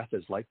our breath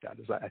is like that.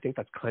 I think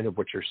that's kind of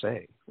what you're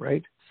saying,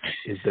 right?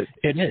 Is that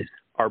it is.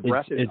 Our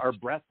breath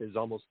is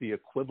almost the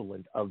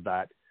equivalent of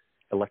that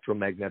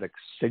electromagnetic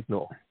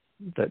signal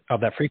of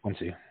that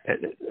frequency.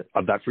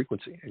 Of that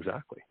frequency,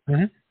 exactly.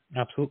 Mm-hmm.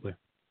 Absolutely.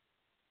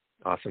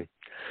 Awesome.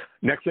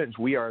 Next sentence,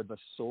 we are the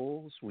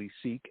souls we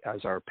seek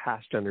as our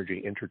past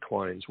energy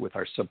intertwines with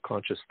our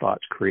subconscious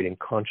thoughts, creating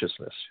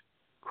consciousness,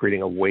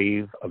 creating a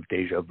wave of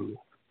deja vu.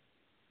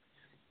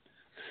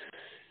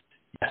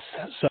 Yes.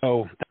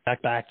 So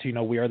back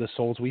to, we are the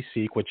souls we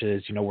seek, which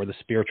is, we're the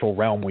spiritual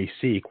realm we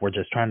seek. We're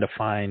just trying to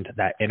find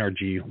that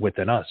energy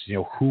within us,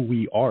 who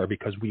we are,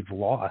 because we've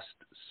lost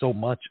so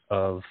much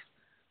of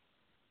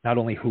not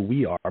only who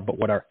we are, but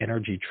what our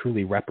energy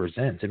truly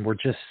represents. And we're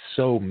just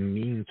so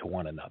mean to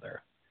one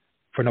another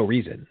for no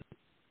reason.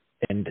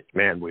 And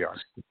man, we are.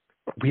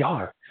 We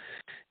are.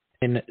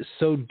 And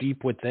so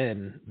deep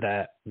within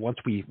that once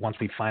we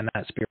find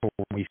that spiritual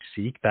we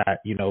seek, that,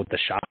 the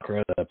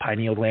chakra, the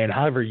pineal gland,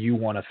 however you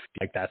want to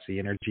feel like that's the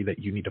energy that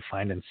you need to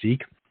find and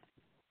seek,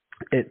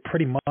 it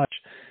pretty much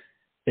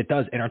it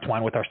does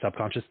intertwine with our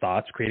subconscious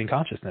thoughts, creating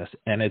consciousness.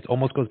 And it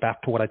almost goes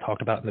back to what I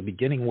talked about in the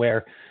beginning,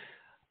 where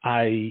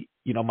my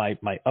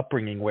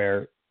upbringing,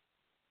 where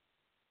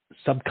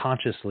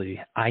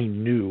subconsciously I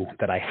knew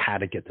that I had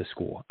to get to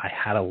school. I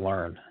had to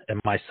learn. And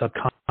my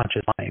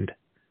subconscious mind,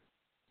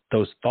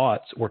 those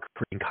thoughts were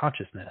creating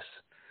consciousness,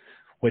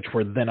 which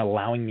were then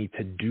allowing me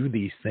to do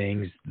these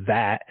things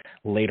that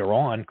later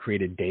on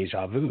created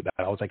deja vu. That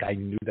I was like, I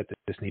knew that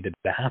this needed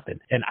to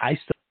happen. And I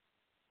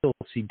still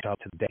see it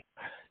today.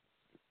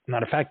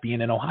 Matter of fact,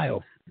 being in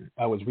Ohio,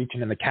 I was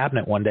reaching in the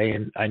cabinet one day,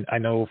 and I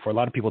know for a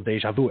lot of people,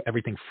 deja vu,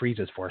 everything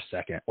freezes for a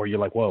second, or you're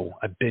like, whoa,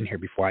 I've been here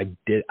before.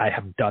 I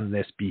have done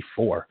this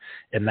before.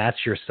 And that's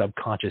your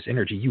subconscious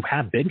energy. You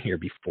have been here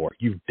before.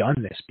 You've done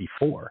this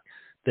before.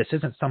 This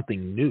isn't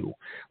something new.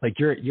 Like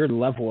your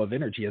level of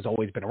energy has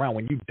always been around.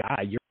 When you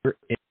die, your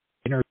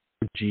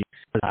energy,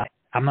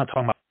 I'm not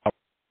talking about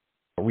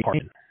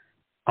reincarnation.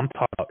 I'm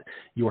talking about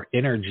your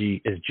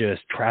energy is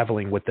just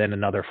traveling within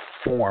another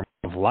form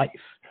of life.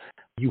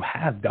 You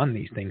have done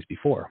these things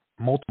before,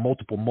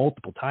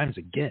 multiple times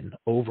again,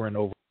 over and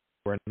over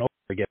and over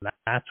again.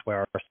 That's where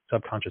our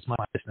subconscious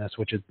mindedness,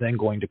 which is then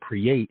going to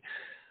create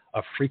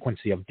a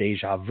frequency of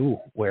deja vu,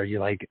 where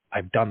you're like,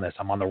 I've done this.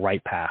 I'm on the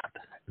right path.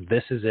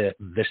 This is it.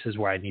 This is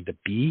where I need to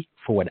be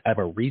for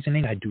whatever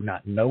reasoning. I do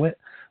not know it,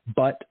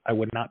 but I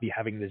would not be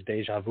having this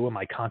deja vu, and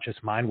my conscious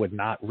mind would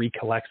not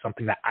recollect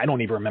something that I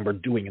don't even remember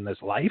doing in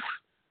this life,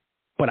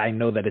 but I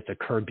know that it's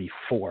occurred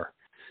before.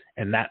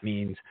 And that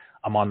means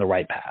I'm on the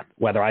right path.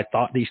 Whether I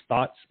thought these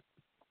thoughts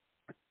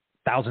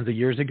thousands of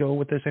years ago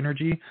with this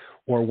energy,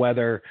 or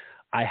whether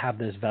I have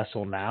this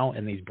vessel now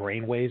and these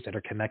brain waves that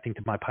are connecting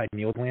to my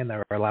pineal gland that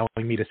are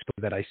allowing me to speak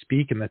that I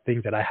speak, and the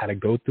things that I had to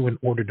go through in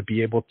order to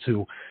be able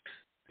to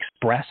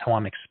express how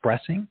I'm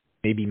expressing.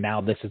 Maybe now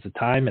this is the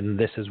time, and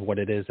this is what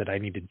it is that I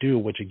need to do,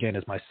 which again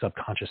is my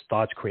subconscious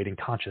thoughts creating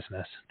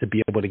consciousness to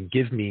be able to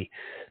give me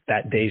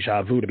that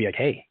deja vu, to be like,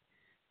 hey,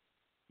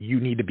 you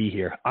need to be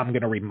here. I'm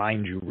going to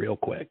remind you real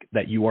quick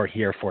that you are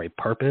here for a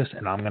purpose,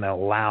 and I'm going to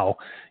allow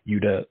you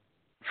to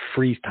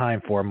freeze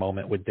time for a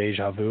moment with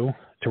deja vu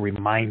to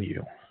remind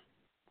you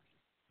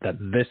that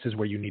this is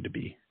where you need to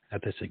be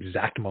at this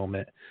exact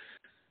moment.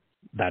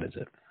 That is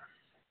it.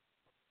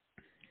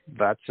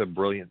 That's a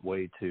brilliant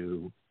way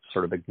to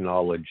sort of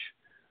acknowledge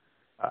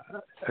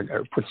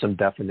or put some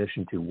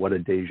definition to what a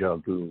deja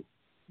vu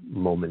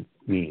moment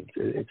means.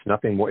 It's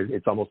nothing more.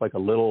 It's almost like a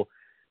little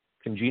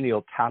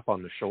congenial tap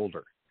on the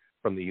shoulder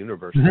from the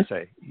universe to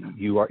say,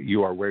 you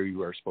are where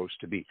you are supposed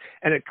to be.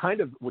 And it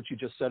kind of, what you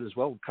just said as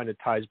well, kind of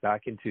ties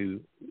back into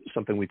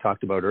something we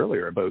talked about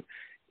earlier about,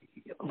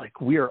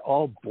 like, we are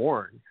all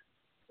born,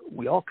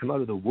 we all come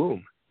out of the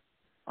womb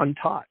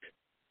untaught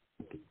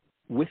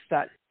with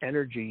that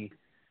energy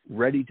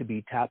ready to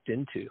be tapped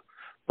into.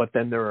 But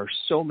then there are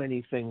so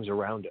many things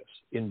around us,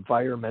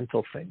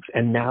 environmental things,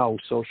 and now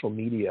social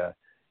media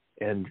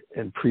and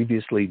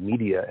previously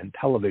media and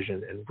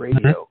television and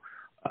radio,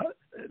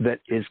 that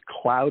is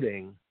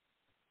clouding,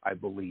 I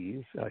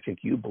believe, I think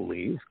you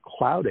believe,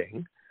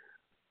 clouding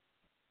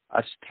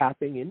us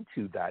tapping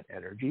into that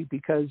energy,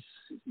 because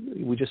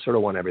we just sort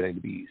of want everything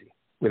to be easy.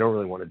 We don't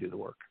really want to do the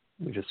work.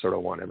 We just sort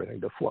of want everything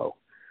to flow.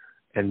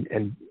 And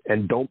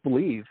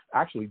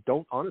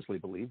don't honestly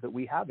believe that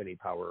we have any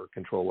power or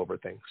control over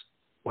things,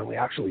 when we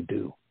actually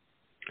do.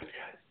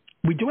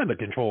 We do have the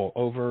control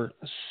over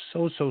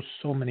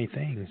so many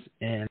things.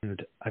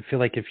 And I feel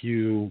like if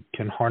you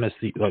can harness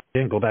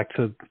again, go back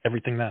to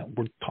everything that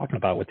we're talking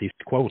about with these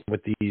quotes,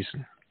 with these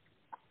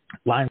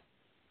lines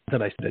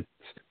that I said,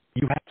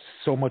 you have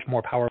so much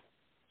more power.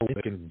 You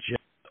can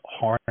just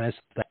harness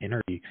that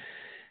energy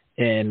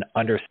and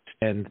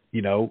understand,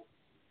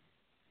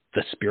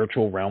 the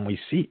spiritual realm we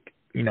seek,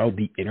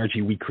 the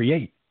energy we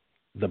create.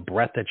 The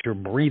breath that you're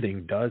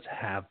breathing does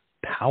have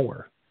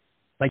power.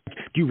 Like,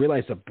 do you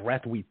realize the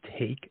breath we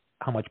take,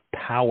 how much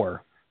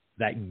power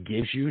that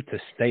gives you to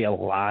stay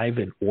alive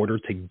in order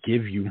to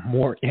give you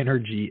more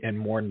energy and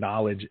more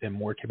knowledge and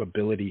more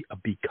capability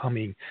of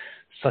becoming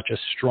such a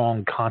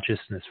strong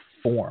consciousness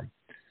form?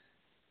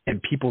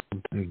 And people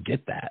don't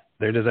get that.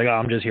 They're just like, oh,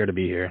 I'm just here to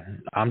be here.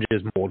 I'm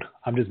just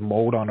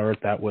mold on earth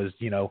that was,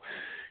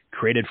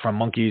 created from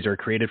monkeys or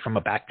created from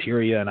a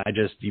bacteria. And I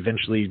just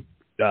eventually,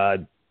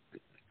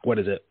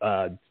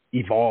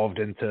 evolved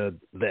into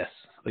this.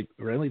 Like,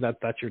 really?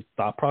 That's your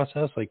thought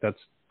process? Like,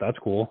 that's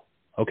cool.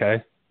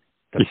 Okay.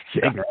 That's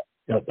ignorant.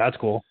 Yeah, that's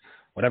cool.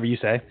 Whatever you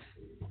say.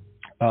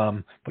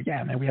 But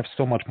yeah, man, we have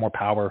so much more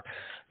power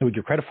than we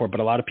give credit for.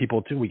 But a lot of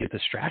people too, we get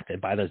distracted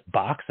by this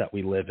box that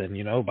we live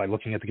in, by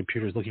looking at the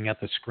computers, looking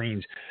at the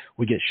screens.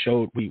 We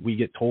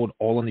get told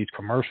all in these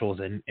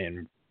commercials and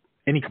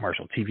any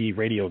commercial, TV,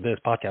 radio, this,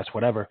 podcast,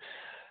 whatever,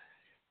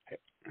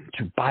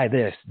 to buy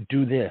this,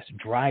 do this,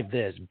 drive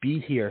this, be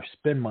here,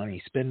 spend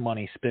money,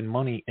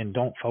 and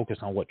don't focus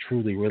on what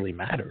truly, really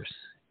matters.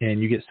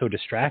 And you get so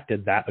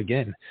distracted that,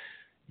 again,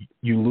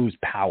 you lose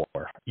power.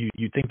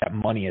 You think that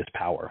money is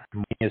power.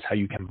 Money is how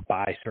you can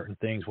buy certain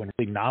things, when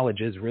really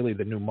knowledge is really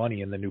the new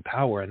money and the new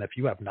power. And if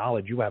you have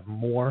knowledge, you have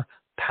more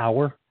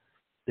power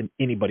than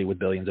anybody with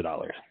billions of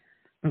dollars.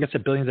 Like I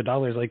said, billions of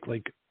dollars,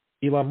 like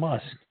Elon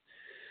Musk.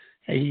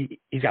 Hey,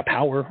 he's got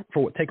power.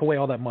 Take away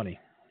all that money.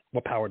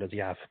 What power does he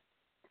have?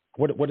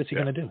 What is he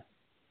going to do?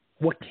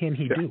 What can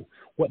he do?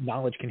 What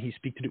knowledge can he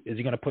speak to do? Is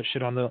he going to put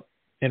shit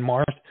in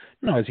Mars?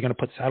 No. Is he going to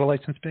put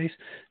satellites in space?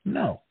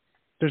 No.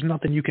 There's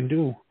nothing you can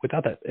do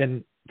without that.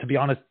 And to be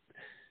honest,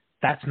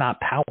 that's not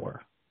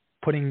power.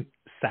 Putting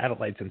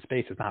satellites in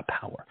space is not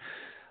power.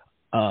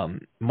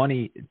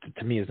 Money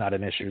to me is not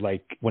an issue.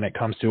 Like when it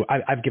comes to,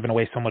 I've given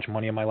away so much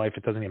money in my life,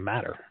 it doesn't even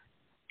matter,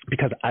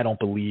 because I don't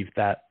believe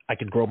that I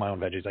can grow my own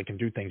veggies. I can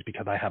do things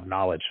because I have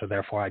knowledge. So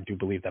therefore I do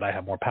believe that I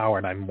have more power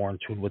and I'm more in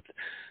tune with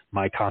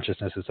my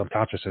consciousness and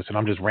subconsciousness. And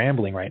I'm just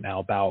rambling right now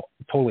about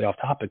totally off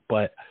topic,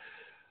 but,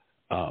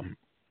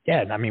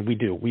 yeah, I mean,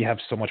 we have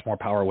so much more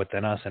power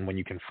within us. And when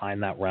you can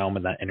find that realm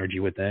and that energy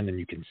within, and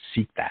you can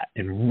seek that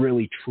and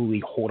really,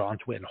 truly hold on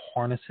to it and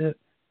harness it,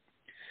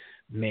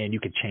 man, you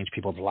could change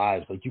people's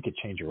lives. Like you could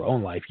change your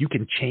own life. When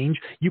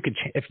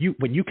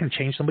you can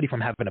change somebody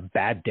from having a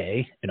bad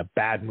day and a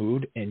bad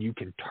mood, and you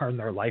can turn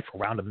their life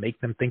around and make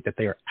them think that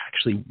they are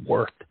actually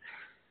worth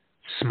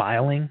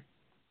smiling.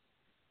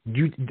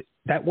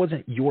 That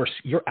wasn't your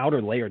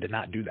outer layer did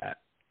not do that.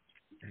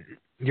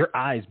 Your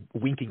eyes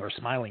winking or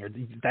smiling, or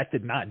that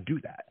did not do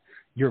that.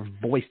 Your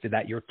voice did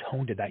that. Your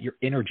tone did that. Your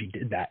energy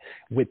did that.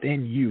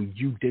 Within you,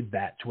 you did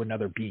that to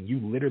another being. You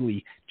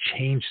literally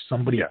changed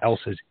somebody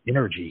else's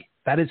energy.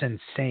 That is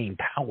insane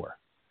power.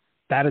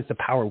 That is the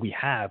power we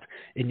have,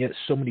 and yet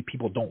so many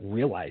people don't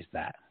realize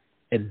that.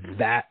 And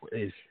that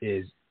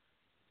is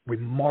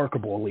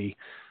remarkably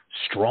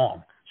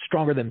strong,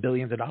 stronger than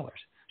billions of dollars.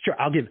 Sure,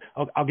 I'll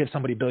give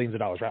somebody billions of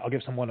dollars, right? I'll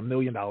give someone $1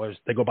 million.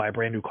 They go buy a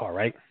brand new car,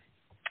 right?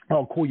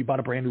 Oh, cool, you bought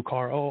a brand new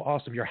car. Oh,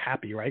 awesome, you're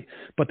happy, right?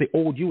 But the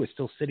old you is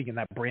still sitting in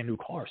that brand new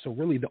car. So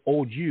really the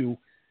old you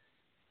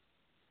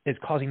is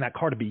causing that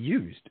car to be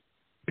used,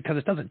 because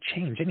it doesn't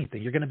change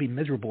anything. You're going to be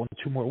miserable in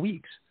 2 more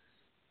weeks.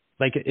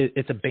 Like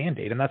it's a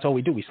Band-Aid, and that's all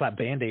we do. We slap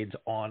Band-Aids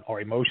on our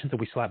emotions, and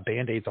we slap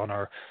Band-Aids on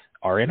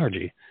our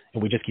energy,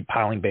 and we just keep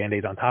piling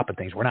Band-Aids on top of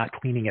things. We're not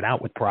cleaning it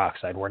out with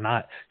peroxide. We're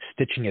not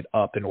stitching it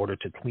up in order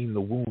to clean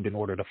the wound, in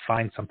order to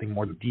find something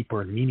more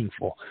deeper and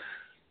meaningful.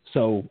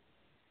 So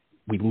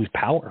we lose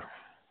power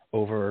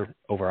over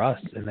us,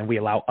 and then we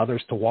allow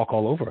others to walk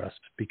all over us,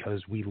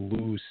 because we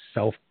lose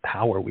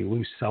self-power. We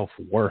lose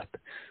self-worth,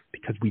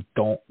 because we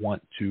don't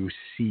want to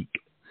seek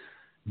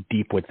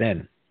deep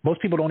within.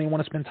 Most people don't even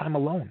want to spend time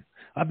alone.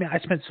 I mean, I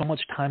spent so much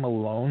time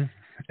alone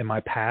in my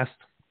past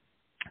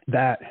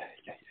that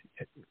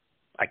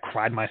I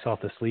cried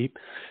myself to sleep.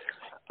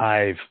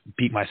 I've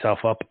beat myself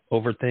up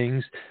over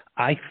things.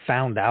 I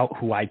found out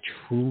who I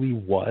truly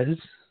was,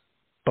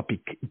 but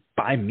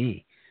by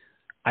me.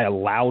 I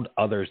allowed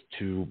others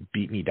to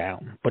beat me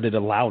down, but it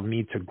allowed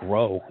me to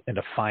grow and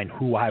to find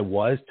who I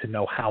was, to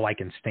know how I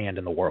can stand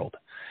in the world.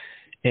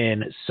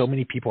 And so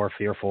many people are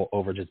fearful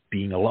over just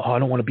being alone. Oh, I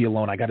don't want to be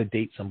alone. I got to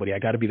date somebody. I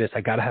got to be this.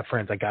 I got to have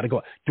friends. I got to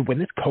go. Dude, when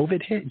this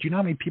COVID hit, do you know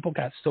how many people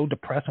got so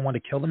depressed and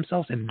wanted to kill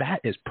themselves? And that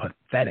is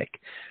pathetic.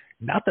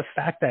 Not the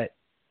fact that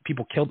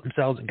people killed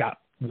themselves and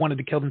wanted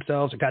to kill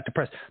themselves or got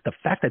depressed. The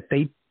fact that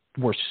they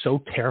were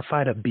so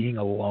terrified of being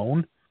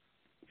alone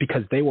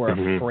because they were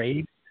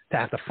afraid to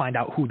have to find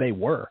out who they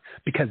were,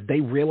 because they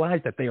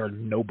realized that they are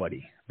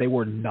nobody. They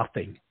were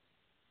nothing.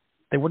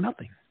 They were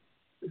nothing.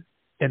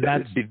 And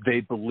that's, they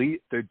believe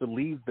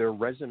their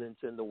resonance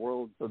in the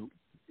world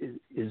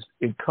is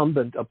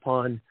incumbent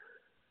upon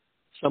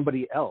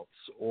somebody else,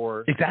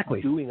 or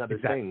doing other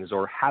things,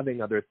 or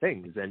having other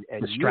things, and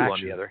you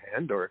on the other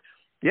hand, or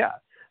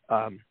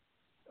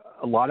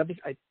a lot of it.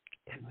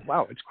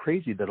 It's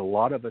crazy that a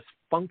lot of us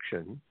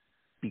function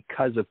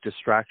because of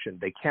distraction.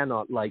 They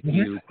cannot, like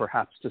you,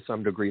 perhaps to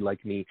some degree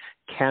like me,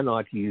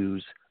 cannot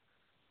use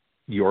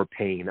your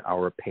pain,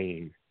 our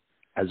pain,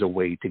 as a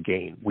way to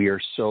gain. We are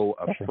so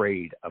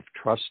afraid of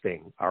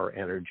trusting our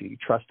energy,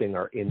 trusting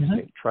our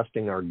instinct,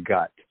 trusting our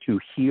gut to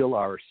heal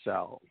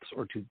ourselves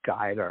or to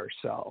guide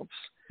ourselves.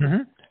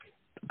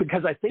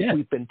 Because I think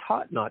we've been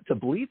taught not to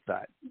believe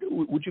that.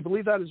 Would you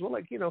believe that as well?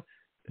 Like, we're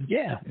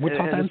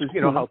taught that. This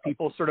is, how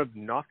people sort of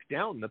knock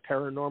down the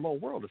paranormal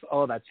world. It's,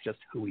 that's just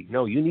hooey.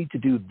 No, you need to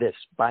do this.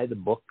 Buy the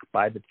book,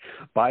 buy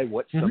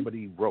what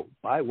somebody wrote,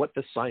 buy what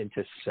the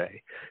scientists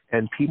say.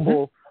 And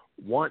people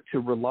want to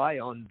rely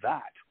on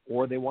that,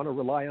 or they want to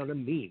rely on a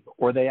meme,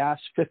 or they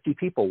ask 50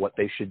 people what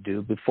they should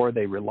do before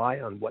they rely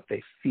on what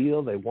they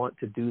feel they want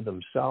to do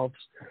themselves.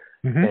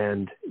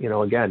 And,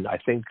 again, I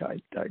think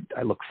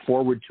I look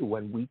forward to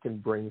when we can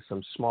bring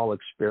some small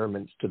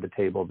experiments to the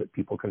table that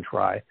people can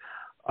try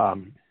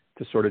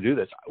to sort of do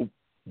this.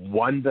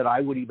 One that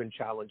I would even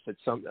challenge, that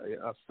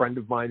a friend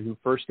of mine who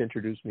first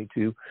introduced me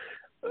to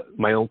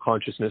my own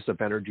consciousness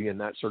of energy and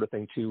that sort of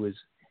thing too is,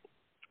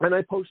 and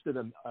I posted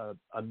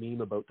a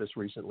meme about this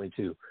recently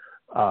too.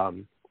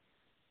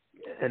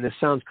 And this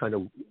sounds kind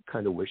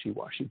of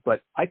wishy-washy,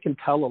 but I can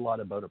tell a lot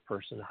about a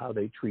person, how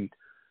they treat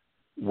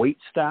wait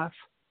staff,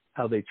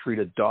 how they treat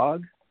a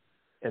dog,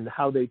 and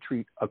how they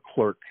treat a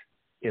clerk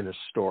in a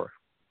store.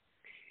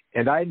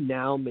 And I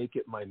now make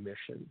it my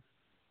mission to, as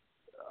a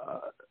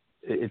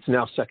it's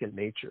now second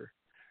nature.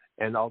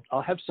 And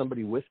I'll have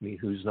somebody with me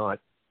who's not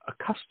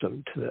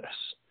accustomed to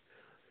this,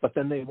 but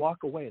then they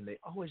walk away and they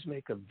always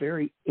make a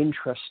very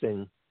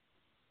interesting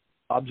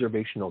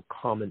observational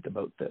comment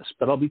about this.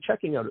 But I'll be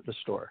checking out at the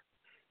store,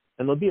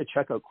 and there'll be a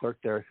checkout clerk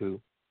there who,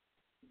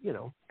 you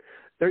know,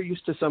 they're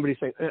used to somebody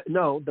saying,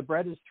 no, the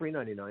bread is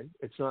 $3.99.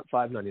 It's not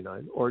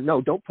 $5.99. Or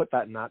no, don't put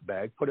that in that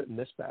bag. Put it in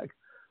this bag.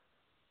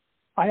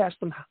 I asked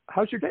them,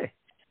 how's your day?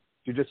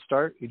 You just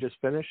start? You just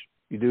finish?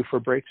 You due for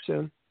a break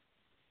soon?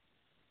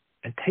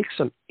 And take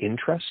some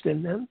interest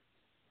in them.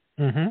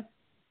 Mm-hmm.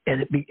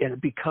 And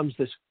it becomes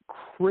this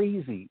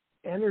crazy,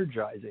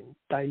 energizing,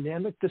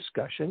 dynamic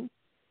discussion.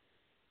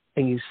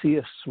 And you see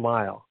a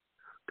smile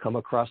come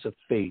across a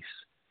face,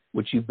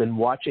 which you've been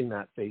watching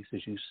that face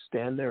as you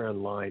stand there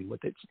in line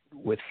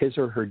with his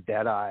or her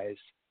dead eyes,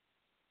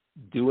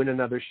 doing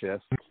another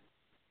shift,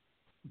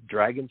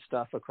 dragging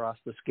stuff across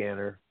the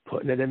scanner,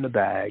 putting it in the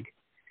bag,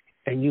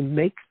 and you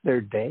make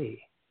their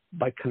day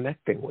by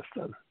connecting with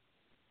them.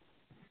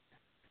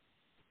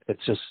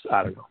 It's just,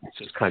 I don't know, it's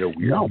just kind of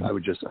weird. No. I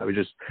would just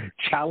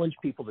challenge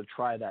people to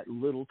try that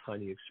little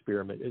tiny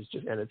experiment.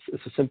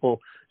 It's a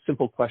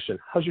simple question.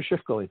 How's your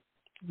shift going?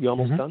 You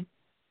almost done?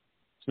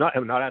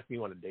 I'm not asking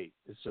you on a date.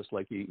 It's just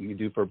like you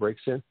do for a break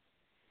soon.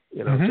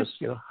 You know, just,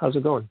 you know, how's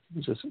it going?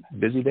 It's just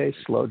busy day,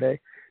 slow day.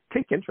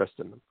 Take interest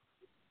in them.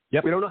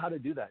 Yep. We don't know how to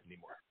do that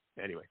anymore.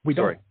 Anyway, we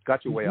sorry, don't.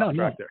 got you way off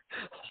track there.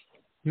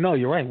 No,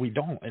 you're right. We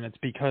don't. And it's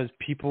because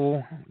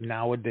people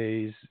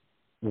nowadays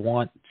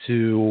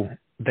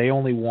they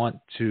only want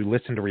to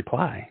listen to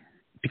reply,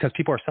 because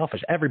people are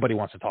selfish. Everybody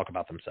wants to talk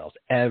about themselves.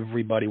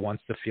 Everybody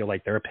wants to feel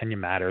like their opinion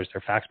matters,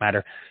 their facts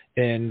matter,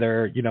 and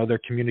they're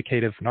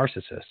communicative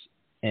narcissists,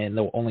 and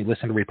they'll only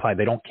listen to reply.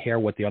 They don't care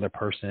what the other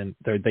person,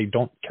 they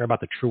don't care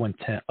about the true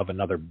intent of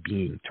another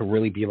being, to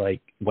really be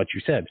like what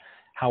you said.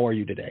 How are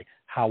you today?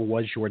 How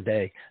was your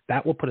day?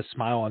 That will put a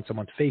smile on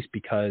someone's face,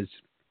 because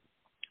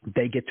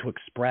they get to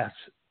express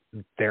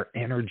their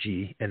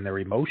energy and their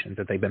emotions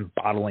that they've been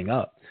bottling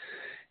up.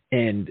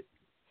 And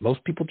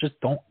most people just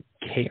don't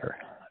care.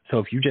 So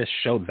if you just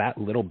show that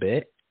little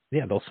bit,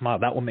 yeah, they'll smile.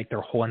 That will make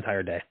their whole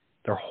entire day,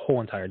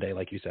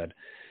 like you said.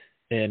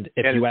 And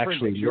if you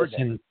actually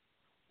listen,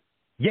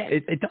 yeah,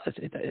 it does.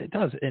 It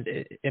does.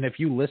 And if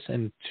you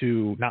listen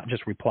to not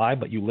just reply,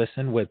 but you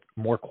listen with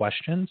more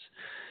questions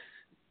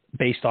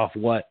based off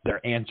what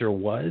their answer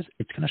was,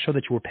 it's going to show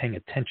that you were paying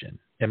attention.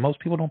 And most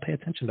people don't pay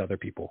attention to other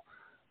people.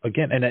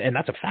 Again, and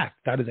that's a fact.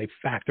 That is a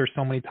fact. There's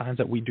so many times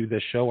that we do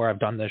this show, or I've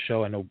done this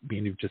show. I know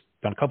you've just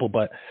done a couple,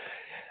 but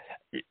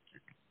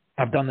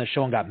I've done this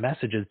show and got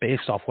messages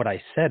based off what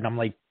I said. And I'm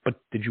like, but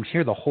did you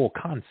hear the whole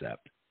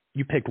concept?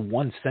 You picked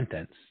one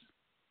sentence,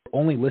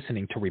 only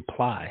listening to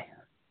reply.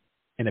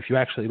 And if you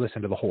actually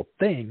listened to the whole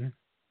thing,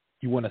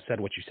 you wouldn't have said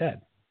what you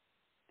said,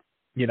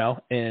 you know?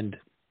 And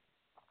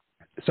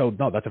so,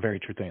 no, that's a very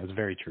true thing. It's a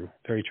very true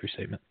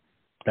statement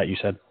that you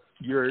said.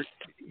 Your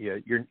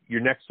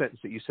next sentence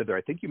that you said there,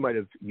 I think you might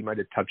have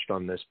touched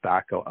on this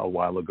back a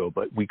while ago,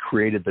 but we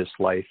created this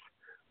life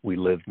we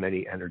lived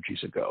many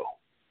energies ago.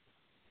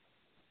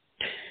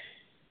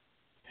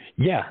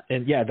 Yeah,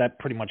 and that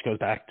pretty much goes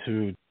back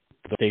to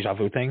the deja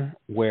vu thing,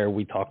 where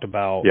we talked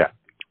about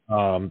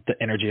the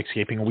energy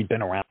escaping. And we've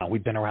been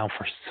around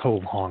for so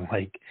long.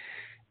 Like,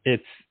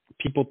 it's,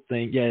 people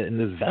think, in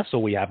this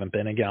vessel we haven't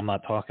been. Again, I'm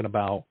not talking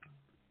about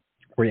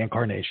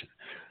reincarnation.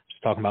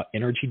 Just talking about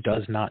energy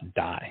does not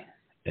die.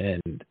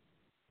 And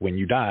when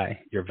you die,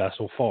 your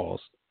vessel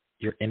falls.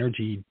 Your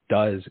energy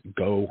does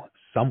go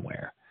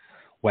somewhere.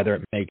 Whether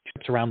it makes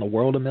trips around the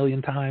world a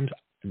million times,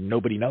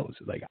 nobody knows.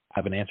 Like, I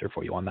have an answer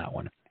for you on that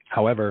one.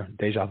 However,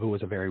 deja vu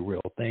is a very real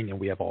thing, and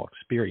we have all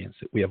experienced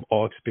it. We have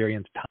all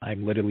experienced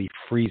time literally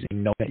freezing,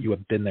 knowing that you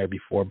have been there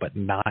before, but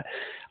not.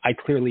 I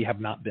clearly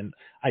have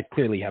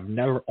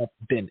never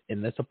been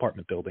in this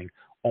apartment building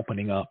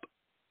opening up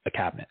a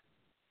cabinet.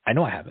 I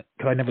know I haven't,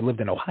 because I never lived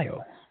in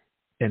Ohio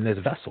in this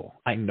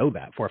vessel. I know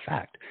that for a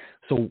fact.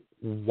 So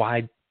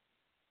why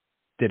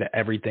did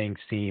everything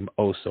seem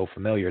so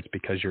familiar? It's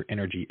because your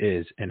energy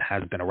is and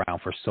has been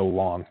around for so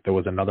long. There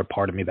was another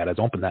part of me that has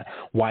opened that.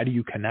 Why do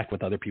you connect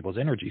with other people's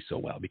energy so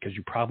well? Because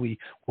you probably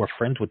were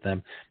friends with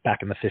them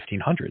back in the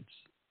 1500s.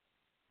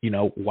 You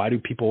know, why do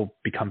people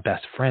become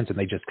best friends and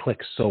they just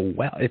click so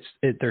well?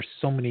 There's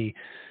so many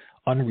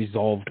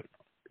unresolved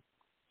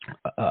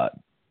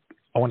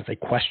I want to say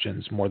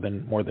questions more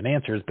than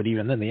answers, but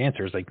even then the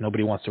answers, like,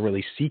 nobody wants to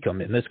really seek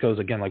them. And this goes,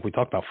 again, like we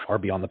talked about, far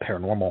beyond the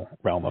paranormal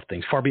realm of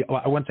things.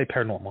 I wouldn't say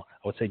paranormal.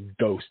 I would say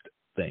ghost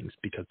things,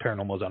 because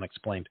paranormal is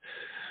unexplained.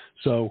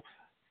 So,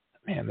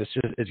 man,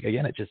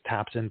 it just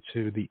taps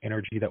into the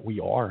energy that we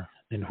are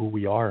and who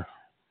we are.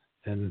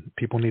 And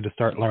people need to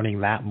start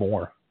learning that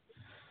more.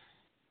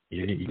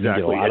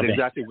 Exactly. And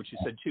exactly what you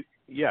said too.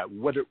 Yeah.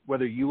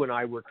 Whether you and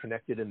I were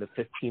connected in the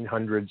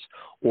 1500s,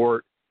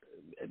 or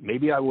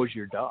maybe I was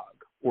your dog,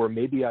 or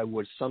maybe I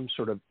was some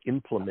sort of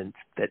implement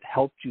that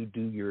helped you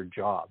do your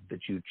job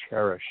that you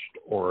cherished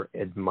or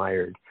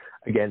admired.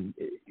 Again,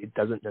 it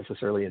doesn't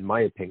necessarily, in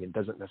my opinion,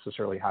 doesn't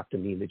necessarily have to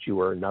mean that you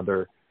were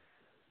another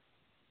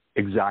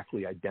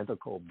exactly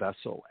identical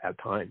vessel at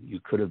time. You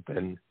could have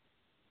been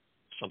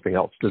something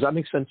else. Does that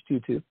make sense to you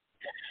too?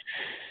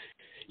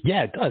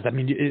 Yeah, it does. I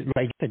mean,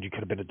 like I said, you could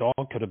have been a dog,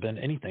 could have been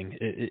anything.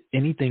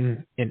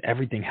 Anything and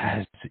everything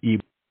has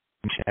emotion.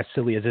 As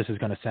silly as this is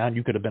going to sound,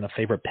 you could have been a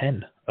favorite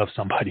pen of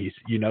somebody's.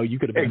 You know, you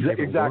could have been a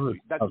favorite word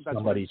of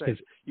somebody's.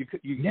 You could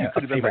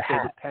have been my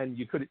favorite pen.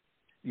 You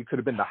could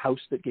have been the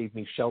house that gave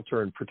me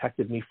shelter and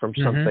protected me from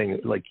something.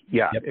 Like,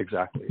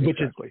 exactly.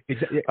 Exactly.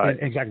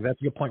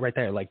 That's your point right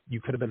there. Like,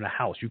 you could have been the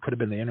house. You could have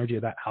been the energy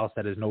of that house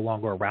that is no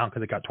longer around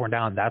because it got torn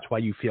down. That's why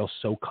you feel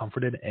so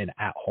comforted and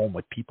at home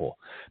with people,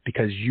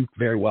 because you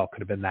very well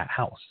could have been that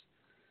house.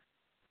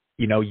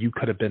 You know, you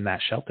could have been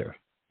that shelter.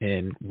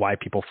 And why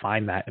people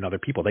find that in other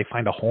people. They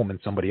find a home in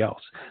somebody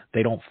else.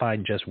 They don't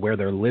find just where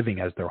they're living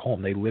as their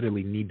home. They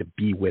literally need to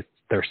be with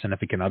their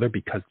significant other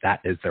because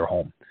that is their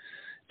home.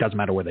 Doesn't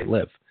matter where they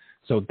live.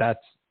 So that's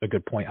a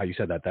good point how you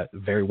said that. That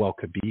very well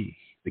could be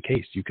the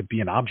case. You could be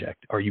an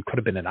object, or you could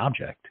have been an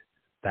object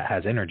that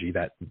has energy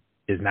that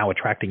is now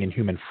attracting in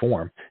human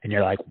form. And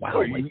you're like,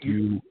 wow,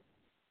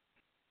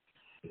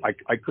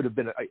 I could have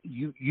been,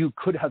 you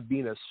could have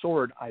been a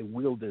sword I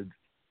wielded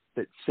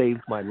that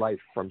saved my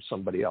life from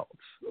somebody else.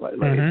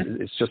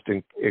 It's just,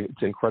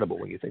 it's incredible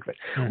when you think of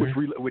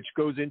it, which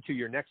goes into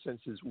your next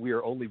sentence is we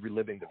are only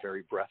reliving the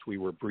very breath we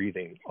were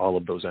breathing all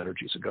of those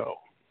energies ago.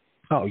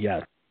 Oh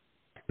yeah.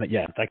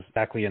 Yeah, that's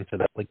exactly into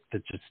that. Like,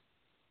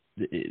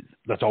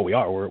 that's all we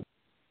are. We're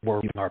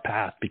using our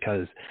path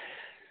because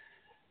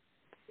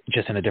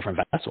just in a different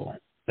vessel.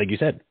 Like you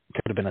said,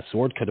 could have been a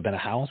sword, could have been a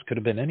house, could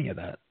have been any of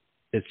that.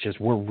 It's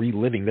just we're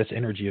reliving. This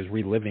energy is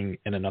reliving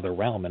in another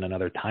realm, in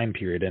another time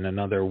period, in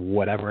another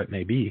whatever it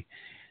may be,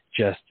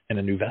 just in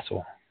a new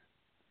vessel.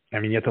 I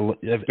mean, you have to.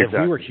 If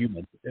we were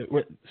humans,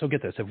 so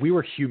get this: if we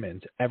were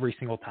humans every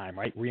single time,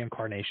 right,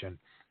 reincarnation,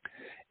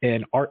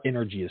 and our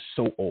energy is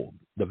so old,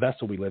 the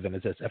vessel we live in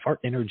is this. If our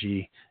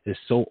energy is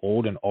so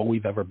old and all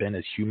we've ever been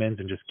is humans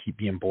and just keep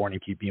being born,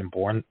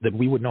 then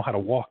we would know how to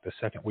walk the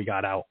second we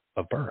got out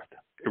of birth.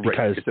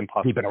 Because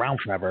we've been around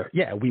forever.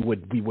 Yeah, we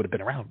would have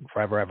been around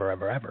forever,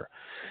 ever.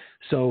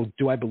 So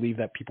do I believe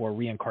that people are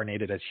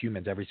reincarnated as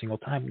humans every single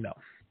time? No.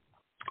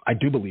 I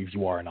do believe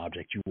you are an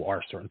object. You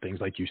are certain things,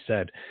 like you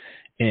said.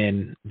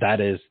 And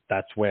that's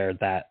where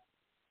that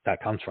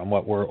comes from.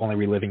 What we're only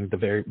reliving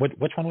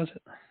which one was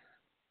it?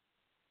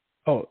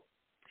 Oh,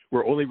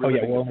 we're only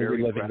reliving the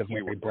very breath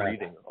we were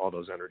breathing all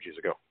those energies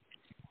ago.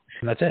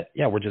 And that's it.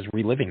 Yeah, we're just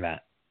reliving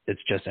that. It's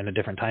just in a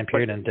different time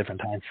period and a different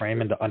time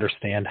frame, and to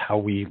understand how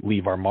we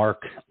leave our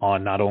mark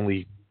on not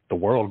only the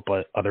world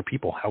but other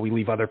people. How we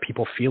leave other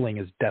people feeling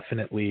is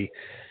definitely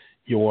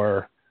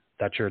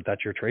that's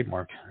your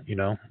trademark. You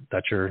know,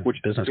 that's your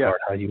business card.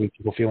 How you leave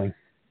people feeling.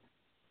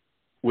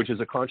 Which is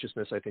a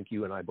consciousness I think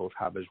you and I both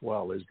have as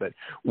well. Is that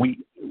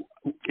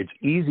it's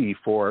easy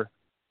for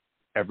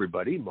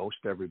most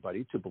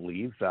everybody, to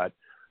believe that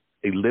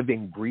a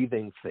living,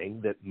 breathing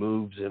thing that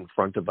moves in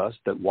front of us,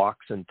 that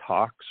walks and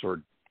talks,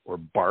 or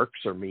barks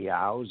or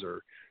meows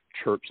or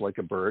chirps like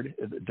a bird,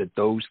 that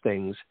those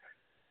things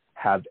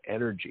have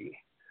energy.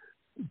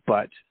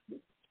 But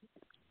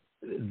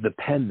the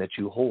pen that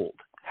you hold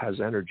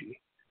has energy.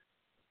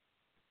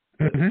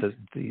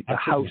 The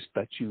house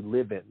that you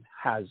live in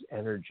has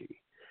energy.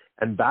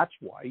 And that's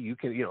why you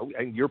can,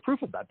 and you're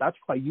proof of that. That's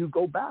why you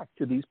go back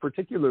to these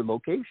particular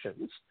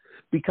locations,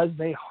 because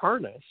they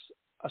harness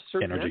a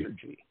certain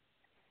energy.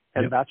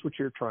 And that's what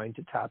you're trying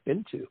to tap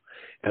into.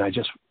 And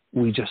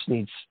we just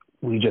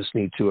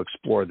need to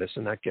explore this.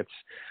 And that gets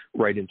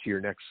right into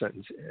your next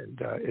sentence. And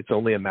it's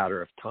only a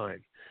matter of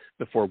time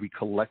before we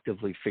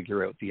collectively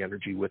figure out the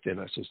energy within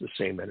us is the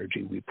same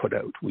energy we put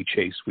out, we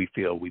chase, we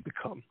feel, we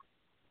become.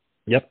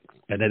 Yep.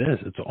 And it is.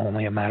 It's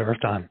only a matter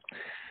of time.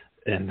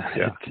 And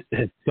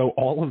so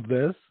all of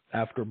this,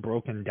 after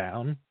broken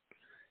down,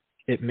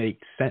 it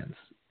makes sense.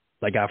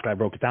 Like, after I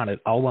broke it down,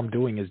 all I'm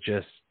doing is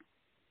just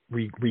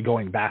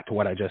going back to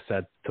what I just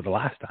said to the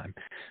last time,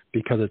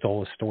 because it's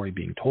all a story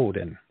being told.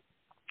 And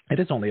it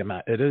is only a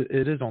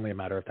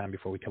matter of time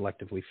before we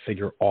collectively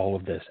figure all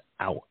of this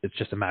out. It's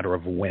just a matter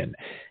of when.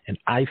 And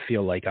I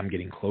feel like I'm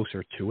getting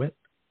closer to it.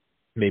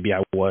 Maybe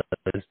I was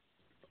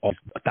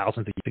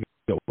thousands of years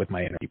ago with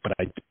my energy,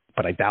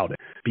 but I doubt it,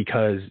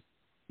 because,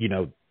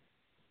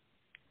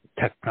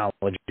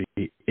 technology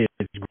is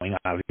growing,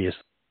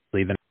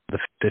 obviously, than the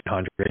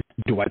 1500s.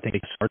 Do I think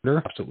it's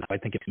harder? Absolutely. Do I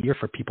think it's easier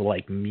for people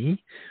like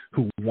me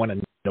who want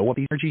to know what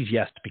these energies?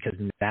 Yes, because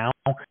now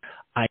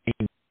I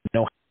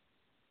know how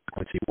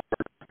frequency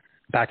works.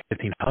 Back in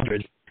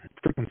 1500s,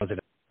 frequency was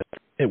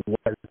it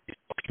was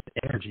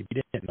energy.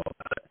 We didn't know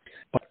about it,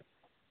 but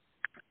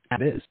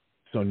that is.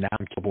 So now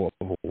I'm capable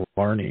of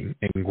learning,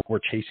 and we're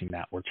chasing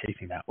that.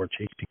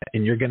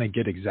 And you're going to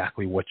get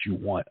exactly what you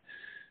want,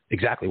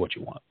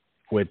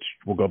 which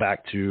will go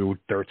back to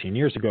 13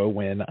 years ago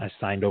when I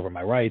signed over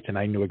my rights, and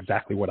I knew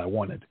exactly what I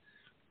wanted,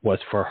 was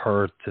for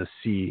her to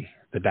see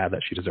the dad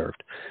that she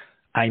deserved.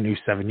 I knew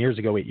 8 years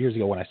ago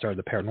when I started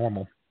the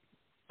paranormal,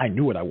 I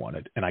knew what I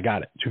wanted, and I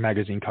got it. 2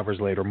 magazine covers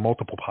later,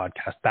 multiple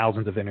podcasts,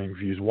 thousands of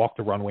interviews, walked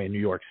the runway in New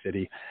York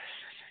City,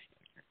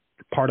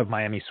 part of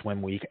Miami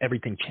Swim Week,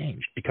 everything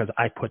changed because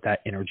I put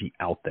that energy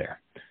out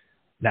there.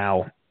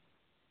 Now,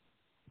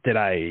 did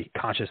I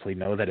consciously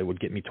know that it would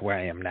get me to where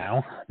I am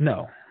now?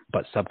 No,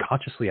 but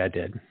subconsciously I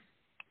did.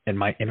 And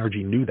my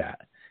energy knew that.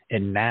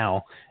 And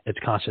now it's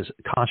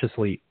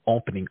consciously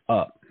opening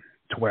up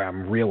to where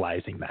I'm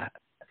realizing that.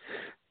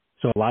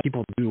 So a lot of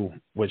people do,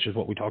 which is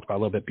what we talked about a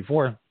little bit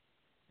before.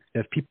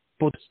 If people,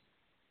 when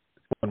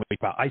we talk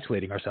about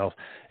isolating ourselves,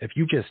 if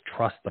you just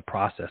trust the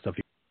process of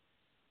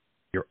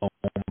your own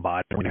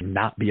body and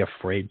not be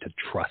afraid to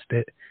trust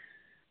it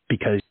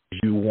because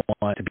you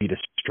want to be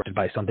distracted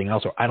by something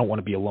else, or I don't want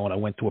to be alone. I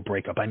went through a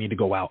breakup. I need to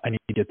go out. I need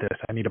to get this.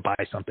 I need to buy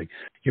something.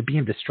 You're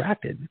being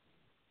distracted.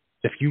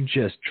 If you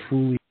just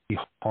truly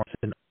harness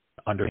it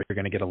under, you're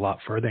going to get a lot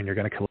further, and you're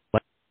going to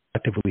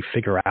collectively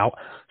figure out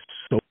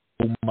so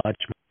much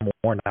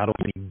more, not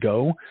only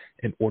go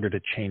in order to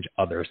change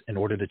others, in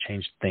order to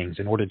change things,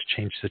 in order to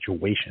change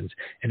situations,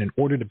 and in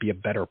order to be a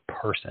better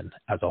person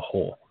as a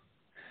whole.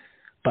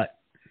 But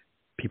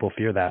people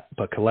fear that.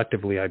 But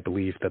collectively, I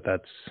believe that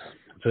that's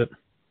it.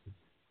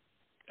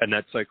 And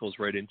that cycles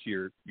right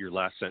into your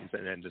last sentence,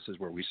 and this is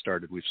where we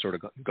started. We've sort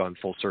of gone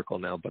full circle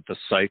now, but the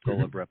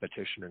cycle of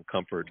repetition and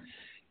comfort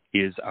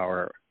is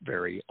our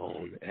very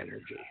own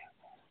energy.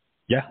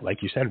 Yeah,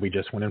 like you said, we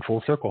just went in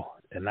full circle,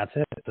 and that's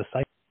it. It's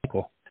a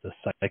cycle. It's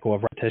a cycle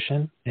of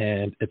repetition,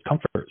 and it's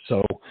comfort.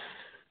 So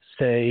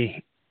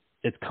say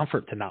it's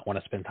comfort to not want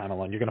to spend time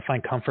alone. You're going to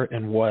find comfort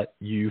in what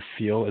you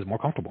feel is more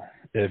comfortable.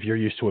 If you're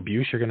used to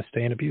abuse, you're going to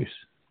stay in abuse.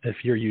 If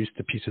you're used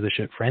to piece of the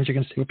shit friends, you're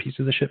going to stay with piece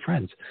of the shit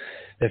friends.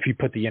 If you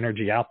put the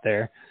energy out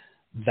there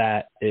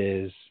that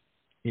is,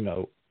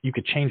 you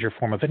could change your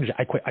form of energy.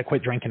 I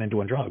quit drinking and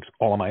doing drugs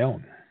all on my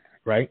own,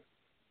 right?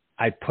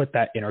 I put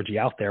that energy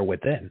out there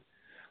within.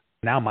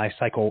 Now my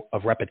cycle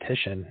of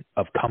repetition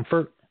of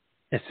comfort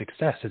is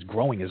success, is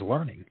growing, is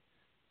learning.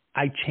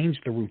 I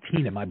changed the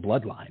routine in my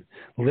bloodline.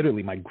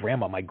 Literally, my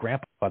grandma, my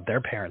grandpa,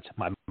 their parents,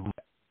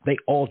 they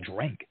all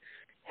drank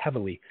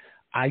heavily.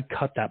 I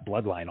cut that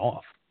bloodline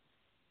off.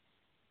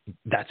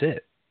 That's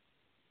it.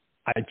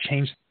 I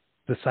changed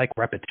the cycle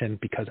repetition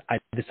because I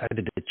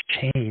decided to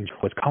change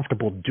what's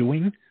comfortable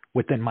doing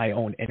within my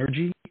own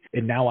energy.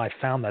 And now I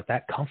found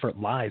that comfort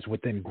lies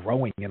within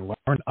growing and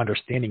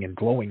understanding and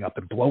glowing up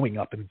and blowing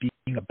up and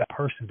being a better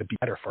person to be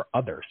better for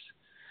others.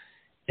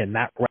 And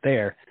that right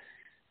there,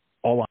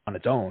 all on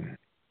its own,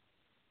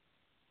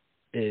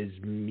 is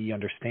me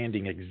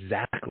understanding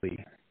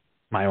exactly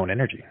my own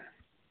energy.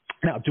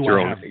 Now, do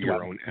I have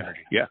your own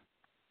energy? Yeah.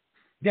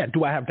 Yeah.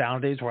 Do I have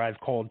down days where I've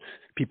called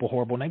people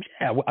horrible names?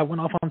 Yeah. I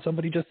went off on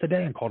somebody just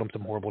today and called them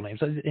some horrible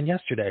names. And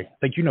yesterday,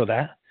 like,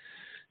 that,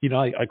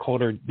 I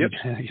called her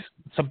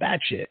some bad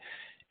shit.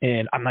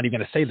 And I'm not even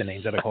going to say the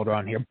names that I called her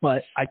on here,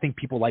 but I think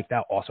people like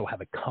that also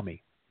have it coming.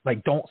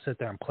 Like, don't sit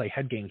there and play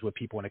head games with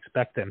people and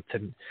expect them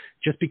to,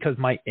 just because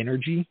my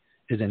energy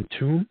is in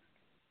tune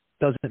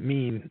doesn't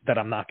mean that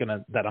I'm not going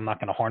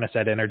to harness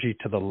that energy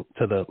to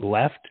the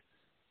left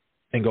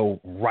and go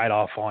right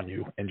off on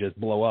you and just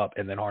blow up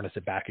and then harness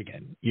it back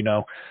again.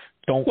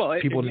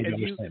 People need to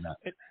understand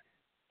that.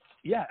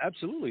 Yeah,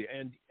 absolutely.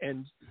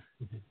 And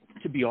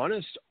to be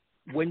honest,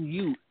 when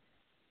you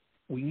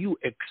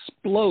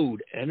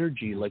explode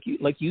energy, like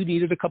you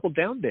needed a couple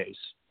down days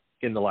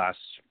in the last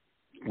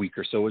week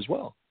or so as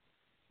well.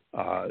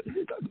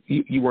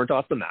 You weren't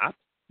off the map.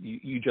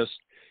 You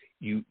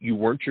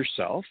weren't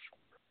yourself.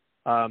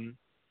 But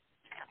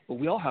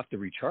we all have to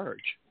recharge.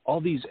 All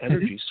these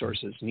energy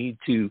sources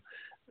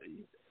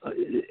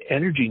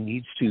energy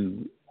needs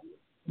to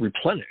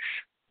replenish.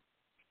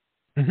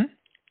 Mm-hmm.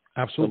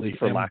 Absolutely.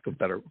 For lack of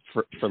better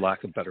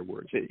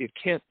words, it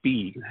can't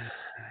be.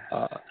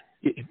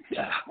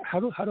 How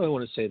do I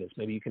want to say this?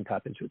 Maybe you can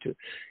tap into it too.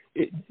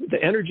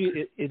 The energy,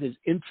 it is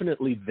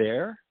infinitely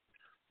there.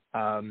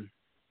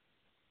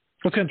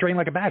 It's going to drain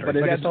like a battery, but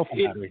like a cell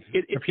phone battery.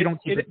 If you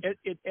don't keep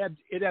it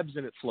ebbs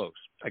and it flows.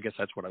 I guess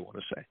that's what I want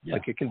to say. Yeah.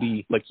 Like, it can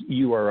be like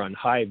you are on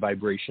high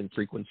vibration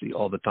frequency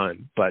all the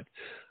time, but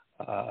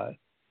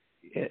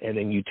and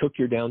then you took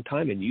your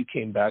downtime and you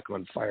came back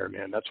on fire,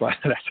 man. That's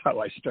how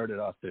I started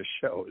off this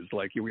show. Is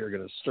like, we are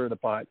going to stir the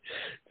pot,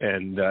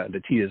 and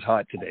the tea is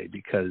hot today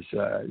because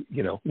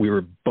we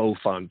were both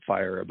on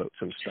fire about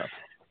some stuff.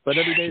 But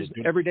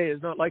every day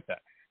is not like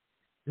that.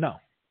 No.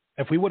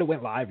 If we would have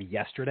went live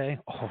yesterday,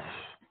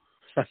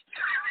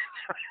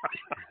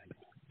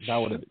 that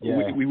would have.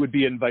 Yeah. We would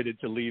be invited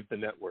to leave the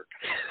network.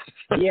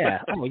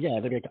 Yeah. Oh, yeah.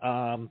 They'd be like,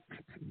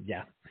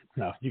 yeah.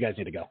 No, you guys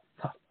need to go.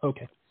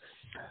 Okay.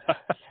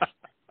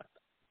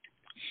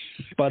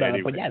 But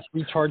anyway, but yes,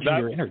 recharging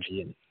your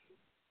energy. And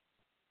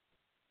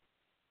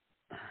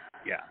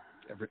yeah,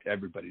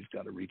 everybody's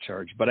got to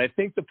recharge. But I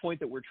think the point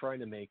that we're trying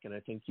to make, and I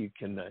think you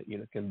can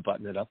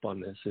button it up on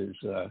this, is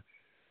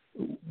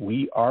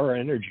we are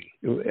energy.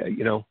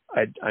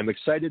 I'm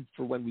excited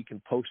for when we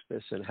can post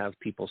this and have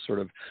people sort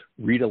of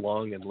read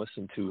along and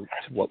listen to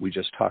what we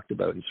just talked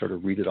about and sort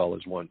of read it all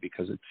as one,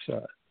 because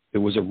it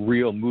was a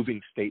real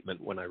moving statement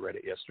when I read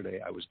it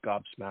yesterday. I was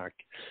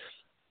gobsmacked.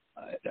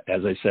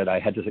 As I said, I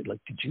had to say,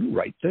 like, did you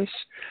write this?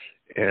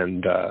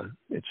 And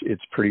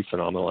it's pretty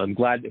phenomenal. I'm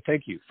glad.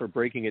 Thank you for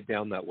breaking it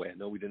down that way. I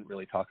know we didn't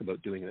really talk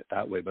about doing it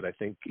that way, but I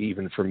think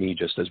even for me,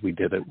 just as we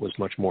did it, was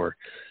much more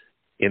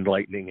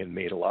enlightening and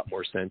made a lot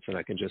more sense. And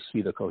I can just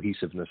see the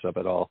cohesiveness of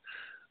it all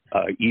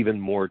even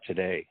more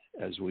today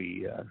as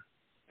we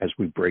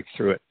break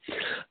through it.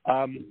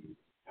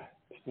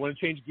 Want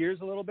to change gears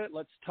a little bit?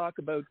 Let's talk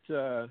about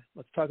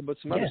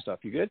some other stuff.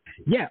 You good?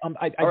 Yeah.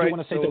 I do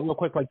want to say that real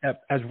quick, like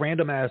that, as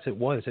random as it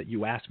was that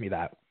you asked me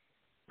that,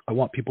 I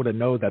want people to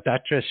know that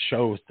just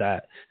shows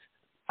that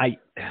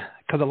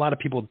because a lot of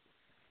people,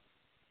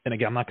 and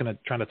again, I'm not going to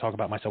try to talk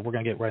about myself. We're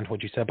going to get right into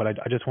what you said, but I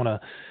just want to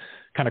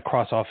kind of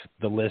cross off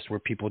the list where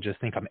people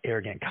just think I'm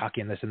arrogant, cocky,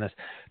 and this and this.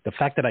 The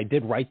fact that I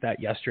did write that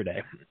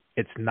yesterday,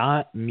 it's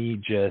not me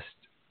just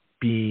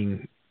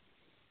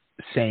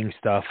saying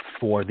stuff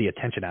for the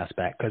attention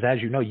aspect. Because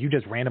as you know, you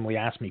just randomly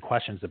asked me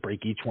questions to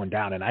break each one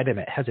down, and I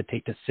didn't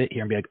hesitate to sit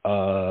here and be like,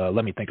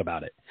 let me think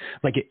about it.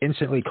 Like it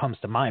instantly comes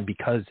to mind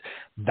because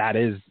that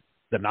is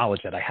the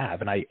knowledge that I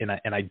have. And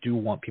I do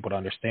want people to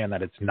understand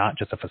that it's not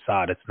just a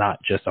facade. It's not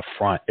just a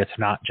front. It's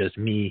not just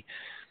me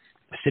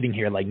sitting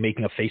here like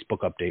making a Facebook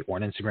update or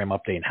an Instagram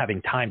update and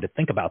having time to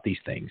think about these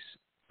things.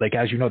 Like,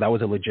 as you know, that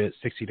was a legit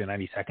 60 to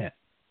 90 second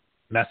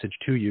message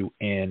to you.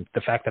 And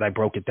the fact that I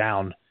broke it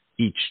down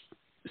each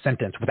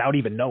sentence without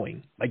even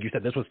knowing, like you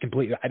said, this was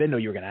completely, I didn't know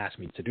you were going to ask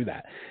me to do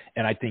that.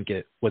 And I think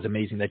it was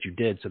amazing that you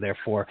did. So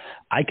therefore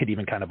I could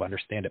even kind of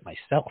understand it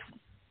myself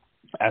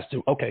as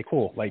to, okay,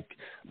 cool. Like,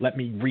 let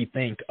me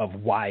rethink of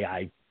why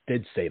I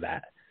did say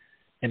that.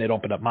 And it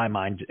opened up my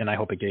mind, and I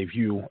hope it gave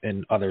you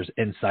and others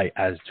insight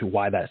as to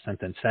why that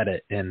sentence said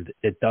it. And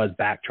it does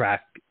backtrack.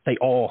 They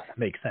all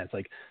make sense.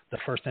 Like the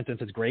first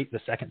sentence is great. The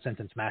second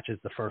sentence matches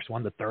the first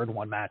one. The third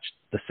one matched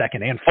the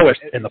second and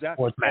first, and the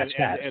fourth matched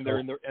that. And they're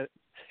in the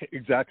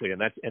exactly. And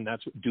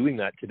that's doing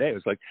that today. It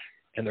was like,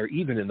 and they're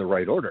even in the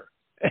right order,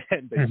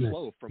 and they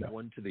flow from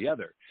one to the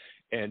other.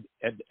 And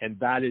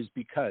that is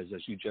because,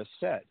 as you just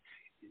said,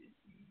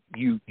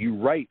 you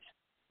write,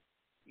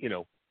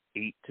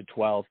 8 to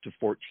 12 to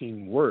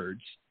 14 words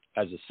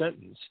as a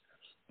sentence,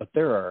 but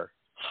there are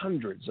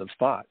hundreds of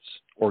thoughts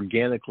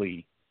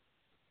organically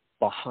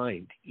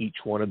behind each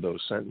one of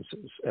those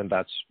sentences. And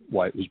that's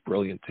why it was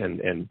brilliant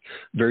and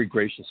very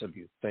gracious of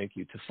you. Thank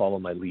you to follow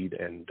my lead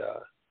and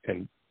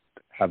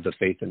have the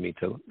faith in me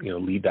to,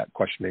 lead that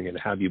questioning and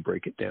have you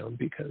break it down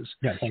because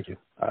thank you.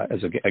 As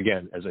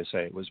I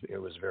say, it was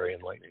very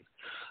enlightening.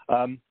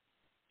 Do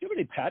you have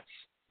any pets?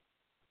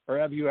 Or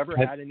have you ever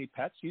had any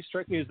pets? You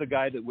strike me as the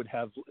guy that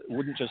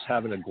wouldn't just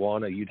have an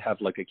iguana. You'd have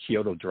like a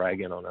Kyoto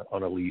dragon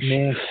on a leash.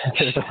 Man,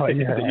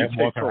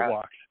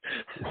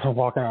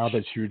 walking around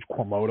with this huge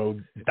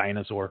Komodo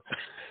dinosaur.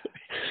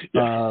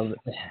 I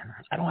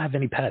don't have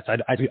any pets.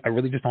 I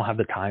really just don't have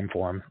the time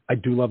for them. I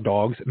do love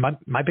dogs.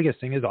 My biggest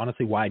thing is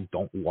honestly why I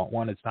don't want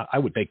one. It's not. I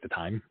would make the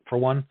time for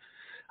one.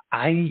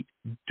 I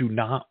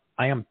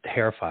am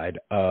terrified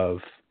of.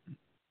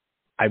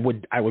 I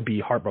would be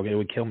heartbroken. It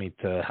would kill me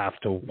to have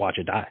to watch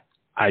it die.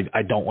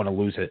 I don't want to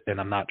lose it, and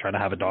I'm not trying to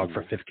have a dog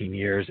for 15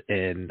 years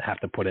and have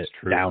to put it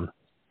down.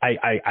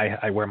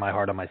 I wear my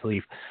heart on my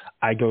sleeve.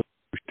 I go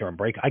during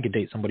break. I could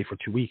date somebody for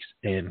 2 weeks,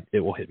 and it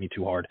will hit me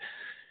too hard.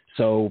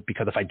 So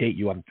because if I date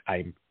you,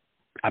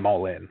 I'm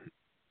all in,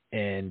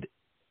 and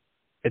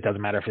it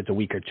doesn't matter if it's a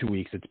week or 2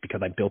 weeks. It's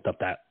because I built up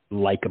that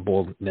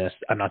likableness.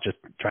 I'm not just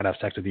trying to have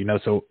sex with you.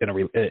 So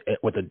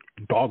with a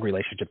dog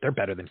relationship, they're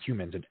better than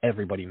humans, and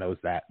everybody knows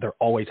that. They're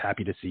always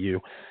happy to see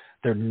you.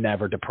 They're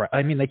never depressed.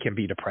 I mean, they can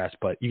be depressed,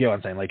 but you get what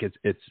I'm saying. Like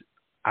it's.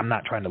 I'm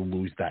not trying to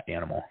lose that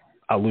animal.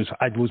 I'd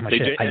lose my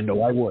shit. I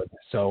know I would.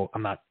 So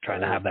I'm not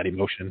trying to have that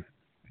emotion.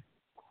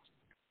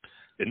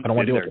 I don't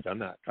want to do it. Done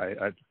that.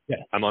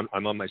 I'm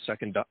on my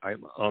second.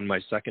 I'm on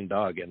my second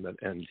dog,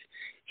 and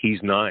he's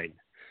 9.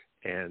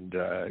 And,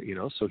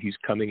 so he's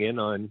coming in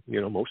on,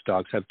 most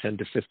dogs have 10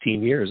 to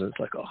 15 years. And it's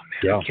like, oh,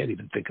 man, I can't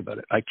even think about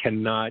it. I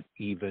cannot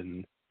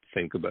even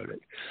think about it.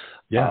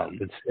 Yeah,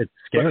 it's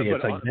scary.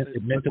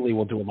 It mentally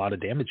will do a lot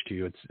of damage to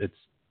you.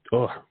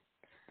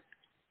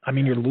 I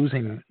mean, you're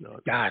losing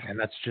God. And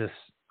that's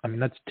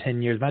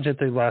 10 years. Imagine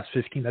the last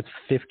 15. That's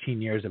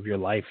 15 years of your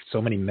life. So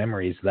many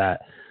memories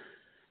that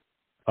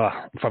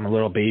from a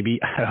little baby.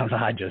 I don't know.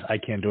 I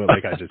can't do it.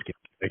 Like I just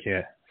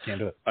can't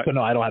do it. So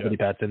no, I don't have any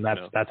pets, and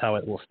that's how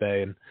it will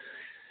stay. And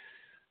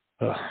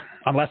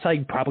unless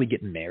I probably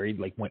get married,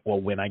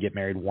 when I get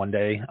married one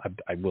day,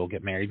 I will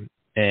get married,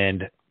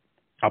 and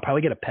I'll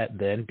probably get a pet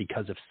then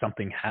because if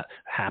something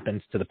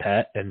happens to the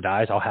pet and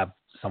dies, I'll have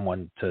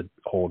someone to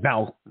hold.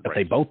 Now, if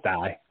they both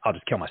die, I'll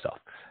just kill myself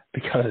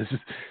because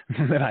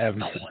then I have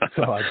no one.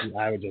 So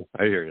I would just.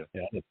 I hear you.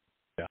 Yeah.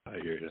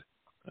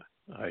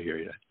 I hear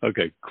you.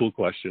 Okay, cool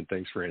question.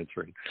 Thanks for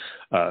answering.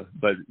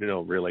 But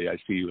really, I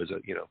see you as a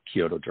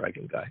Kyoto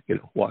dragon guy.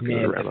 Walking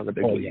around on a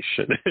big leash.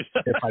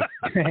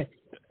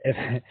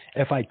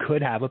 If I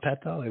could have a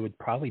pet though, it would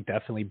probably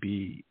definitely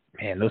be.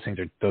 Man, those things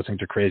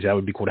are crazy. That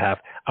would be cool to have.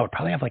 I would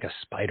probably have like a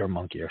spider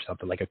monkey or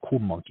something, like a cool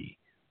monkey.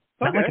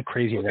 Not like a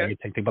crazy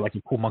orangutan thing, but like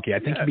a cool monkey. I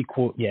think it'd be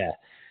cool. Yeah.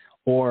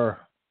 Or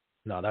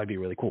No, that would be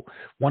really cool.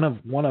 One of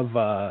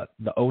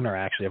the owner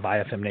actually of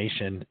IFM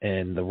Nation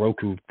and the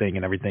Roku thing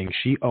and everything,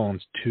 she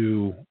owns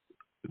two,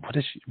 what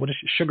is she,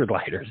 sugar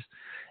gliders.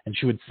 And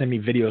she would send me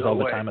videos all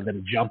the time of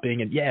them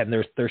jumping, and and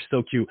they're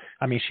so cute.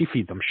 I mean, she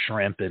feeds them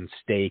shrimp and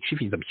steak. She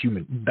feeds them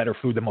better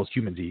food than most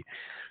humans eat.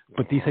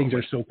 But these things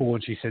are so cool,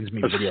 and she sends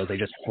me videos. They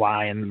just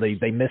fly, and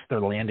they miss their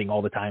landing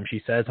all the time,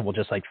 she says, and we'll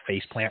just like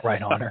face plant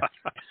right on her.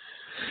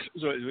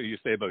 So what you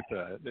say about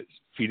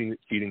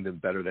feeding them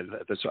better than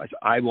that. So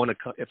I want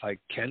to, if I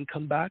can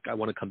come back, I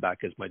want to come back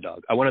as my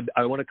dog. I want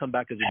to come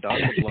back as a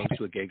dog that belongs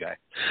to a gay guy.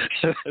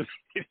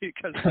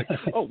 Because like,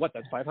 oh, what?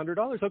 That's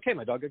 $500. Okay,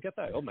 my dog will get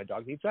that. Oh, my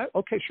dog needs that.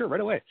 Okay, sure,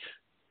 right away.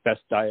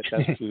 Best diet,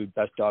 best food,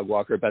 best dog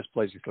walker, best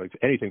place to collect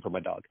anything for my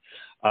dog.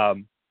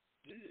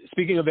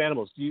 Speaking of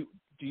animals, do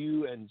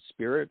you and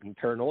spirit and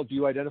paranormal, do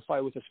you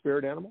identify with a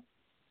spirit animal?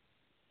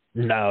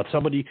 No,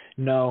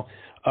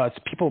 it's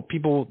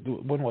people,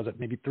 when was it?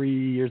 Maybe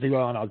 3 years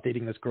ago, and I was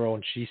dating this girl,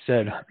 and she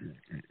said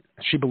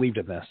she believed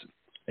in this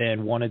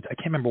and wanted, I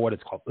can't remember what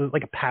it's called. It was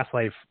like a past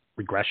life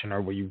regression,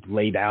 or where you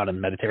lay down and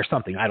meditate or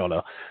something. I don't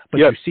know. But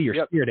you see your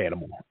spirit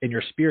animal, and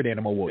your spirit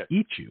animal will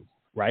eat you,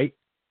 right?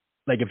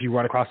 Like if you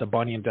run across a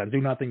bunny and doesn't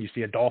do nothing, you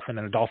see a dolphin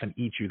and a dolphin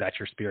eats you, that's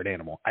your spirit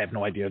animal. I have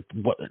no idea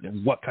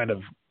what kind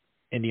of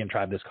Indian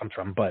tribe this comes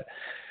from, but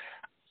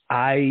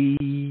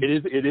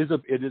it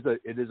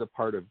is a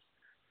part of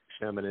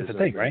shamanism. It's a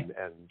thing, right?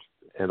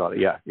 And all,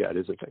 yeah, it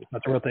is a thing.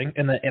 That's a real thing.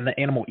 And the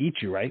animal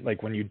eats you, right?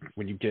 Like when you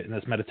get in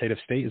this meditative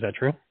state, is that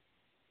true?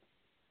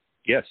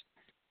 Yes.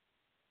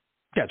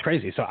 Yeah, it's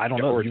crazy. So I don't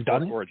know. You've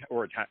done it,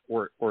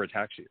 or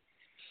attacks you.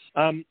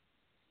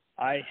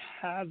 I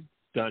have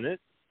done it.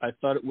 I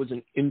thought it was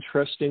an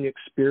interesting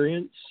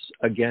experience.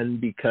 Again,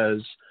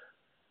 because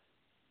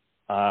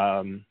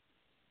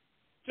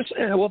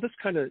this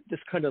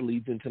kind of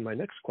leads into my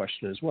next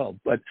question as well.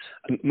 But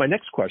my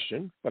next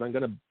question, but I'm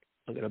gonna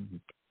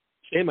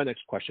say my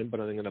next question, but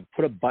I'm gonna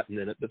put a button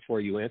in it before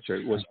you answer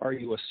it. Was, are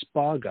you a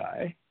spa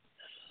guy?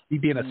 You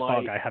being a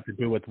spa guy have to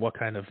do with what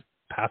kind of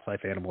past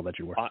life animal that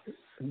you were?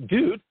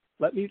 Dude,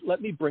 let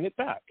me bring it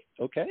back,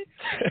 okay?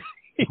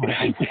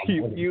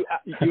 you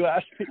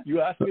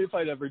asked me if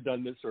I'd ever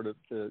done this sort of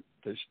the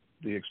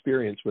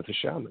experience with a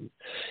shaman,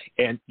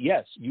 and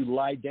yes, you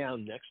lie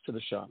down next to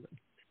the shaman.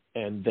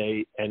 And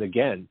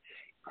again,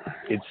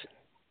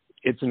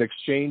 it's an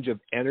exchange of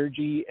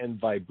energy and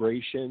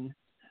vibration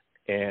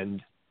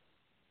and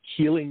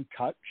healing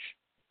touch,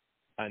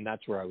 and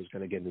that's where I was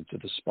going to get into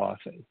the spa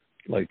thing,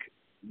 like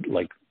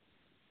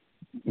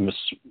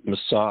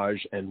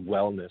massage and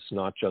wellness,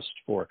 not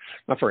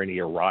for any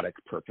erotic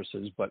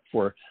purposes, but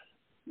for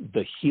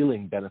the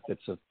healing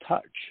benefits of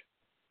touch.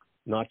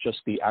 Not just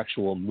the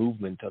actual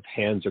movement of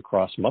hands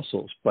across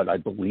muscles, but I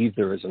believe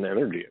there is an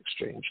energy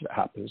exchange that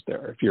happens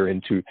there.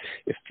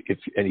 If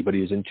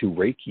anybody is into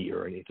Reiki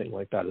or anything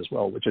like that as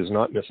well, which is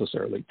not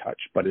necessarily touch,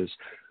 but is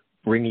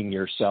bringing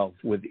yourself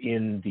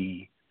within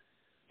the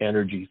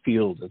energy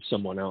field of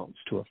someone else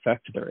to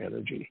affect their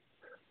energy.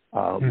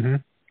 So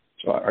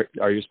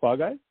are you a spa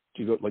guy?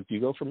 Do you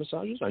go for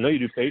massages? I know you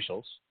do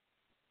facials.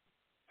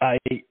 I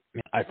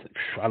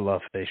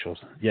love facials.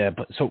 Yeah,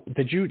 but so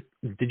did you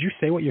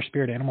say what your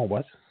spirit animal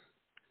was?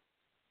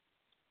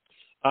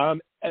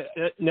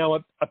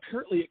 Now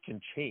apparently it can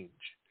change.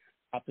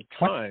 At the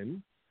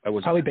time, I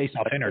was probably based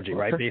off energy,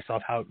 right? Based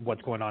off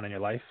what's going on in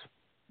your life.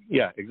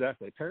 Yeah,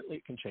 exactly. Apparently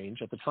it can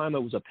change. At the time, I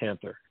was a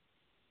panther.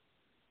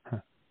 Huh.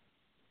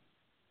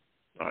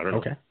 I don't know.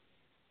 Okay.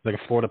 Like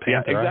a Florida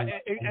panther. Yeah,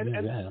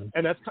 exactly.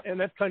 And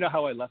that's kind of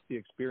how I left the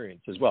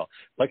experience as well.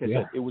 Like I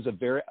said, it was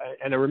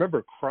and I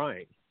remember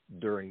crying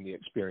during the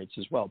experience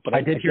as well. But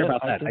I did hear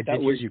about that. I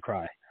did hear you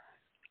cry.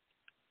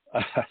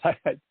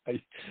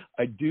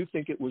 I do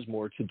think it was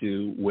more to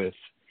do with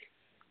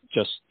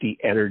just the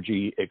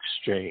energy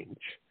exchange.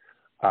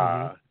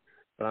 But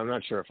I'm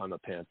not sure if I'm a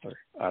panther.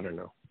 I don't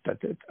know.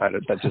 That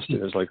just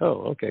is like,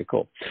 oh, okay,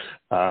 cool.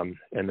 And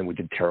then we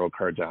did tarot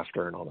cards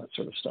after and all that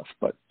sort of stuff.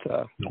 But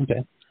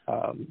okay.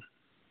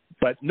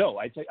 But no,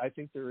 I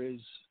think there is.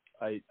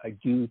 I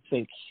do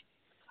think.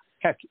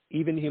 Heck,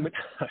 even human.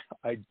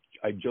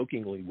 I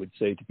jokingly would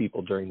say to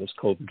people during this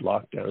COVID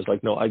lockdown, I was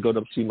like, no, I go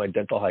to see my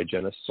dental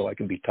hygienist so I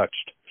can be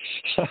touched.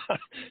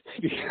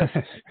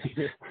 Because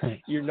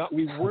you're not.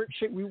 We weren't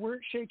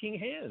shaking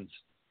hands.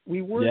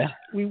 We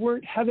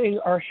weren't having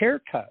our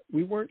hair cut.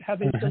 We weren't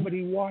having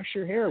somebody wash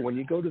your hair when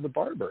you go to the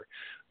barber.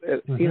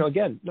 You know,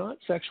 again, not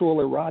sexual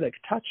erotic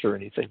touch or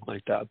anything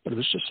like that, but it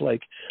was just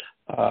like,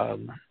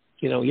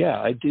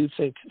 I do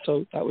think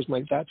so.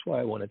 That's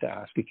why I wanted to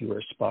ask if you were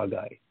a spa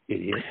guy,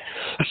 idiot.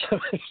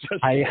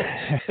 I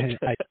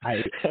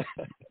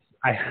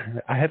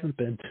haven't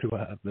been to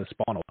the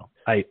spa in a while.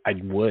 I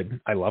would.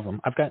 I love them.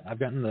 I've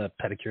gotten the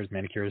pedicures,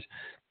 manicures,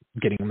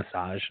 getting a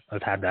massage.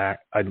 I've had that.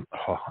 I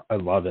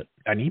love it.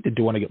 I need to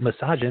do one again.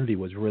 Massage Envy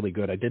was really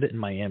good. I did it in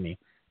Miami.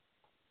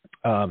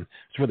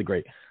 It's really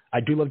great. I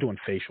do love doing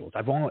facials.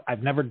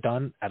 I've never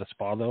done at a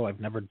spa though. I've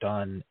never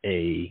gotten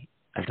a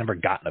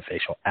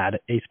facial at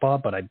a spa,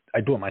 but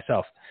I do it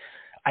myself.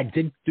 I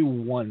did do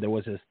one. There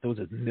was a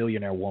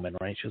millionaire woman,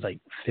 right? She was like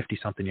 50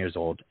 something years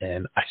old,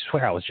 and I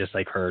swear I was just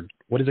like her.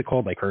 What is it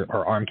called? Like her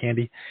arm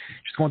candy.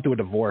 She's going through a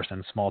divorce in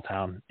a small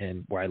town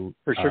where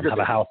I have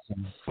a house.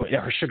 And,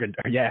 her sugar.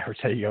 Yeah, her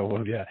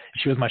yeah.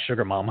 She was my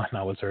sugar mama, and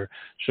I was her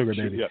sugar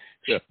baby.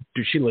 Yeah.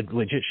 Dude, she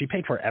legit. She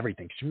paid for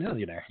everything. She's a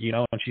millionaire,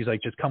 and she's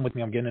like, just come with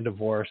me. I'm getting a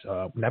divorce.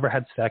 Never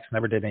had sex.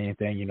 Never did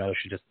anything.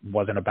 She just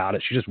wasn't about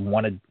it. She just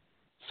wanted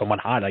someone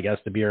hot, I guess,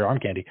 to be her arm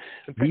candy.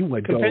 We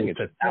would go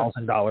to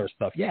 $1,000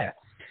 stuff. Yeah.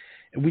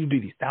 And we'd do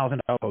these $1,000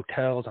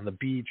 hotels on the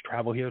beach,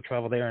 travel here,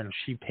 travel there. And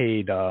she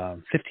paid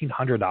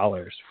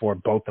 $1,500 for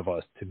both of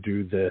us to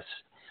do this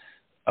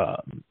a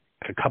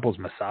couple's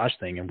massage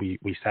thing. And we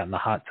sat in the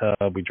hot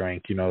tub. We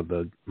drank,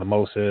 the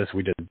mimosas.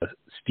 We did the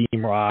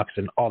steam rocks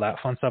and all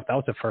that fun stuff. That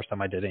was the first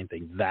time I did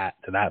anything to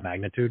that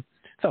magnitude.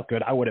 It felt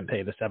good. I wouldn't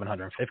pay the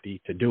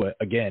 $750 to do it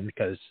again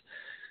because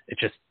it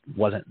just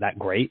wasn't that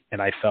great,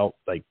 and I felt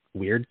like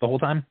weird the whole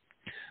time.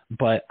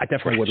 But I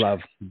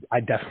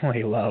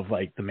definitely love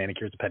like the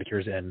manicures, the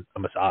pedicures, and a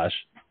massage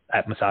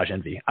at Massage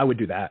Envy. I would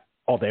do that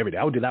all day, every day.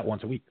 I would do that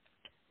once a week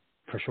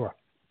for sure.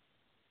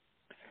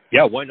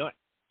 Yeah, why not?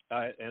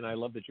 And I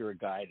love that you're a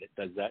guy that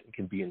does that and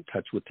can be in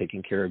touch with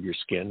taking care of your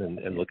skin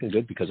and looking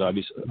good, because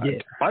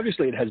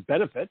obviously it has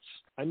benefits.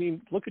 I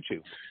mean, look at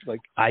you. Look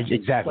at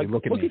me. At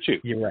you.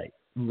 You're right.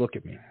 Look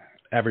at me.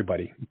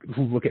 Everybody,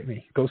 look at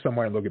me. Go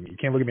somewhere and look at me. You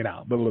can't look at me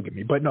now, but look at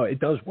me. But no,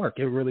 it does work.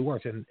 It really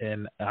works.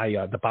 And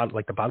I the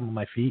bottom of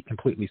my feet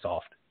completely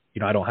soft.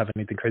 I don't have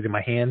anything crazy.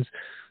 My hands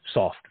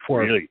soft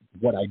for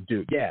what I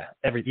do. Yeah,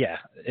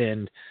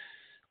 And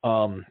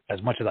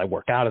as much as I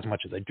work out, as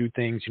much as I do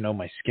things,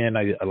 my skin.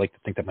 I like to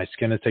think that my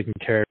skin is taken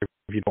care of.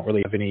 You don't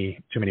really have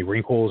too many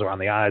wrinkles around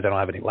the eyes. I don't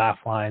have any laugh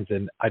lines,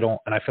 and I feel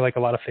like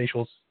a lot of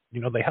facials,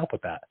 they help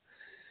with that.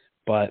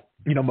 But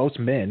most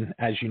men,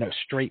 as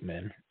straight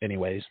men,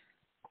 anyways.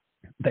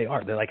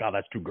 They're like, oh,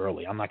 that's too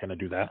girly. I'm not going to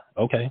do that.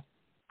 Okay,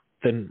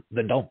 then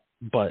don't.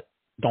 But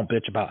don't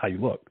bitch about how you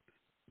look,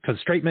 because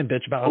straight men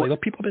bitch about how they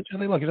look. People bitch how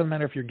they look. It doesn't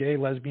matter if you're gay,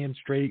 lesbian,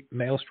 straight,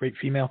 male, straight,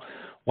 female,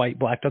 white,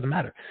 black. Doesn't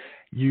matter.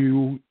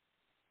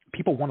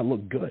 People want to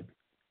look good,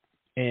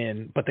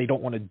 but they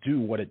don't want to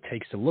do what it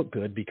takes to look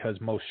good, because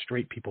most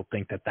straight people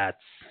think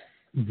that's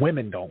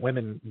women don't.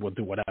 Women will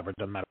do whatever.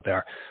 Doesn't matter what they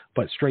are.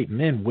 But straight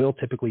men will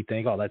typically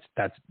think, oh, that's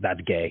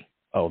gay.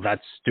 Oh,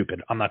 that's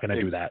stupid. I'm not going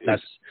to do that.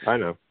 I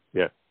know.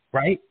 Yeah.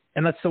 Right?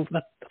 And that's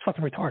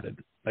fucking retarded.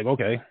 Like,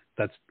 okay,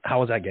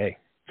 how is that gay?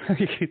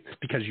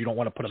 Because you don't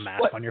want to put a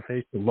mask on your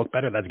face to look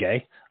better. That's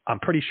gay. I'm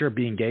pretty sure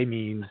being gay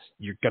means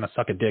you're going to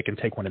suck a dick and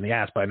take one in the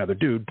ass by another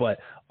dude, but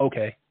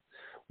okay,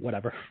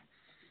 whatever.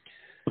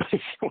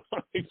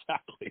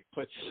 Exactly.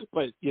 But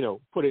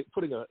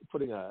putting a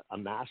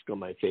mask on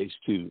my face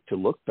to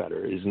look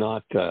better is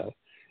not gay,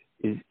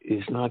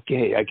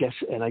 I guess.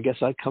 And I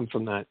guess I come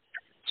from that.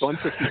 So I'm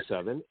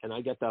 57, and I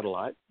get that a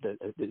lot. That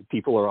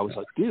people are always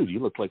like, "Dude, you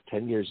look like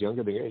 10 years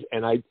younger than you."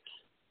 And I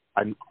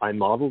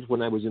modeled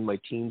when I was in my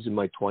teens and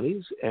my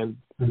 20s, and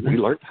we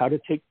learned how to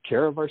take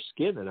care of our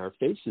skin and our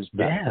faces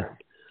better.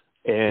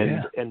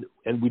 Yeah.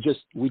 And we just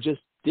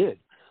did.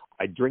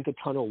 I drink a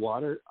ton of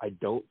water. I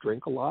don't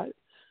drink a lot.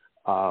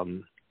 I'll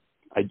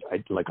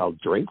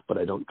drink, but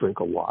I don't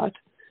drink a lot.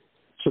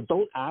 So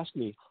don't ask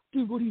me,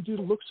 dude, what do you do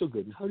to look so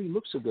good? And how do you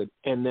look so good?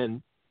 And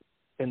then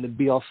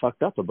be all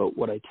fucked up about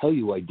what I tell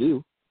you I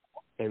do,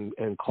 and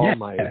call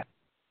my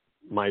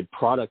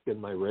product and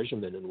my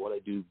regimen and what I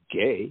do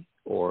gay,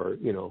 or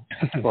well,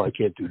 I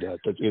can't do that,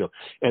 but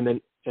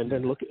and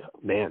then look at,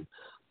 man,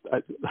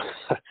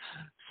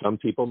 some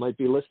people might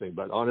be listening,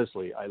 but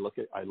honestly, I look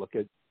at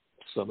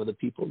some of the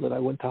people that I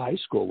went to high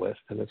school with,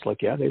 and it's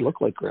like, yeah, they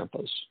look like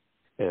grandpas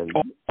and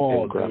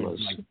grandmas.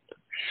 Dude,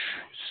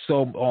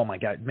 so, oh my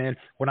God, man,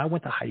 when I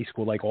went to high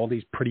school, like all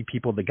these pretty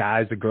people, the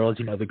guys, the girls,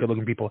 the good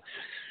looking people.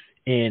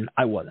 And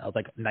I was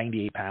like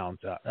 98 pounds.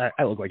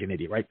 I look like an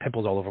idiot, right?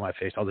 Pimples all over my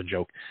face. I was a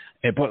joke.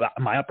 But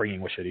my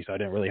upbringing was shitty, so I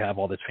didn't really have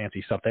all this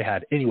fancy stuff they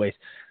had. Anyways,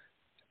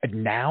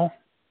 now,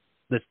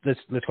 let's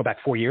go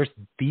back 4 years.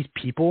 These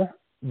people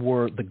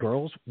the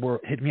girls were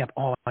hitting me up.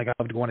 Oh, my God,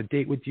 I would go on a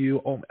date with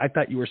you. Oh, I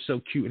thought you were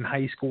so cute in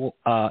high school.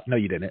 No,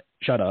 you didn't.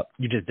 Shut up.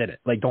 You just did it.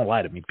 Like, don't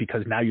lie to me,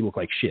 because now you look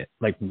like shit.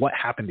 Like, what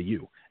happened to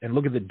you? And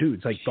look at the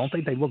dudes. Like, don't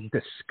they look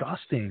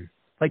disgusting?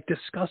 Like,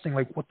 disgusting.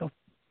 Like, what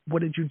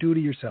did you do to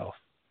yourself?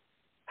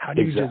 How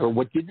do you just,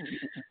 what didn't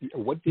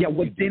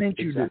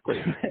you do?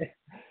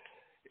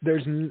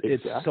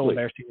 It's so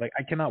embarrassing. Like,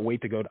 I cannot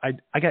wait to go. I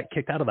got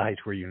kicked out of the high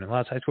school reunion. The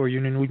last high school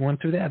reunion we went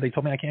through that, they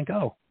told me I can't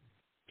go.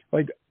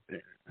 Like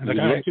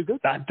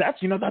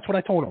that's what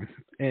I told them,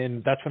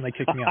 and that's when they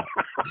kicked me out.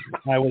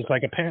 I was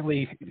like,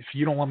 apparently, if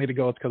you don't want me to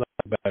go, it's because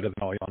I'm better than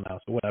all y'all now.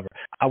 So whatever.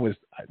 I was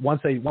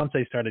once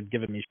they started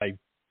giving me, I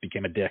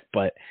became a dick.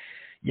 But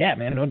yeah,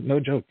 man, no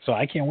joke. So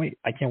I can't wait.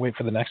 I can't wait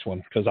for the next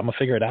one, because I'm gonna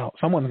figure it out.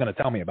 Someone's gonna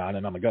tell me about it,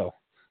 and I'm gonna go.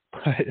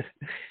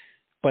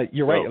 But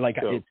you're right. Like,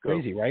 it's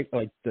crazy, right?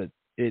 Like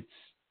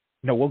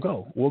we'll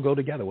go. We'll go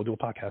together. We'll do a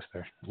podcast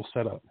there. We'll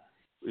set up.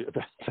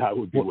 That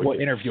would be we'll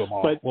interview them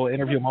all. We'll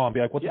interview them all and be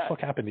like, what the fuck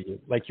happened to you?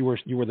 Like, you were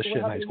the shit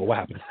in high school. What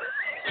happened?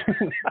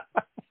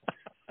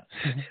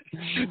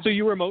 So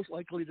you were most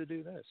likely to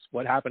do this.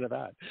 What happened to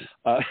that?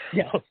 I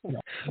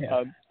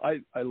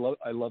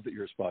love that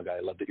you're a spa guy.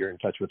 I love that you're in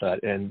touch with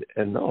that. And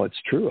no, it's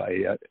true.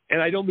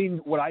 And I don't mean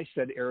what I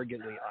said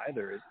arrogantly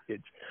either.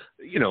 It's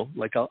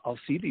like I'll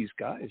see these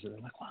guys and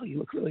I'm like, wow, you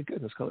look really good.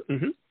 And it's called,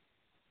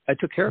 I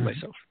took care of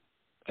myself.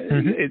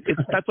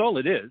 That's all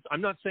it is. I'm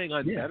not saying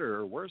I'm better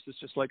or worse. It's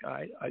just like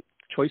I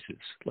choices,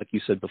 like you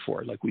said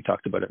before, like we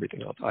talked about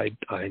everything else. I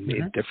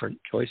made different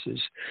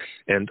choices,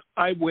 and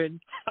I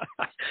win.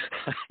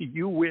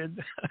 You win.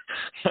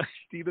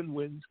 Steven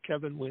wins.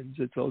 Kevin wins.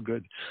 It's all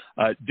good.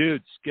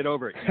 Dudes, get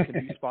over it. You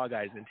can be spa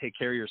guys and take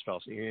care of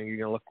yourselves. You're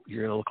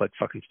gonna look like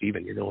fucking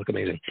Steven. You're gonna look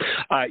amazing.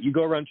 You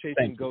go around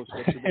chasing ghosts.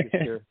 What's your biggest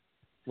fear?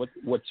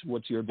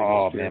 What's your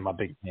biggest fear?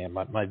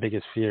 My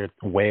biggest fear,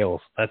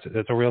 whales. That's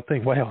a real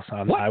thing. Whales.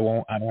 I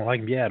don't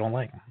like them. Yeah, I don't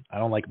like them.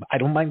 I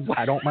don't mind.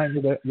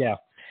 Yeah.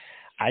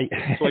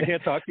 So I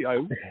can't talk to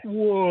you.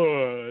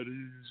 What is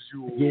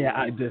your?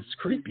 Yeah, that's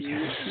creepy.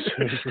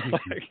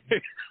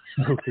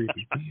 So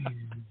creepy.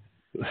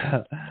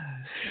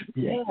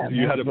 Yeah,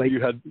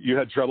 you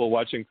had trouble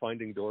watching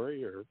Finding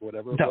Dory or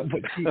whatever.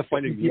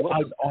 Finding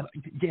Nemo.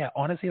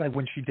 Honestly, like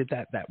when she did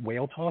that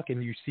whale talk,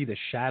 and you see the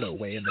shadow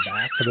way in the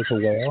back, so it's a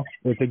whale.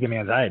 It did give me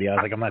anxiety. I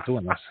was like, I'm not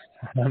doing this.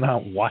 I'm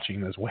not watching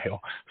this whale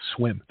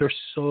swim. They're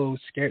so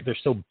scary. They're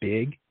so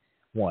big.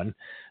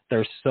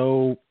 They're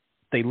so.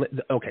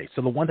 Okay,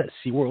 so the ones at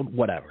SeaWorld,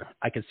 whatever.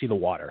 I can see the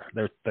water.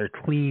 They're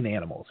clean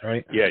animals,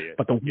 right? Yeah.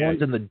 But the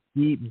ones in the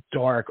deep,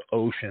 dark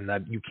ocean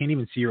that you can't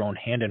even see your own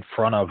hand in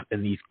front of,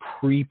 and these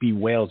creepy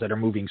whales that are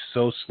moving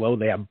so slow,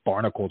 they have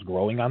barnacles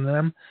growing on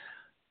them.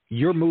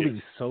 You're moving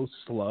so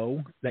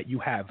slow that you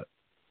have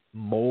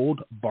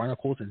mold,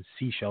 barnacles, and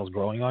seashells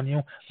growing on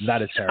you.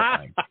 That is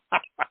terrifying. I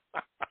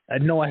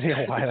had no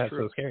idea why that's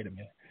so scary to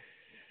me.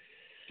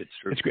 It's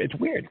true. It's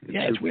weird.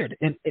 It's weird.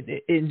 And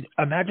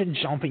imagine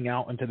jumping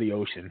out into the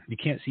ocean. You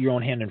can't see your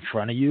own hand in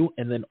front of you,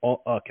 and then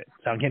so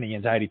I'm getting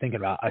anxiety thinking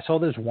about it. I saw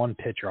this one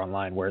picture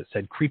online where it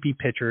said creepy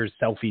pictures,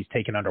 selfies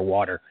taken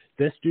underwater.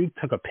 This dude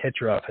took a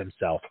picture of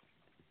himself.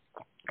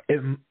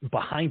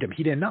 Behind him,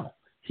 he didn't know.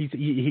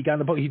 He got in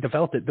the boat. He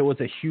developed it. There was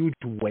a huge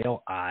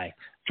whale eye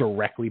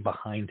directly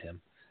behind him.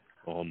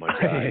 Oh my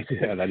God!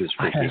 Yeah, that is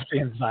freaky. I have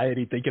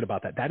anxiety thinking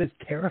about that. That is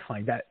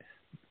terrifying.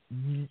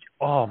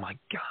 Oh my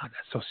God,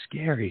 that's so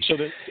scary. So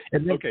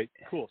then, okay,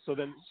 cool. So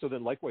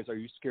then, likewise, are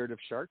you scared of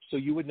sharks? So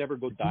you would never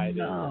go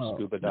diving or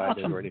scuba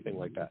diving or anything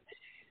like that?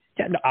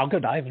 Yeah, no, I'll go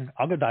diving.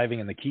 I'll go diving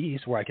in the Keys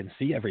where I can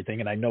see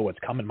everything and I know what's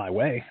coming my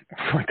way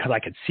because I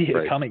can see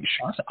it coming.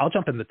 Sharks, I'll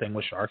jump in the thing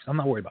with sharks. I'm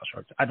not worried about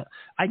sharks.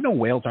 I know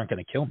whales aren't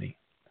going to kill me,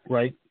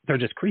 right? They're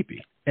just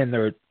creepy, and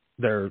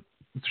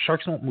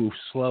sharks don't move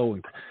slow,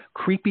 and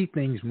creepy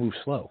things move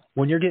slow.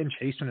 When you're getting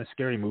chased in a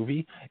scary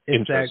movie,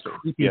 it's that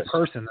creepy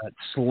person that's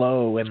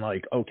slow and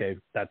like, okay,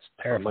 that's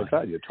terrifying. Oh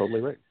my God, you're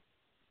totally right.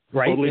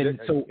 Right? Totally and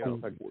so,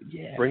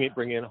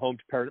 bring in home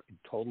to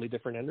totally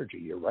different energy.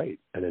 You're right,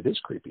 and it is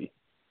creepy.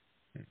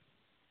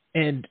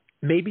 And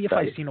maybe if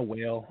I seen a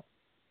whale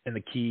in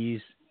the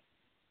Keys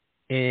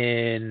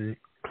in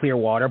clear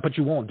water, but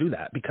you won't do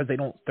that because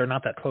they're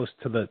not that close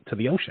to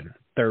the ocean.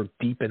 They're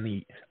deep in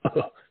the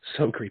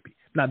so creepy.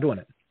 Not doing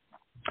it.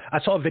 I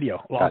saw a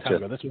video a long time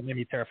ago. This is what made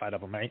me terrified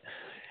of them, right?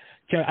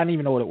 I don't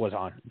even know what it was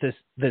on.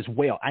 This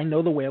whale. I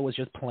know the whale was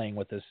just playing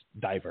with this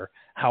diver.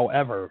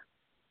 However,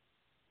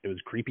 it was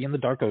creepy in the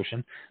dark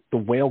ocean. The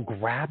whale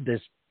grabbed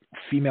this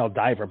female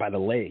diver by the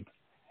leg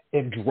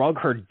and drug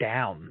her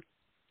down.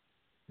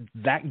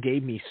 That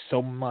gave me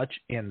so much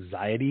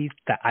anxiety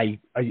that I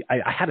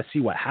had to see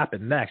what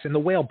happened next. And the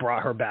whale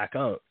brought her back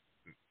up.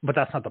 But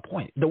that's not the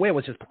point. The whale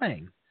was just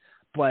playing.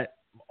 But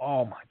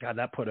oh my God,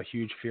 that put a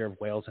huge fear of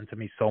whales into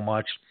me so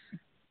much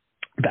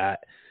that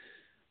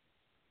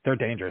they're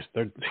dangerous.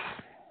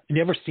 You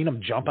ever seen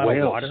them jump out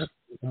of water,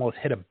 almost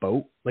hit a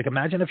boat? Like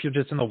imagine if you're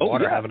just in the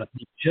water having a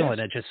chilling,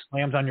 it just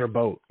slams on your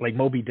boat like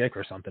Moby Dick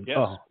or something. Yes.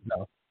 Oh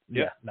no,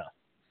 no.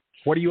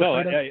 What are you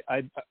afraid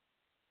of?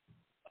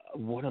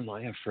 What am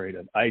I afraid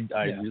of? I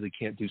really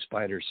can't do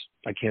spiders.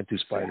 I can't do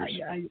spiders.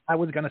 I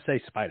was gonna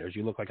say spiders.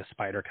 You look like a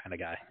spider kind of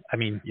guy. I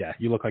mean,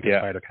 you look like a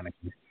spider kind of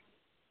guy.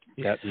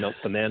 Yeah, no,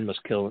 the man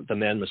must kill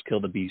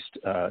the beast.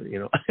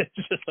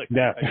 It's just like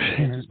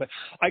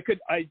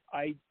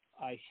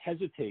I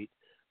hesitate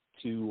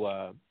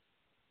to.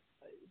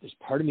 There's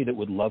part of me that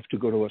would love to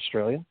go to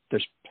Australia.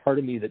 There's part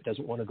of me that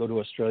doesn't want to go to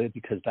Australia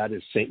because that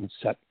is Satan's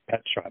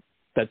pet shop.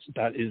 That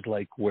is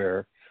like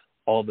where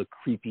all the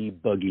creepy,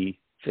 buggy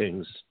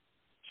things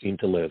seem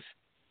to live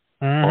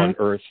on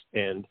Earth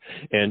and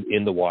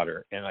in the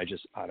water. And I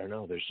don't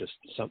know. There's just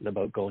something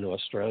about going to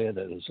Australia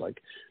that is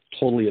like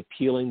totally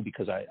appealing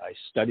because I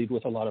studied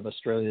with a lot of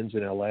Australians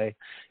in LA,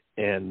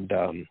 and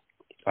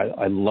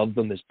I love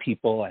them as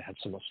people. I have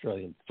some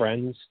Australian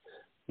friends.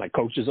 My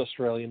coach is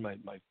Australian. My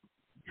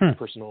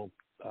personal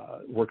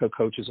workout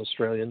coach is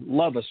Australian.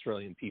 Love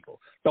Australian people.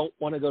 Don't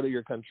want to go to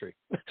your country.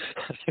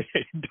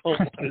 Don't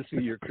want to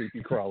see your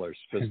creepy crawlers.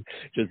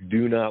 Just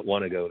do not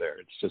want to go there.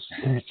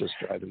 It's just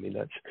driving me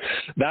nuts.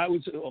 That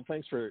was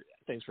thanks for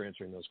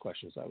answering those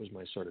questions. That was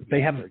my sort of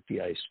break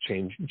the ice,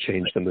 change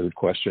the mood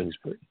questions.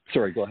 But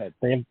sorry, go ahead.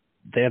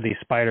 They have these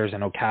spiders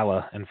in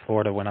Ocala in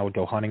Florida when I would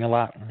go hunting a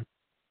lot,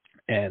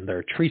 and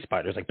they're tree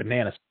spiders, like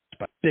banana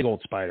spiders, big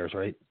old spiders,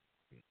 right?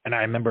 And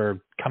I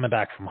remember coming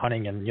back from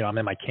hunting and, I'm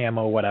in my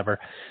camo, whatever,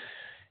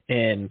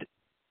 and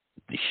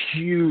the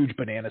huge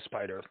banana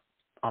spider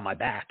on my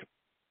back.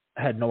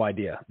 I had no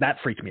idea. That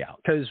freaked me out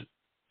because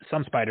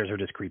some spiders are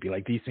just creepy.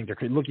 Like these things are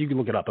creepy. Look, you can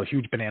look it up. A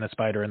huge banana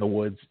spider in the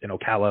woods in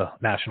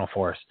Ocala National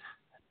Forest.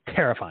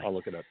 Terrifying. I'll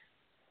look it up.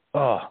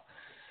 Oh,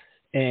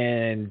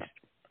 and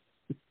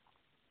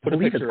put a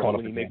picture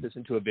when you make this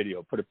into a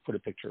video. Put a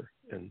picture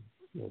and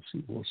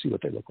we'll see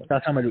what they look like.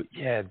 That's how I'm gonna do.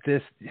 Yeah,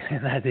 this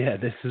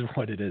is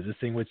what it is. This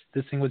thing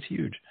was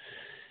huge,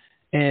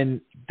 and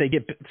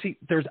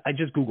I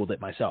just Googled it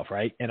myself,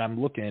 right? And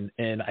I'm looking,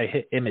 and I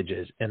hit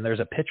images, and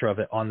there's a picture of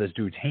it on this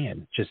dude's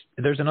hand.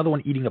 There's another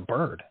one eating a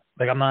bird.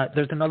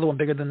 There's another one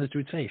bigger than this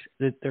dude's face.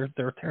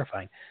 They're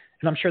terrifying,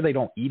 and I'm sure they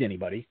don't eat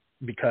anybody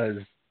because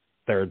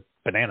they're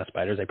banana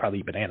spiders. They probably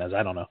eat bananas.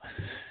 I don't know.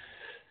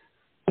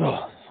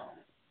 Oh,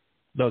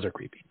 those are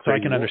creepy. So I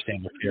can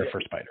understand the fear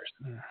for spiders.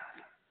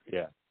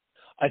 Yeah,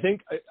 I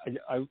think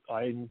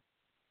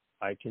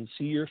I can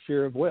see your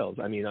fear of whales.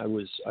 I mean, I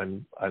was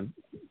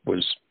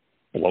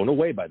blown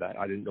away by that.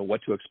 I didn't know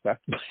what to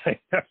expect, but I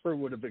never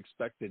would have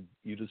expected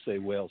you to say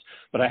whales.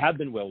 But I have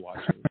been whale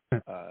watching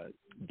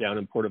down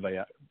in Puerto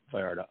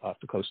Vallarta off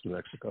the coast of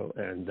Mexico,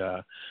 and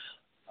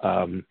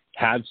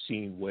have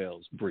seen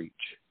whales breach.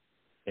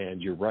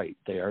 And you're right;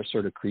 they are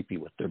sort of creepy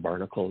with their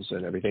barnacles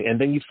and everything. And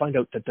then you find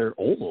out that they're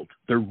old.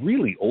 They're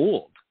really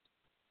old.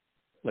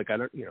 Like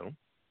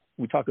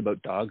we talk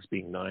about dogs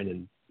being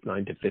 9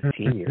 to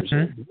 15 years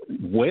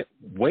old.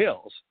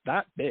 Whales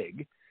that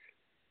big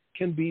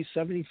can be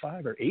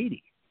 75 or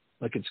 80.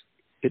 Like it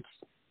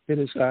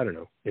is. I don't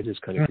know. It is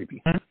kind of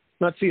creepy.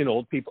 Not seeing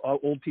old people.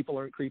 Old people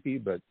aren't creepy,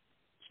 but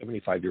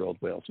 75-year-old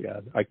whales. Yeah,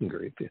 I can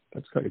agree with you.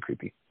 That's kind of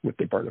creepy with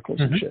their barnacles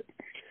and shit.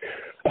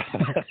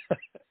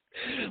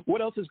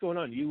 What else is going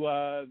on? You,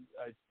 I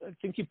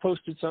think you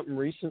posted something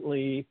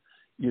recently.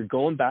 You're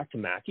going back to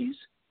Mackey's.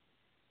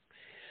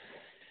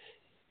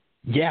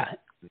 Yeah,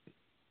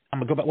 I'm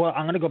gonna go back. Well,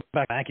 I'm gonna go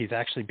back to Mackey's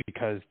actually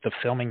because the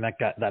filming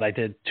that I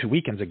did 2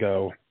 weekends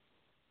ago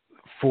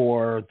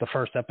for the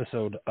first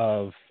episode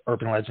of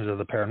Urban Legends of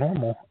the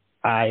Paranormal,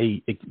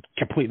 it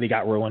completely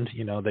got ruined.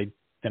 They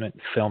didn't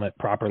film it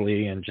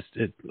properly and just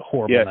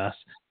horrible mess,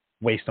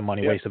 waste of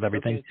money, waste of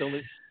everything.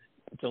 Okay,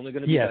 it's only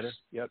going to be better.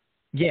 Yep.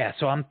 Yeah.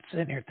 So I'm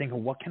sitting here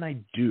thinking, what can I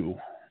do?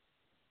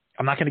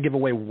 I'm not going to give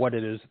away what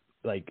it is,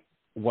 like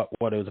what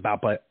it was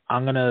about, but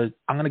I'm gonna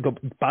go.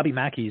 Bobby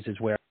Mackey's is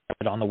where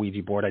on the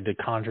Ouija board. I did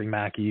Conjuring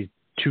Mackey's.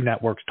 2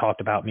 networks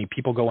talked about me.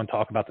 People go and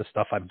talk about the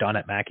stuff I've done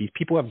at Mackey's.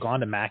 People have gone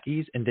to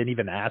Mackey's and didn't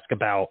even ask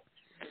about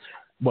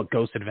what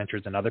Ghost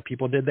Adventures and other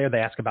people did there. They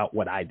ask about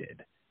what I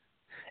did.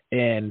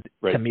 And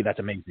to me, that's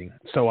amazing.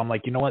 So I'm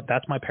like, you know what?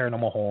 That's my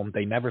paranormal home.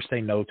 They never say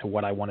no to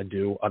what I want to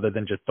do other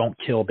than just don't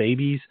kill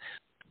babies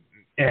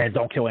and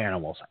don't kill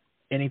animals.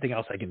 Anything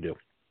else I can do.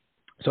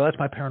 So that's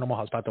my paranormal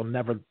hotspot. They'll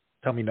never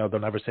tell me no.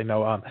 They'll never say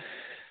no.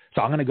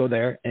 So I'm going to go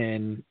there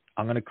and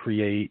I'm going to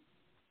create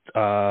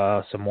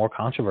some more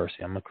controversy.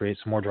 I'm gonna create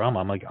some more drama.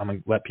 I'm gonna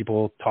let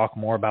people talk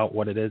more about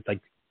what it is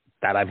like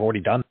that I've already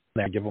done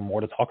there, give them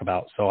more to talk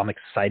about. So I'm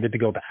excited to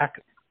go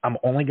back. I'm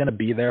only gonna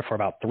be there for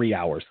about 3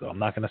 hours though. I'm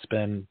not gonna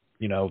spend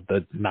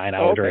the 9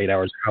 hours or 8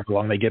 hours, however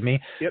long they give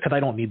me, because I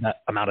don't need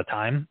that amount of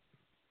time.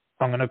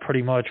 I'm gonna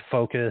pretty much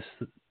focus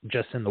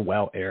just in the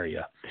well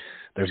area.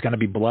 There's gonna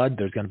be blood.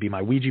 There's gonna be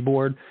my Ouija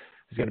board.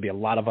 There's gonna be a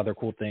lot of other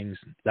cool things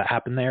that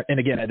happen there. And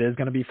again, it is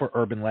gonna be for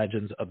Urban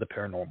Legends of the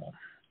Paranormal.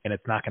 And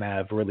it's not going to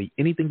have really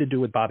anything to do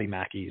with Bobby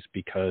Mackey's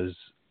because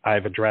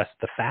I've addressed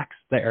the facts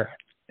there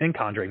in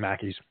Conjuring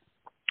Mackey's.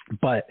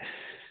 But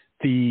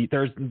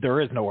there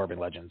is no Urban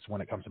Legends when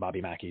it comes to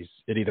Bobby Mackey's.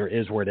 It either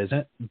is or it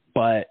isn't.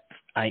 But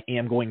I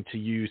am going to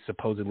use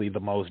supposedly the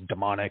most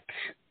demonic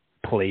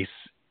place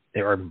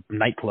or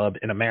nightclub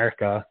in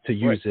America to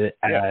use it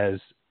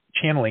as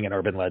channeling an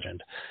urban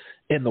legend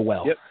in the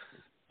well. Yep.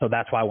 So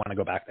that's why I want to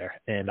go back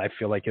there. And I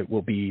feel like it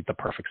will be the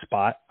perfect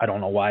spot. I don't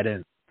know why I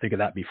didn't think of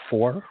that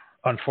before.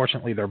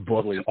 Unfortunately, they're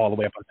booked all the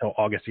way up until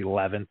August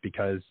 11th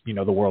because,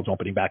 the world's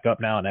opening back up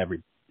now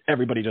and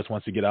everybody just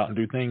wants to get out and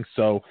do things.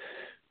 So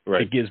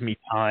it gives me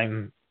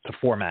time to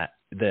format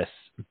this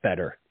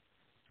better.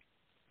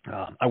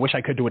 I wish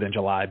I could do it in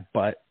July,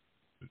 but,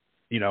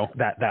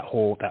 that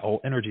whole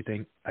energy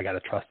thing, I got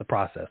to trust the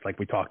process like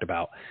we talked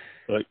about.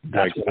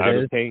 That's what out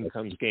of pain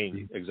comes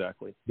gain.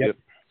 Exactly. Yep.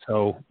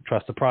 So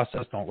trust the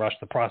process. Don't rush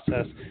the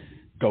process.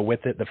 Go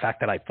with it. The fact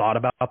that I thought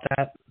about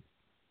that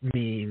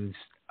means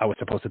I was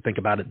supposed to think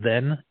about it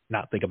then,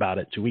 not think about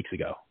it 2 weeks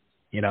ago,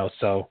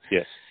 so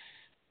yes.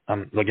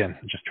 Again,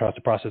 just trust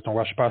the process, don't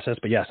rush the process.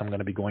 But yes, I'm going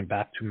to be going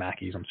back to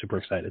Mackey's. I'm super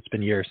excited. It's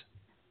been years.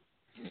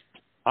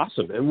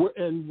 Awesome.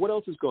 And what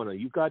else is going on?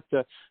 You've got.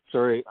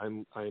 Sorry,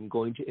 I'm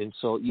going to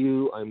insult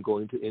you. I'm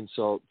going to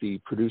insult the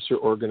producer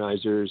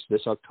organizers.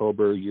 This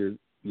October,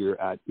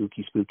 you're at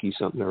Ookie Spooky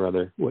something or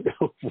other.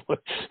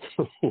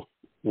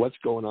 What's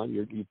going on?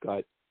 You've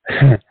got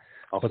a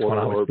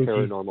horror or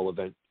paranormal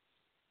event.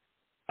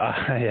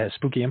 Yeah,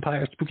 Spooky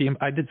Empire.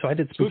 I did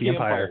Spooky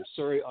Empire.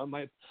 Sorry,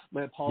 my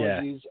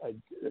apologies.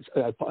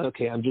 Yeah.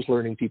 Okay, I'm just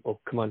learning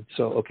people. Come on.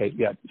 So okay,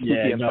 yeah.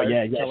 Spooky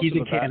Empire. Yeah. He's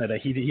in Canada.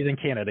 He's in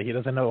Canada. He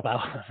doesn't know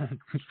about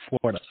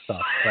Florida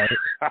stuff, right?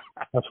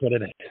 That's what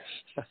it is.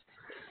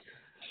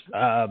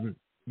 Yeah,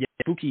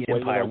 Spooky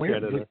Empire.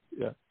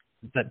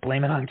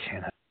 Blame it on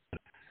Canada.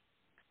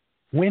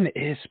 When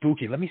is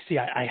Spooky? Let me see.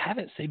 I have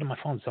it saved on my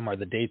phone somewhere.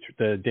 The date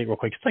real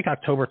quick. It's like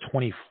October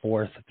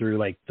 24th through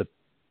like the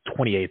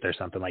 28th or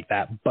something like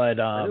that. But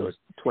I know it's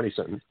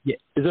 20-something. Yeah.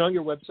 Is it on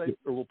your website,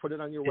 or we'll put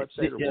it on your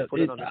website, or we'll put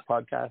it on this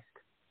podcast?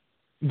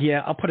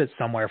 Yeah, I'll put it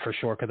somewhere for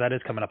sure, because that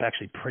is coming up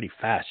actually pretty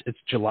fast. It's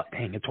July.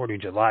 Dang, it's already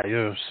July.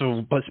 Yeah.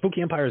 But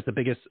Spooky Empire is the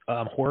biggest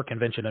horror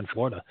convention in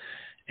Florida,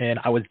 and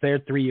I was there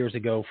 3 years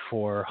ago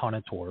for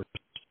Haunted Tours,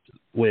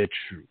 which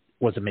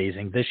was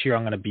amazing. This year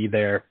I'm going to be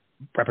there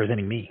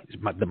representing me,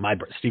 my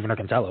Stephen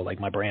Urcantello, like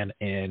my brand,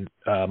 and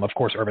of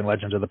course Urban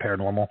Legends of the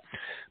Paranormal,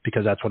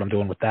 because that's what I'm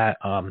doing with that.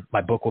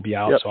 My book will be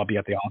out, so I'll be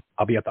at the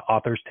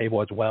author's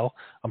table as well.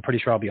 I'm pretty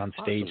sure I'll be on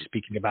stage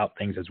speaking about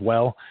things as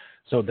well.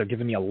 So they're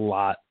giving me a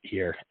lot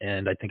here,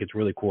 and I think it's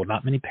really cool.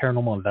 Not many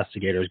paranormal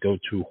investigators go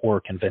to horror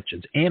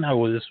conventions, and I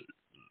was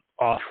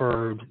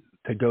offered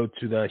to go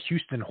to the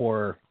Houston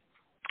Horror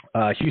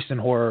convention.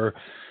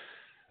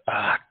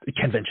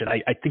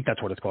 I think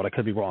that's what it's called. I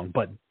could be wrong,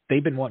 but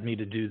they've been wanting me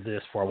to do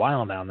this for a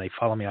while now, and they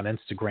follow me on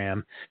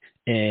Instagram,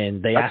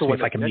 and they asked me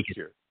if I can make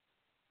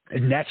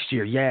it next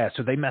year. Yeah.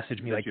 So they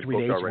messaged me like 3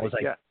 days ago. I was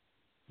like,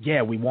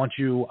 yeah, we want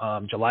you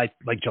July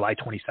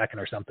 22nd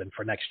or something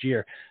for next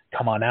year.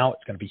 Come on out.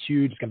 It's going to be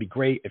huge. It's going to be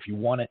great. If you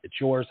want it, it's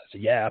yours. I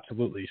said, yeah,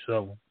 absolutely.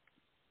 So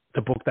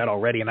to book that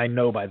already, and I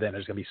know by then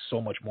there's going to be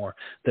so much more.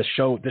 This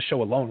show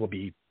alone will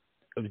be,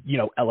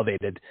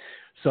 elevated.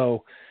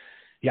 So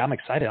yeah, I'm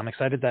excited. I'm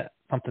excited that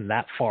something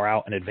that far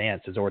out in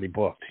advance is already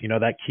booked.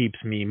 That keeps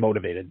me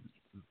motivated.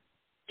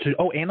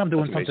 And I'm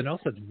doing something else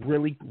that's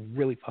really,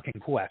 really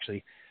fucking cool,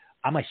 actually.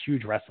 I'm a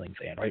huge wrestling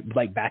fan, right?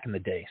 Like back in the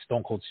day,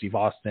 Stone Cold Steve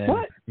Austin,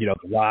 The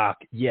Rock.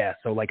 Yeah,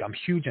 so like I'm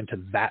huge into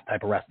that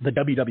type of wrestling,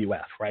 the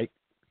WWF, right?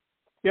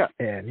 Yeah.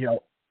 And,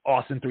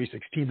 Austin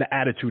 316, the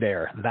Attitude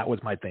Era, that was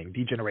my thing.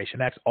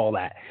 D-Generation X, all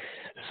that.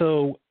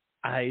 So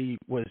I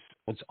was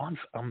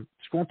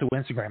scrolling through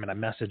Instagram, and I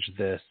messaged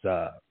this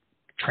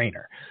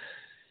trainer,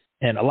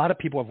 and a lot of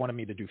people have wanted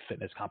me to do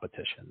fitness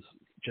competitions.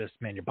 Just,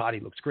 man, your body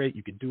looks great,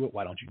 you could do it,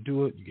 why don't you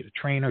do it? You get a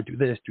trainer, do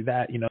this, do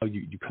that. You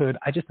could.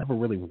 I just never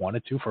really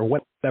wanted to, for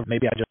whatever.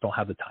 Maybe I just don't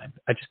have the time.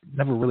 I just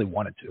never really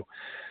wanted to.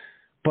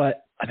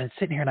 But I've been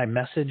sitting here, and I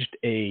messaged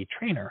a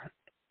trainer,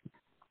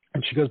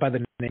 and she goes by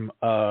the name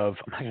of,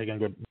 I'm not going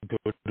to go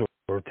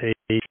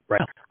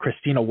right,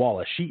 Christina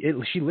Wallace. She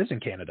lives in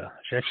Canada.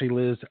 She actually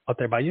lives up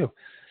there by you.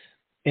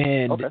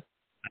 And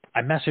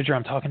I messaged her.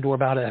 I'm talking to her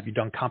about it. Have you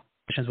done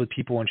competitions with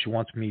people? And she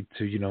wants me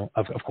to,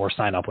 of course,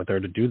 sign up with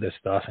her to do this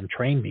stuff and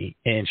train me.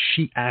 And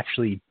she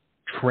actually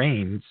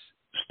trains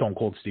Stone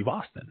Cold Steve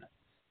Austin.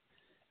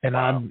 And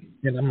I'm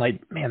like,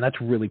 man,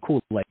 that's really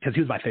cool. Like, because he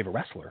was my favorite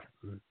wrestler.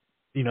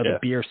 The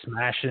beer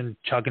smashing,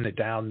 chugging it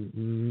down,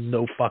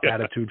 no fuck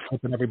attitude,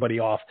 flipping everybody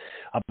off.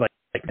 I'm like,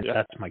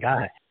 that's my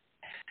guy.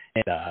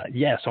 And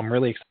so I'm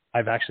really excited.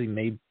 I've actually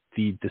made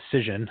the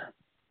decision.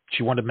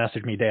 She wanted to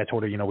message me today. I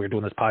told her, we were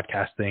doing this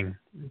podcast thing.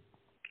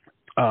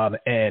 I'm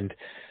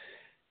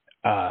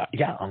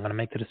going to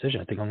make the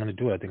decision. I think I'm going to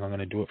do it. I think I'm going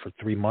to do it for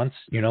 3 months,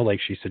 like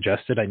she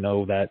suggested. I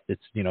know that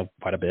it's,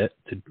 quite a bit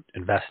to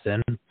invest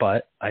in,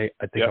 but I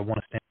think I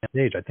want to stand on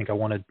stage. I think I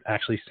want to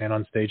actually stand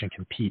on stage and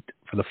compete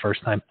for the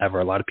first time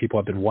ever. A lot of people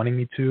have been wanting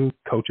me to,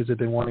 coaches have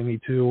been wanting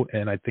me to,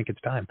 and I think it's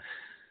time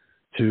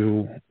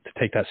to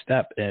take that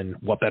step. And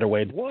what better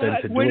way than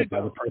to do it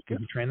by the person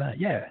who trained that?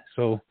 Yeah.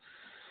 So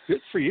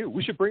good for you.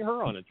 We should bring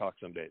her on and talk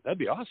someday. That'd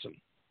be awesome.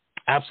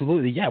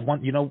 Absolutely, yeah.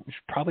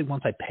 Probably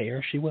once I pay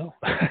her, she will.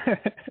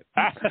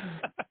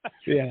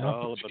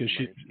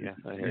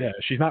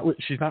 She's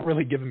not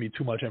really giving me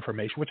too much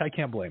information, which I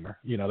can't blame her.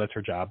 That's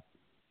her job.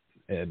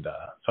 And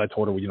so I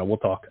told her, we'll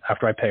talk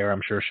after I pay her.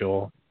 I'm sure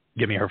she'll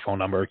give me her phone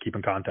number, keep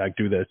in contact,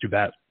 do this, do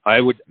that.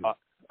 I would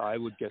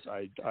guess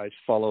I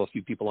follow a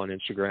few people on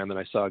Instagram, and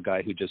I saw a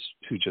guy who just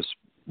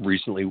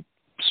recently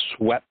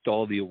swept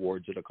all the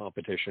awards at a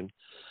competition,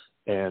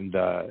 and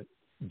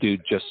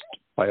dude, just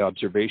by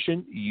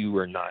observation, you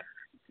are not.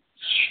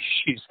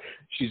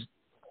 She's.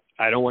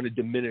 I don't want to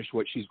diminish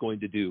what she's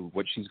going to do.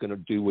 What she's going to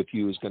do with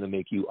you is going to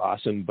make you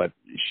awesome, but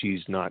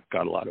she's not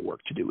got a lot of work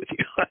to do with you.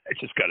 I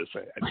just got to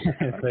say.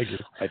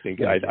 Thank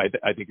you. I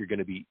think you're going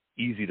to be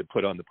easy to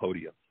put on the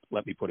podium.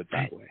 Let me put it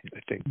that way.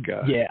 I think.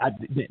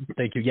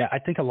 Thank you. Yeah, I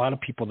think a lot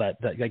of people that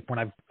like when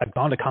I've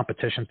gone to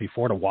competitions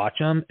before to watch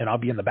them, and I'll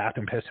be in the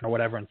bathroom pissing or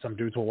whatever, and some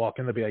dudes will walk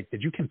in, they'll be like,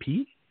 "Did you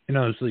compete?"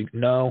 It's like,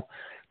 no.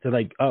 They're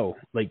like, oh,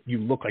 like you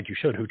look like you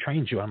should. Who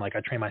trains you? I'm like,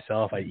 I train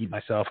myself. I eat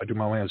myself. I do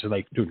my own. They're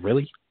like, dude,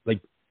 really? Like,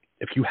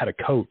 if you had a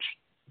coach,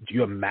 do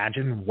you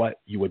imagine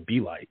what you would be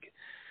like?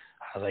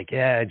 I was like,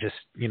 yeah, just,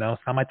 you know,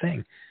 it's not my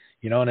thing,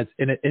 you know, and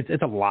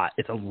it's a lot.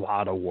 It's a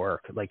lot of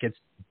work. Like, it's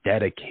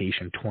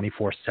dedication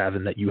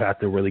 24/7 that you have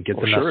to really get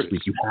enough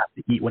sleep. You have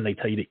to eat when they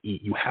tell you to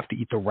eat. You have to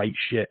eat the right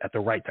shit at the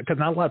right time. Because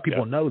not a lot of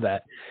people know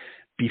that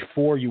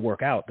before you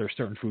work out, there's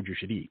certain foods you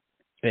should eat.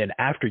 And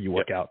after you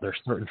work out, there's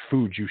certain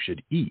foods you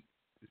should eat.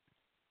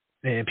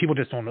 And people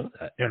just don't know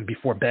that. And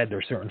before bed,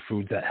 there's certain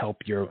foods that help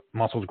your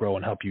muscles grow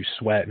and help you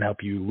sweat and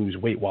help you lose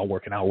weight while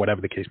working out, whatever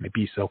the case may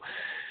be. So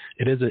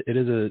it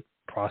is a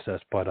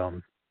process, but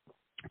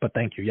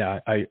thank you. Yeah.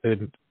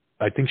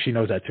 I think she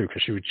knows that too,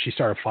 because she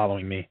started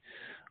following me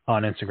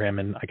on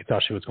Instagram, and I could tell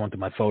she was going through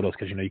my photos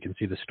because, you know, you can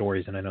see the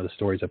stories, and I know the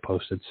stories I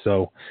posted.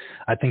 So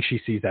I think she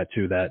sees that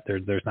too, that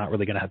there's not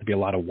really going to have to be a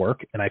lot of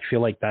work. And I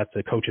feel like that's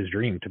a coach's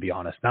dream, to be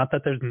honest. Not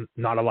that there's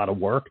not a lot of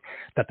work,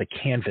 that the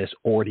canvas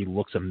already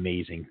looks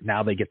amazing.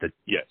 Now they get to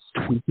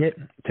tweak it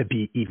to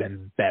be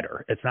even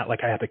better. It's not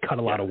like I have to cut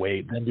a lot of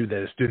weight, then do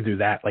this, then do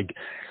that. Like,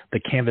 the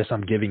canvas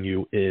I'm giving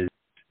you is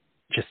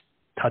just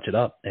touch it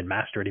up and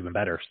master it even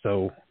better.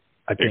 So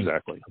I think,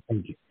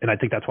 and I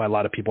think that's why a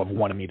lot of people have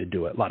wanted me to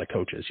do it. A lot of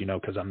coaches, you know,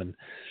 because I've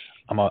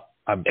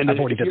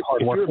already did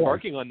hard work. If you're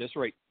embarking on this,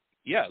 right?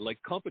 Yeah,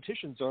 like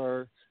competitions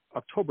are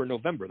October,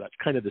 November. That's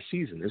kind of the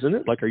season, isn't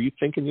it? Like, are you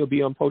thinking you'll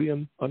be on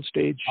podium, on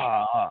stage?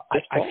 I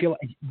feel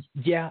like,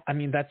 I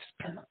mean,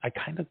 I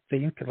kind of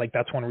think like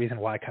that's one reason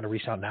why I kind of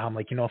reached out now. I'm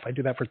like, you know, if I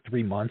do that for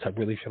 3 months, I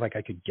really feel like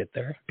I could get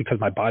there, because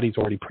my body's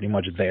already pretty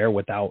much there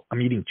without,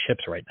 I'm eating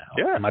chips right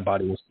now, and my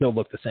body will still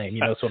look the same, you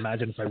know? So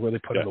imagine if I really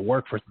put in the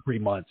work for 3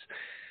 months.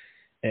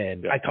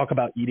 And I talk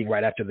about eating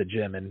right after the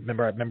gym. And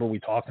remember we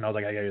talked, and I was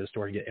like, I got to go to the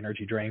store and get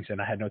energy drinks,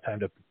 and I had no time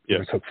to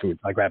even cook food.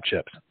 I grabbed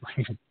chips.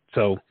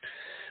 So,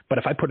 but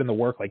if I put in the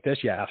work like this,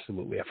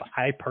 absolutely. If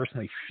I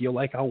personally feel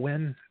like I'll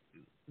win,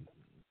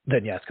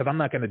 then yes, because I'm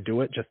not going to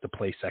do it just to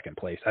place second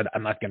place.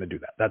 I'm not going to do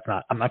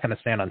that. I'm not going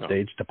to stand on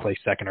stage to place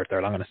second or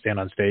third. I'm going to stand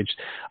on stage.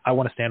 I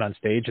want to stand on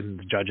stage and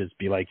the judges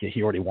be like,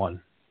 he already won.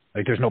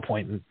 Like, there's no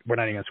point in, we're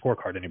not even going to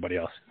scorecard anybody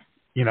else.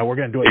 You know, we're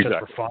going to do it just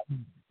for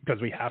fun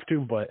because we have to,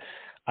 but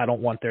I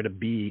don't want there to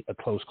be a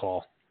close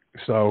call.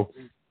 So,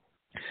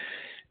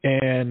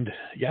 and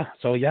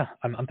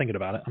I'm thinking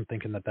about it. I'm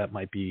thinking that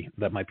might be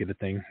the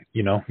thing,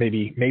 you know,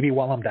 maybe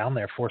while I'm down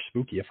there for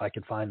Spooky, if I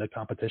could find a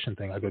competition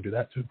thing, I'll go do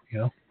that too, you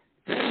know?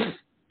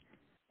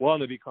 Well,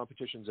 there'll be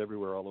competitions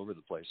everywhere, all over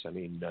the place. I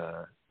mean,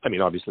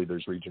 obviously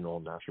there's regional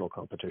and national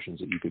competitions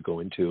that you could go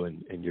into,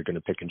 and you're going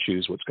to pick and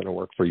choose what's going to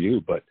work for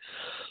you. But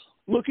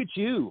look at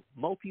you,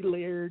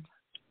 multi-layered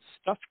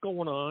stuff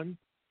going on.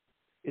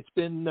 It's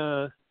been,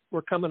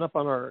 we're coming up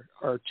on our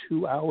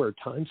 2-hour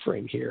time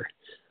frame here.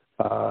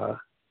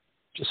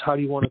 Just how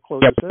do you want to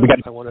close this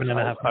out?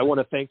 I want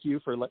to thank you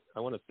for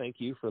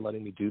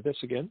letting me do this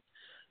again.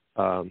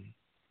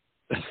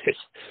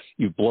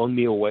 You've blown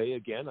me away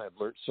again. I've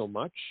learned so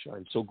much.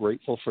 I'm so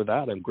grateful for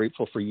that. I'm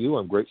grateful for you.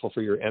 I'm grateful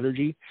for your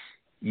energy.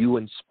 You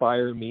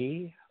inspire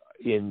me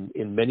in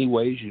many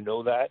ways. You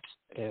know that,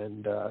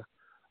 and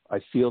I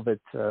feel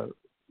that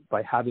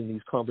by having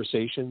these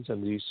conversations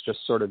and these just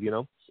sort of, you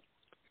know,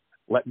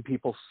 letting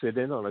people sit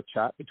in on a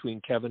chat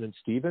between Kevin and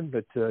Stephen,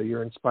 that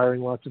you're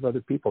inspiring lots of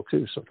other people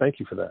too. So thank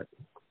you for that.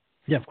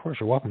 Yeah, of course.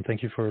 You're welcome.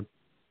 Thank you for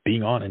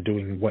being on and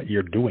doing what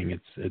you're doing.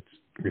 It's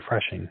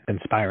refreshing,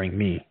 inspiring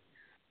me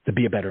to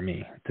be a better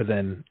me, to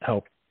then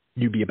help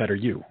you be a better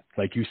you,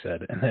 like you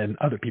said, and then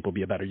other people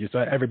be a better you. So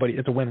everybody,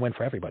 it's a win-win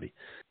for everybody.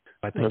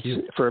 I thank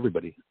you. For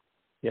everybody.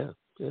 Yeah.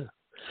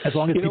 As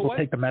long as people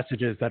take the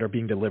messages that are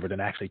being delivered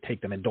and actually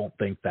take them and don't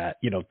think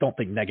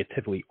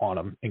negatively on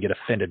them and get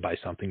offended by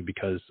something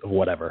because of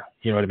whatever.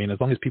 You know what I mean? As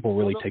long as people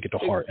really take it to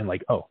heart and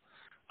like, oh,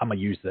 I'm going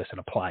to use this and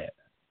apply it.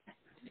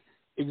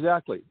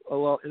 Exactly.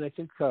 Well, and I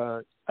think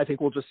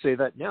we'll just say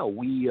that now.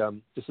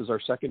 This is our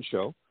second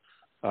show.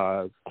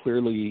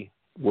 Clearly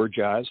we're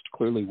jazzed.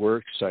 Clearly we're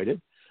excited.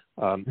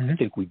 I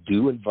think we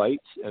do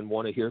invite and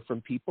want to hear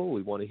from people.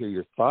 We want to hear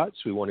your thoughts.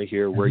 We want to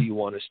hear where you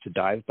want us to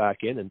dive back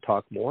in and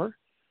talk more.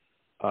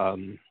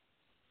 And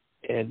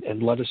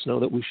let us know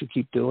that we should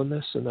keep doing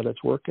this and that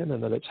it's working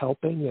and that it's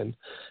helping.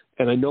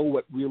 And I know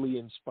what really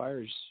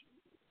inspires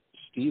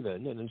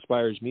Stephen and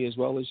inspires me as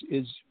well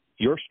is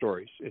your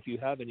stories. If you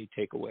have any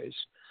takeaways,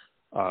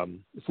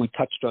 if we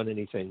touched on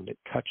anything that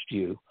touched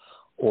you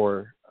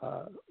or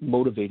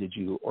motivated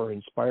you or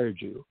inspired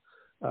you,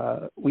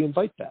 we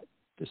invite that.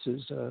 This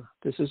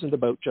isn't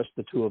about just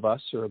the two of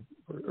us or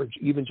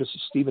even just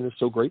Stephen is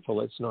so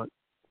grateful. It's not,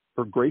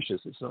 or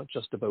gracious. It's not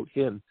just about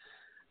him.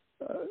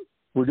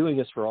 We're doing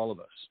this for all of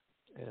us.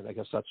 And I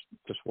guess that's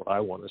just what I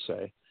want to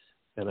say.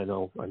 And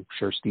I'm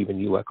sure Stephen,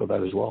 you echo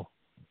that as well.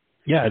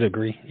 Yeah, I'd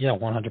agree. Yeah,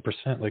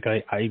 100%. Like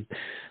I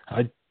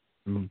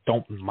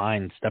don't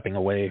mind stepping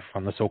away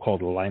from the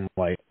so-called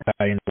limelight.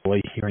 I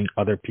enjoy hearing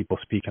other people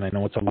speak, and I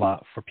know it's a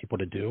lot for people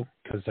to do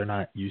because they're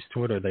not used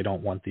to it or they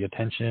don't want the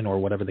attention or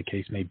whatever the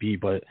case may be,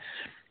 but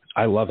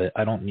I love it.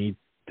 I don't need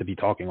to be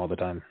talking all the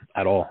time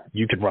at all.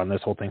 You could run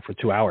this whole thing for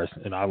 2 hours,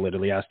 and I'll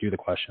literally ask you the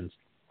questions.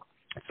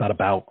 It's not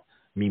about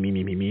me,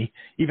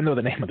 even though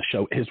the name of the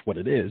show is what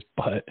it is.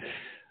 But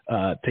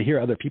to hear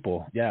other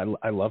people,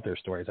 I love their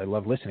stories. I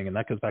love listening. And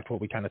that goes back to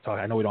what we kind of talk.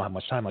 I know we don't have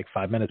much time, like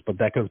 5 minutes, but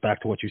that goes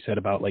back to what you said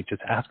about like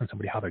just asking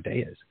somebody how their day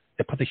is.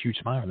 It puts a huge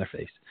smile on their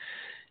face.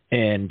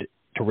 And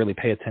to really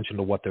pay attention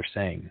to what they're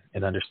saying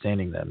and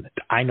understanding them.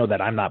 I know that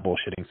I'm not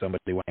bullshitting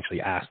somebody when I actually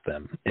ask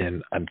them,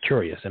 and I'm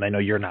curious, and I know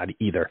you're not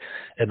either,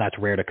 and that's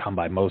rare to come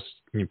by. Most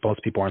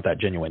people aren't that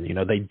genuine. You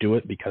know, they do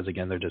it because,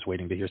 again, they're just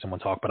waiting to hear someone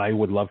talk, but I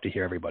would love to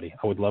hear everybody.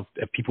 I would love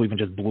if people even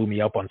just blew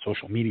me up on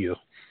social media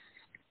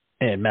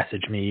and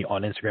message me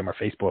on Instagram or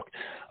Facebook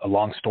a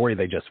long story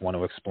they just want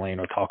to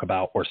explain or talk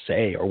about or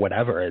say or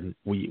whatever, and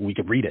we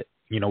could read it.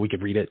 You know, we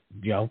could read it,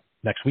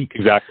 next week.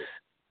 Exactly.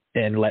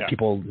 And let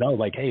people know,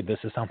 like, hey, this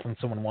is something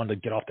someone wanted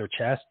to get off their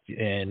chest,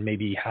 and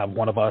maybe have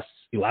one of us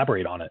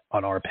elaborate on it,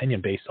 on our opinion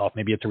based off.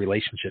 Maybe it's a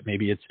relationship.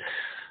 Maybe it's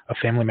a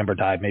family member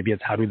died. Maybe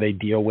it's how do they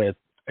deal with,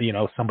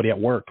 somebody at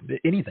work,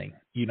 anything,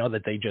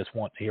 that they just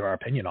want to hear our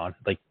opinion on.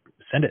 Like,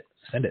 send it.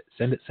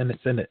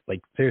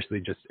 Like, seriously,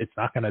 just, it's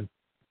not going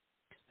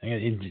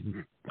to,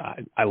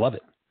 I love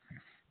it.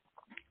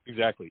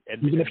 Exactly.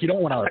 And even if you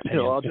don't want our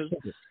opinion,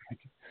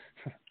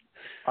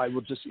 I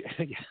will just, yeah,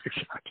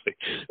 exactly.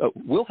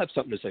 We'll have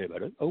something to say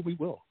about it. Oh, we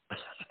will,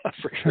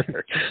 for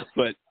sure.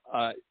 But,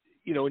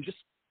 and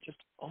just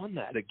on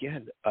that,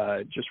 again,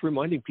 just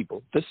reminding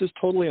people, this is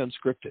totally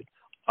unscripted.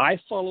 I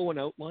follow an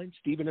outline.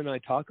 Stephen and I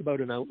talk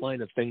about an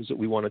outline of things that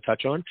we want to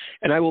touch on.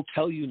 And I will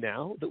tell you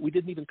now that we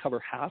didn't even cover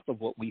half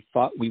of what we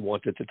thought we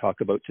wanted to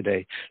talk about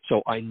today.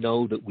 So I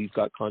know that we've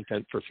got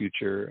content for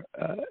future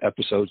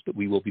episodes that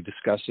we will be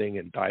discussing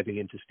and diving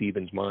into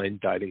Stephen's mind,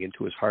 diving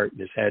into his heart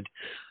and his head.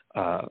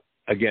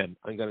 Again,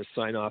 I'm going to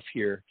sign off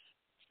here.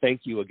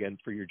 Thank you again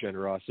for your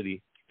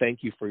generosity. Thank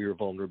you for your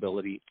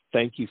vulnerability.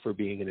 Thank you for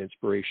being an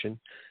inspiration.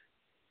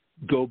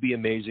 Go be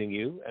amazing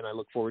you, and I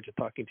look forward to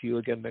talking to you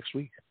again next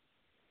week.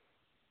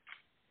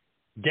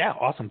 Yeah,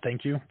 awesome.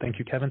 Thank you. Thank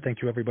you, Kevin.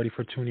 Thank you, everybody,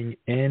 for tuning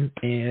in,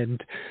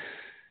 and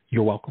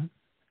you're welcome.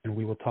 And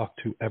we will talk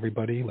to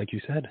everybody, like you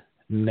said,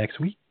 next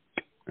week.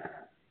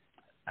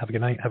 Have a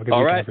good night. Have a good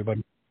weekend,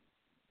 everybody.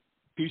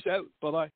 Peace out. Bye-bye.